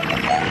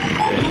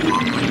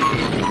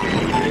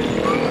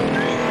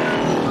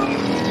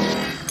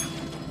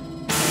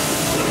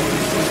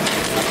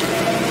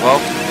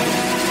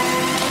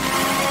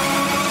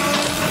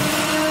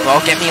 Well,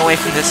 get me away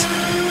from this.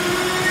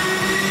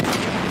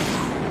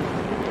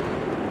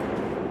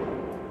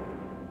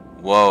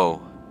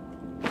 Whoa.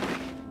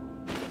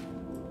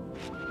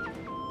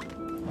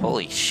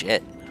 Holy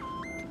shit.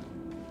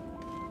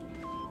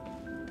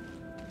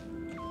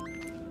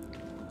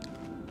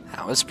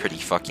 That was pretty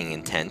fucking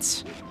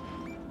intense.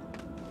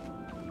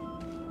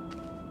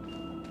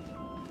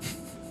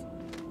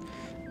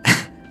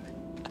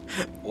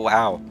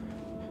 Wow.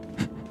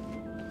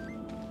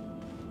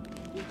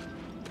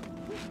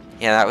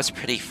 Yeah, that was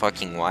pretty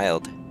fucking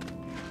wild.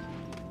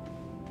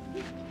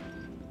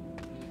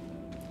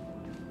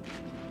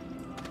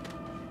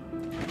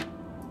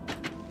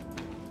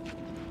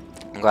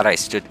 I'm glad I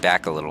stood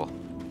back a little,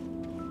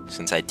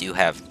 since I do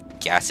have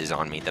gases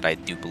on me that I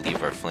do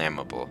believe are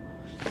flammable.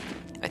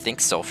 I think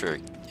sulfur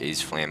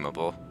is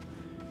flammable,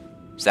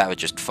 so that would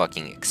just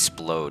fucking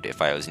explode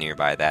if I was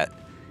nearby that.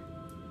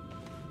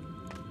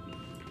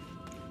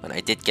 But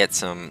I did get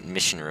some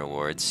mission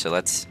rewards, so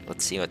let's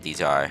see what these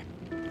are.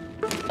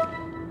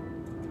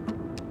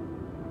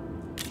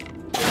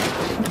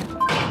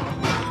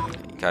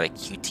 Got a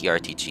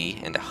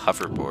QTRTG and a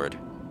hoverboard.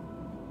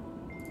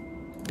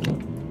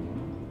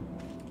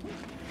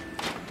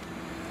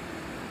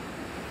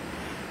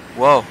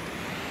 Whoa.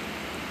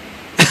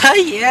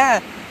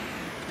 Yeah!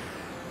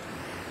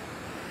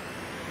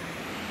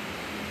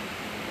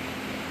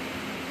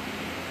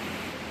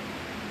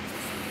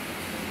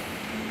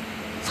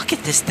 Look at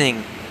this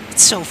thing.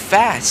 It's so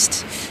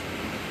fast.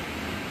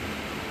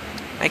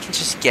 I can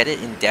just get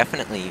it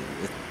indefinitely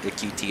with the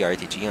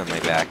QT-RTG on my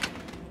back.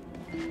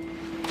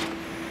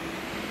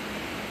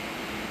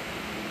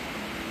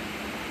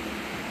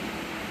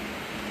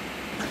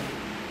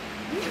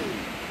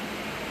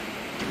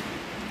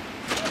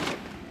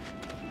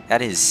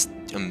 That is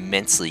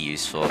immensely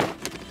useful.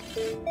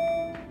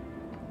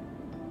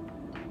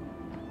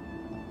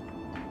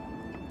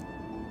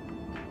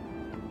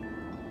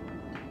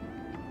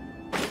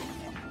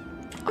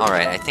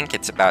 Alright, I think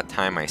it's about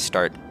time I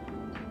start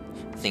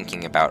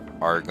thinking about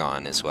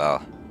argon as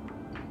well.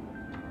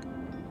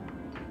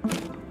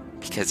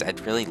 Because I'd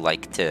really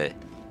like to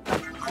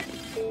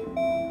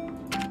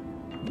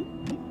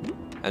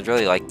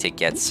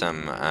get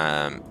some,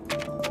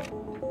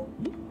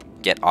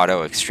 get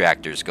auto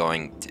extractors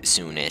going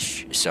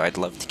soonish, so I'd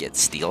love to get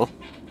steel.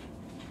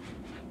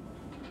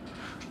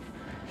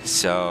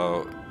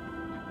 So,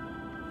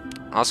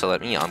 also let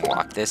me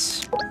unlock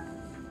this.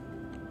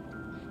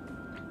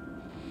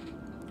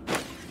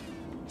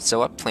 So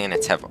what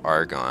planets have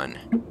argon?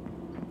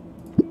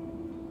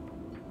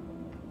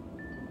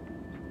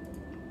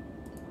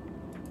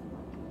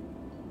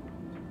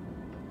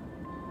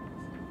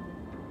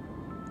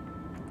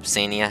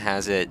 Sania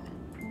has it.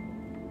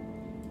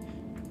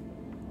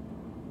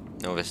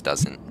 Novus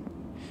doesn't.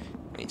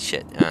 Wait,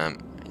 shit. I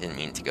didn't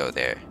mean to go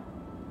there.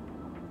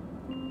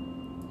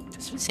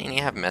 Does Sania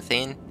have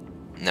methane?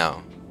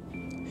 No.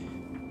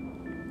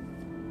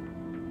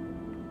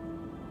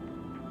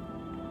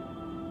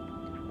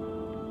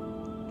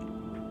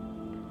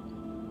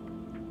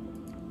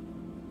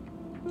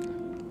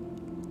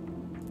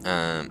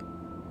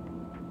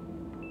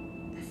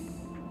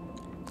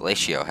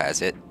 Glacio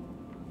has it.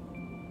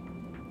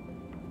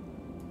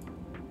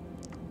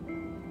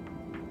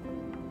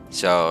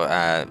 So,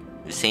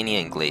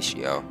 Visania and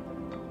Glacio.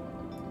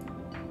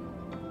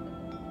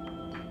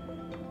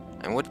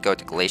 I would go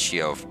to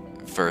Glacio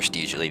first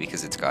usually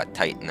because it's got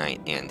Titanite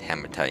and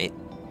Hematite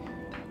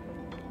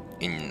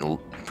in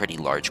pretty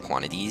large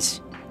quantities.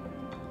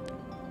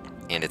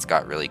 And it's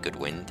got really good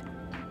wind.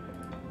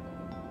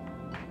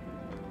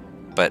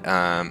 But,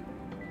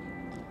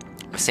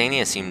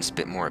 Visania seems a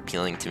bit more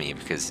appealing to me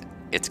because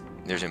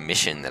there's a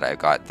mission that I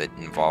got that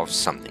involves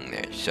something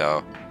there,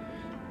 so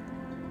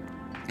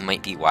it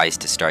might be wise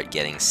to start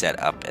getting set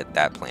up at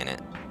that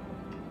planet.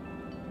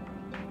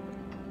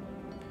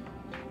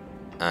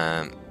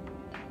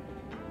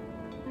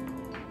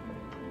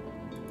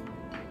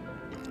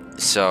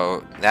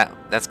 So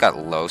that's got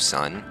low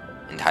sun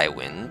and high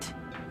wind.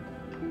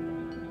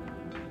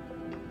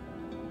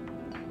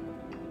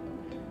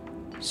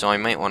 So I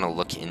might want to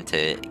look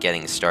into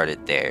getting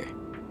started there.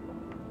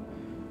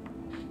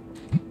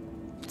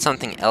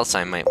 Something else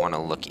I might want to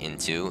look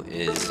into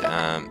is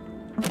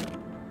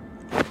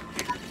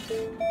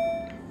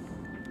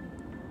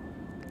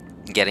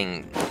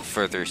getting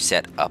further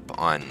set up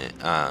on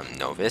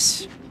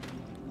Novus,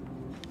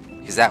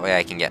 because that way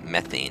I can get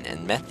methane,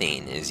 and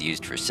methane is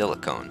used for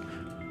silicone,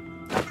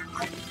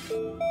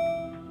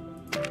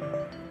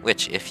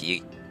 which if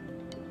you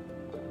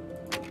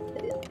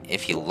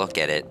look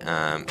at it,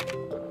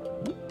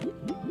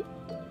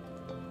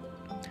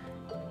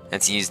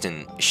 it's used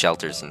in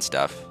shelters and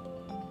stuff.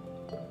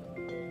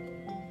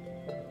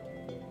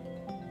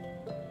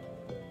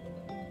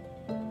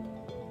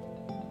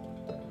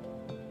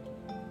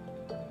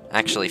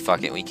 Actually,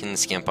 fuck it, we can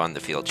skimp on the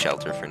field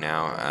shelter for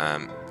now.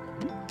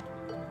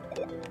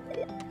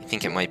 I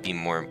think it might be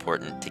more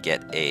important to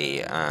get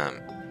a,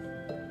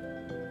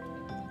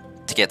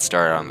 to get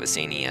started on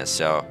Visania,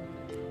 so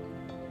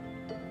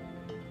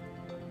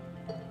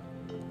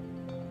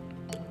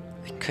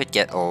I could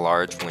get a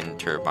large wind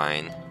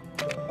turbine,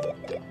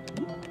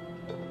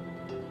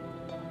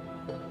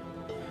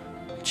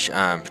 which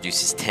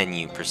produces 10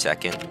 U per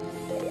second,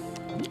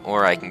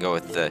 or I can go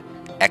with the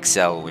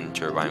ex0 wind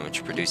turbine,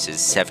 which produces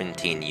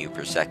 17 U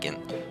per second.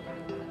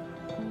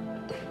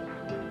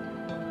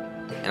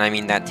 And I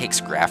mean, that takes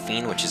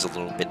graphene, which is a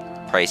little bit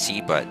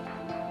pricey, but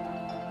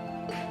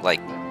like,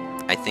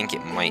 I think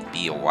it might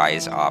be a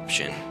wise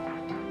option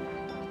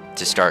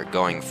to start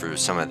going for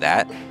some of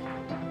that.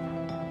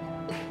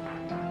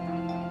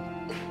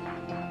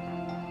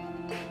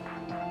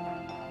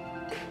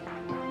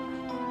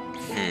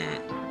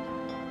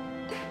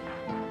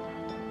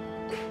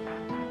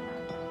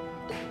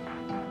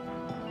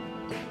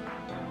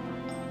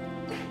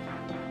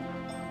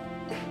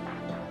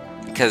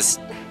 Because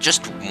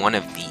just one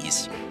of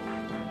these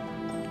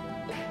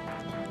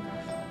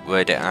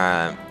would,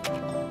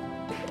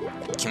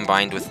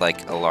 combined with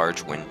like a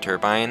large wind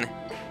turbine,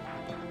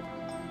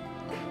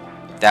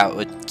 that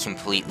would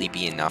completely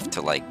be enough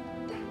to like,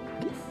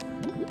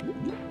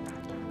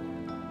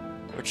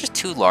 or just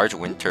 2 large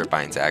wind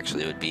turbines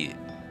actually would be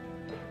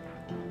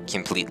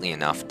completely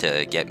enough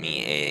to get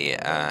me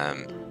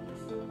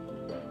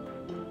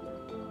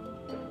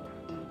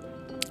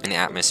an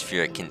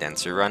atmospheric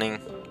condenser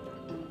running.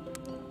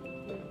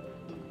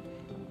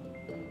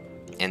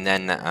 And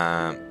then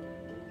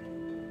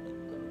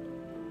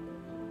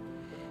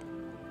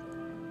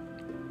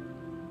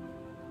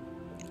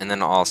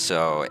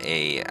also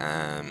a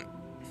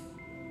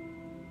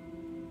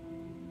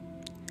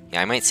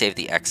yeah, I might save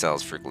the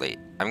XLs for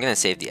I'm gonna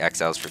save the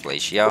XLs for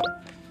Glacio.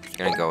 I'm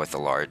gonna go with the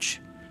large.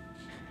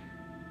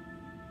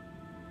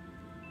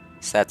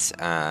 So that's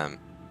so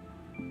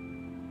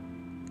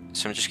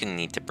I'm just gonna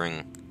need to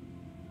bring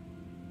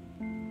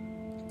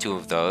 2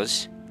 of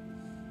those,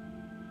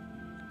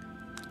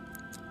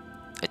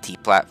 a T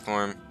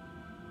platform,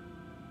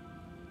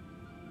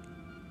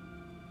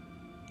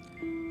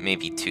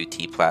 maybe 2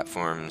 T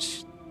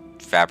platforms,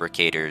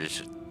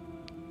 fabricators.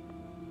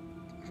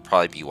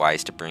 Probably be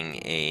wise to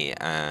bring a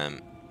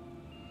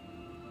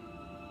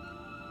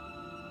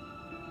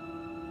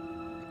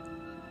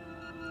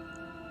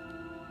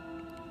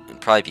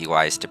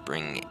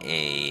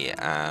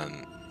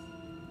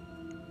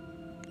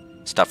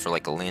stuff for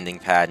like a landing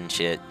pad and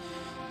shit.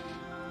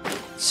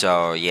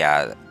 So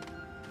yeah,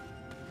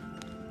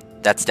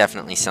 that's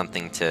definitely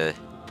something to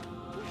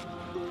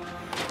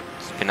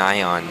keep an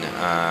eye on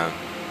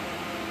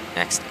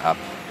next up.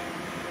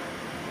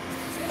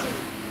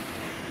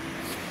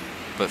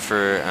 But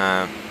for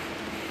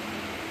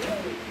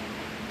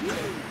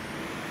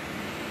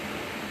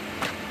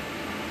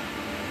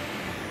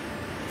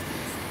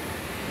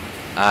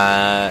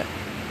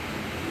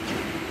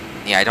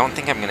yeah, I don't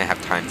think I'm gonna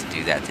have time to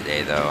do that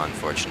today, though,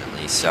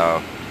 unfortunately.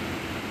 So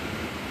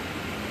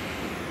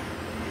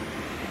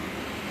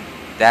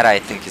that I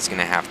think is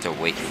gonna have to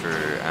wait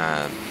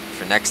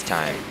for next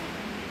time.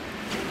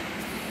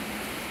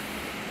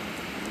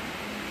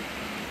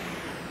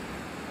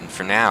 And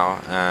for now,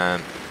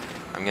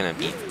 I'm gonna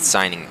be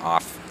signing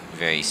off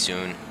very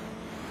soon.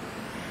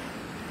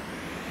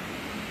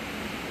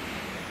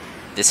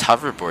 This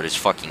hoverboard is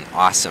fucking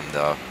awesome,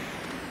 though,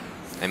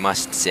 I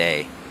must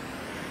say.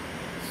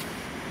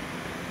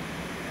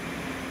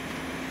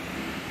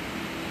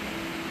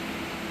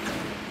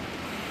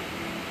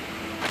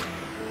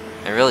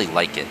 I really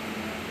like it.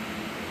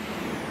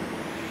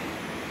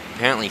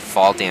 Apparently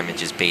fall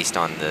damage is based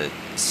on the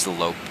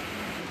slope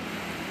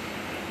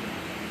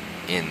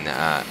in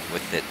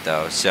with it,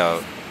 though,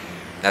 so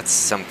that's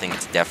something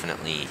to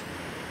definitely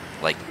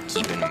like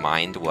keep in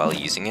mind while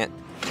using it.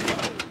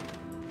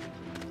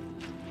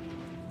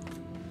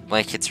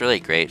 Like, it's really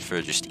great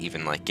for just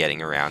even like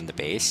getting around the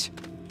base.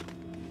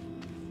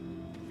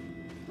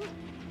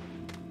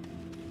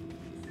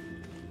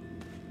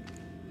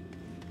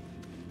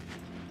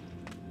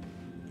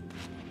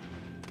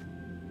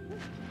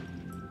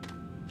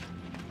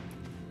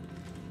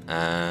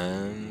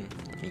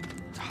 Let me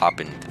hop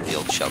in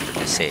field shelter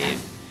to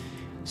save.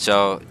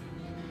 So,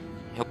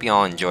 I hope you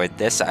all enjoyed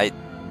this. I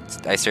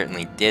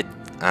certainly did.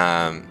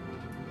 And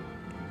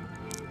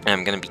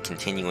I'm going to be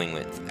continuing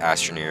with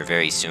Astroneer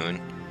very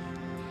soon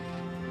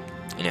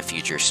in a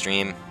future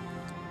stream.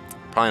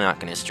 Probably not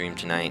going to stream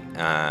tonight.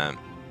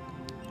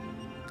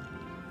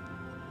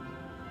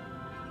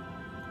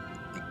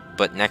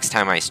 But next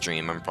time I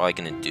stream, I'm probably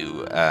going to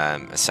do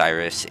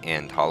Osiris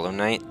and Hollow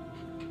Knight.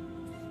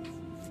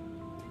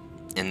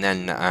 And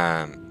then,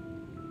 I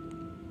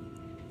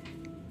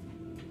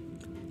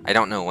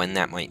don't know when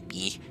that might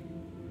be.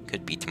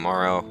 Could be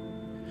tomorrow.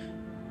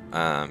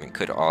 It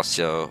could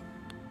also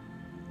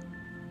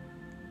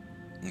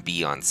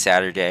be on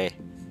Saturday.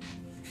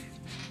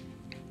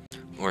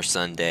 Or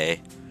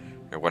Sunday.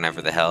 Or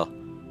whenever the hell.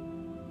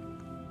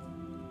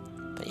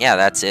 But yeah,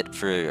 that's it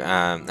for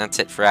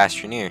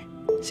Astroneer.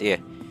 See ya.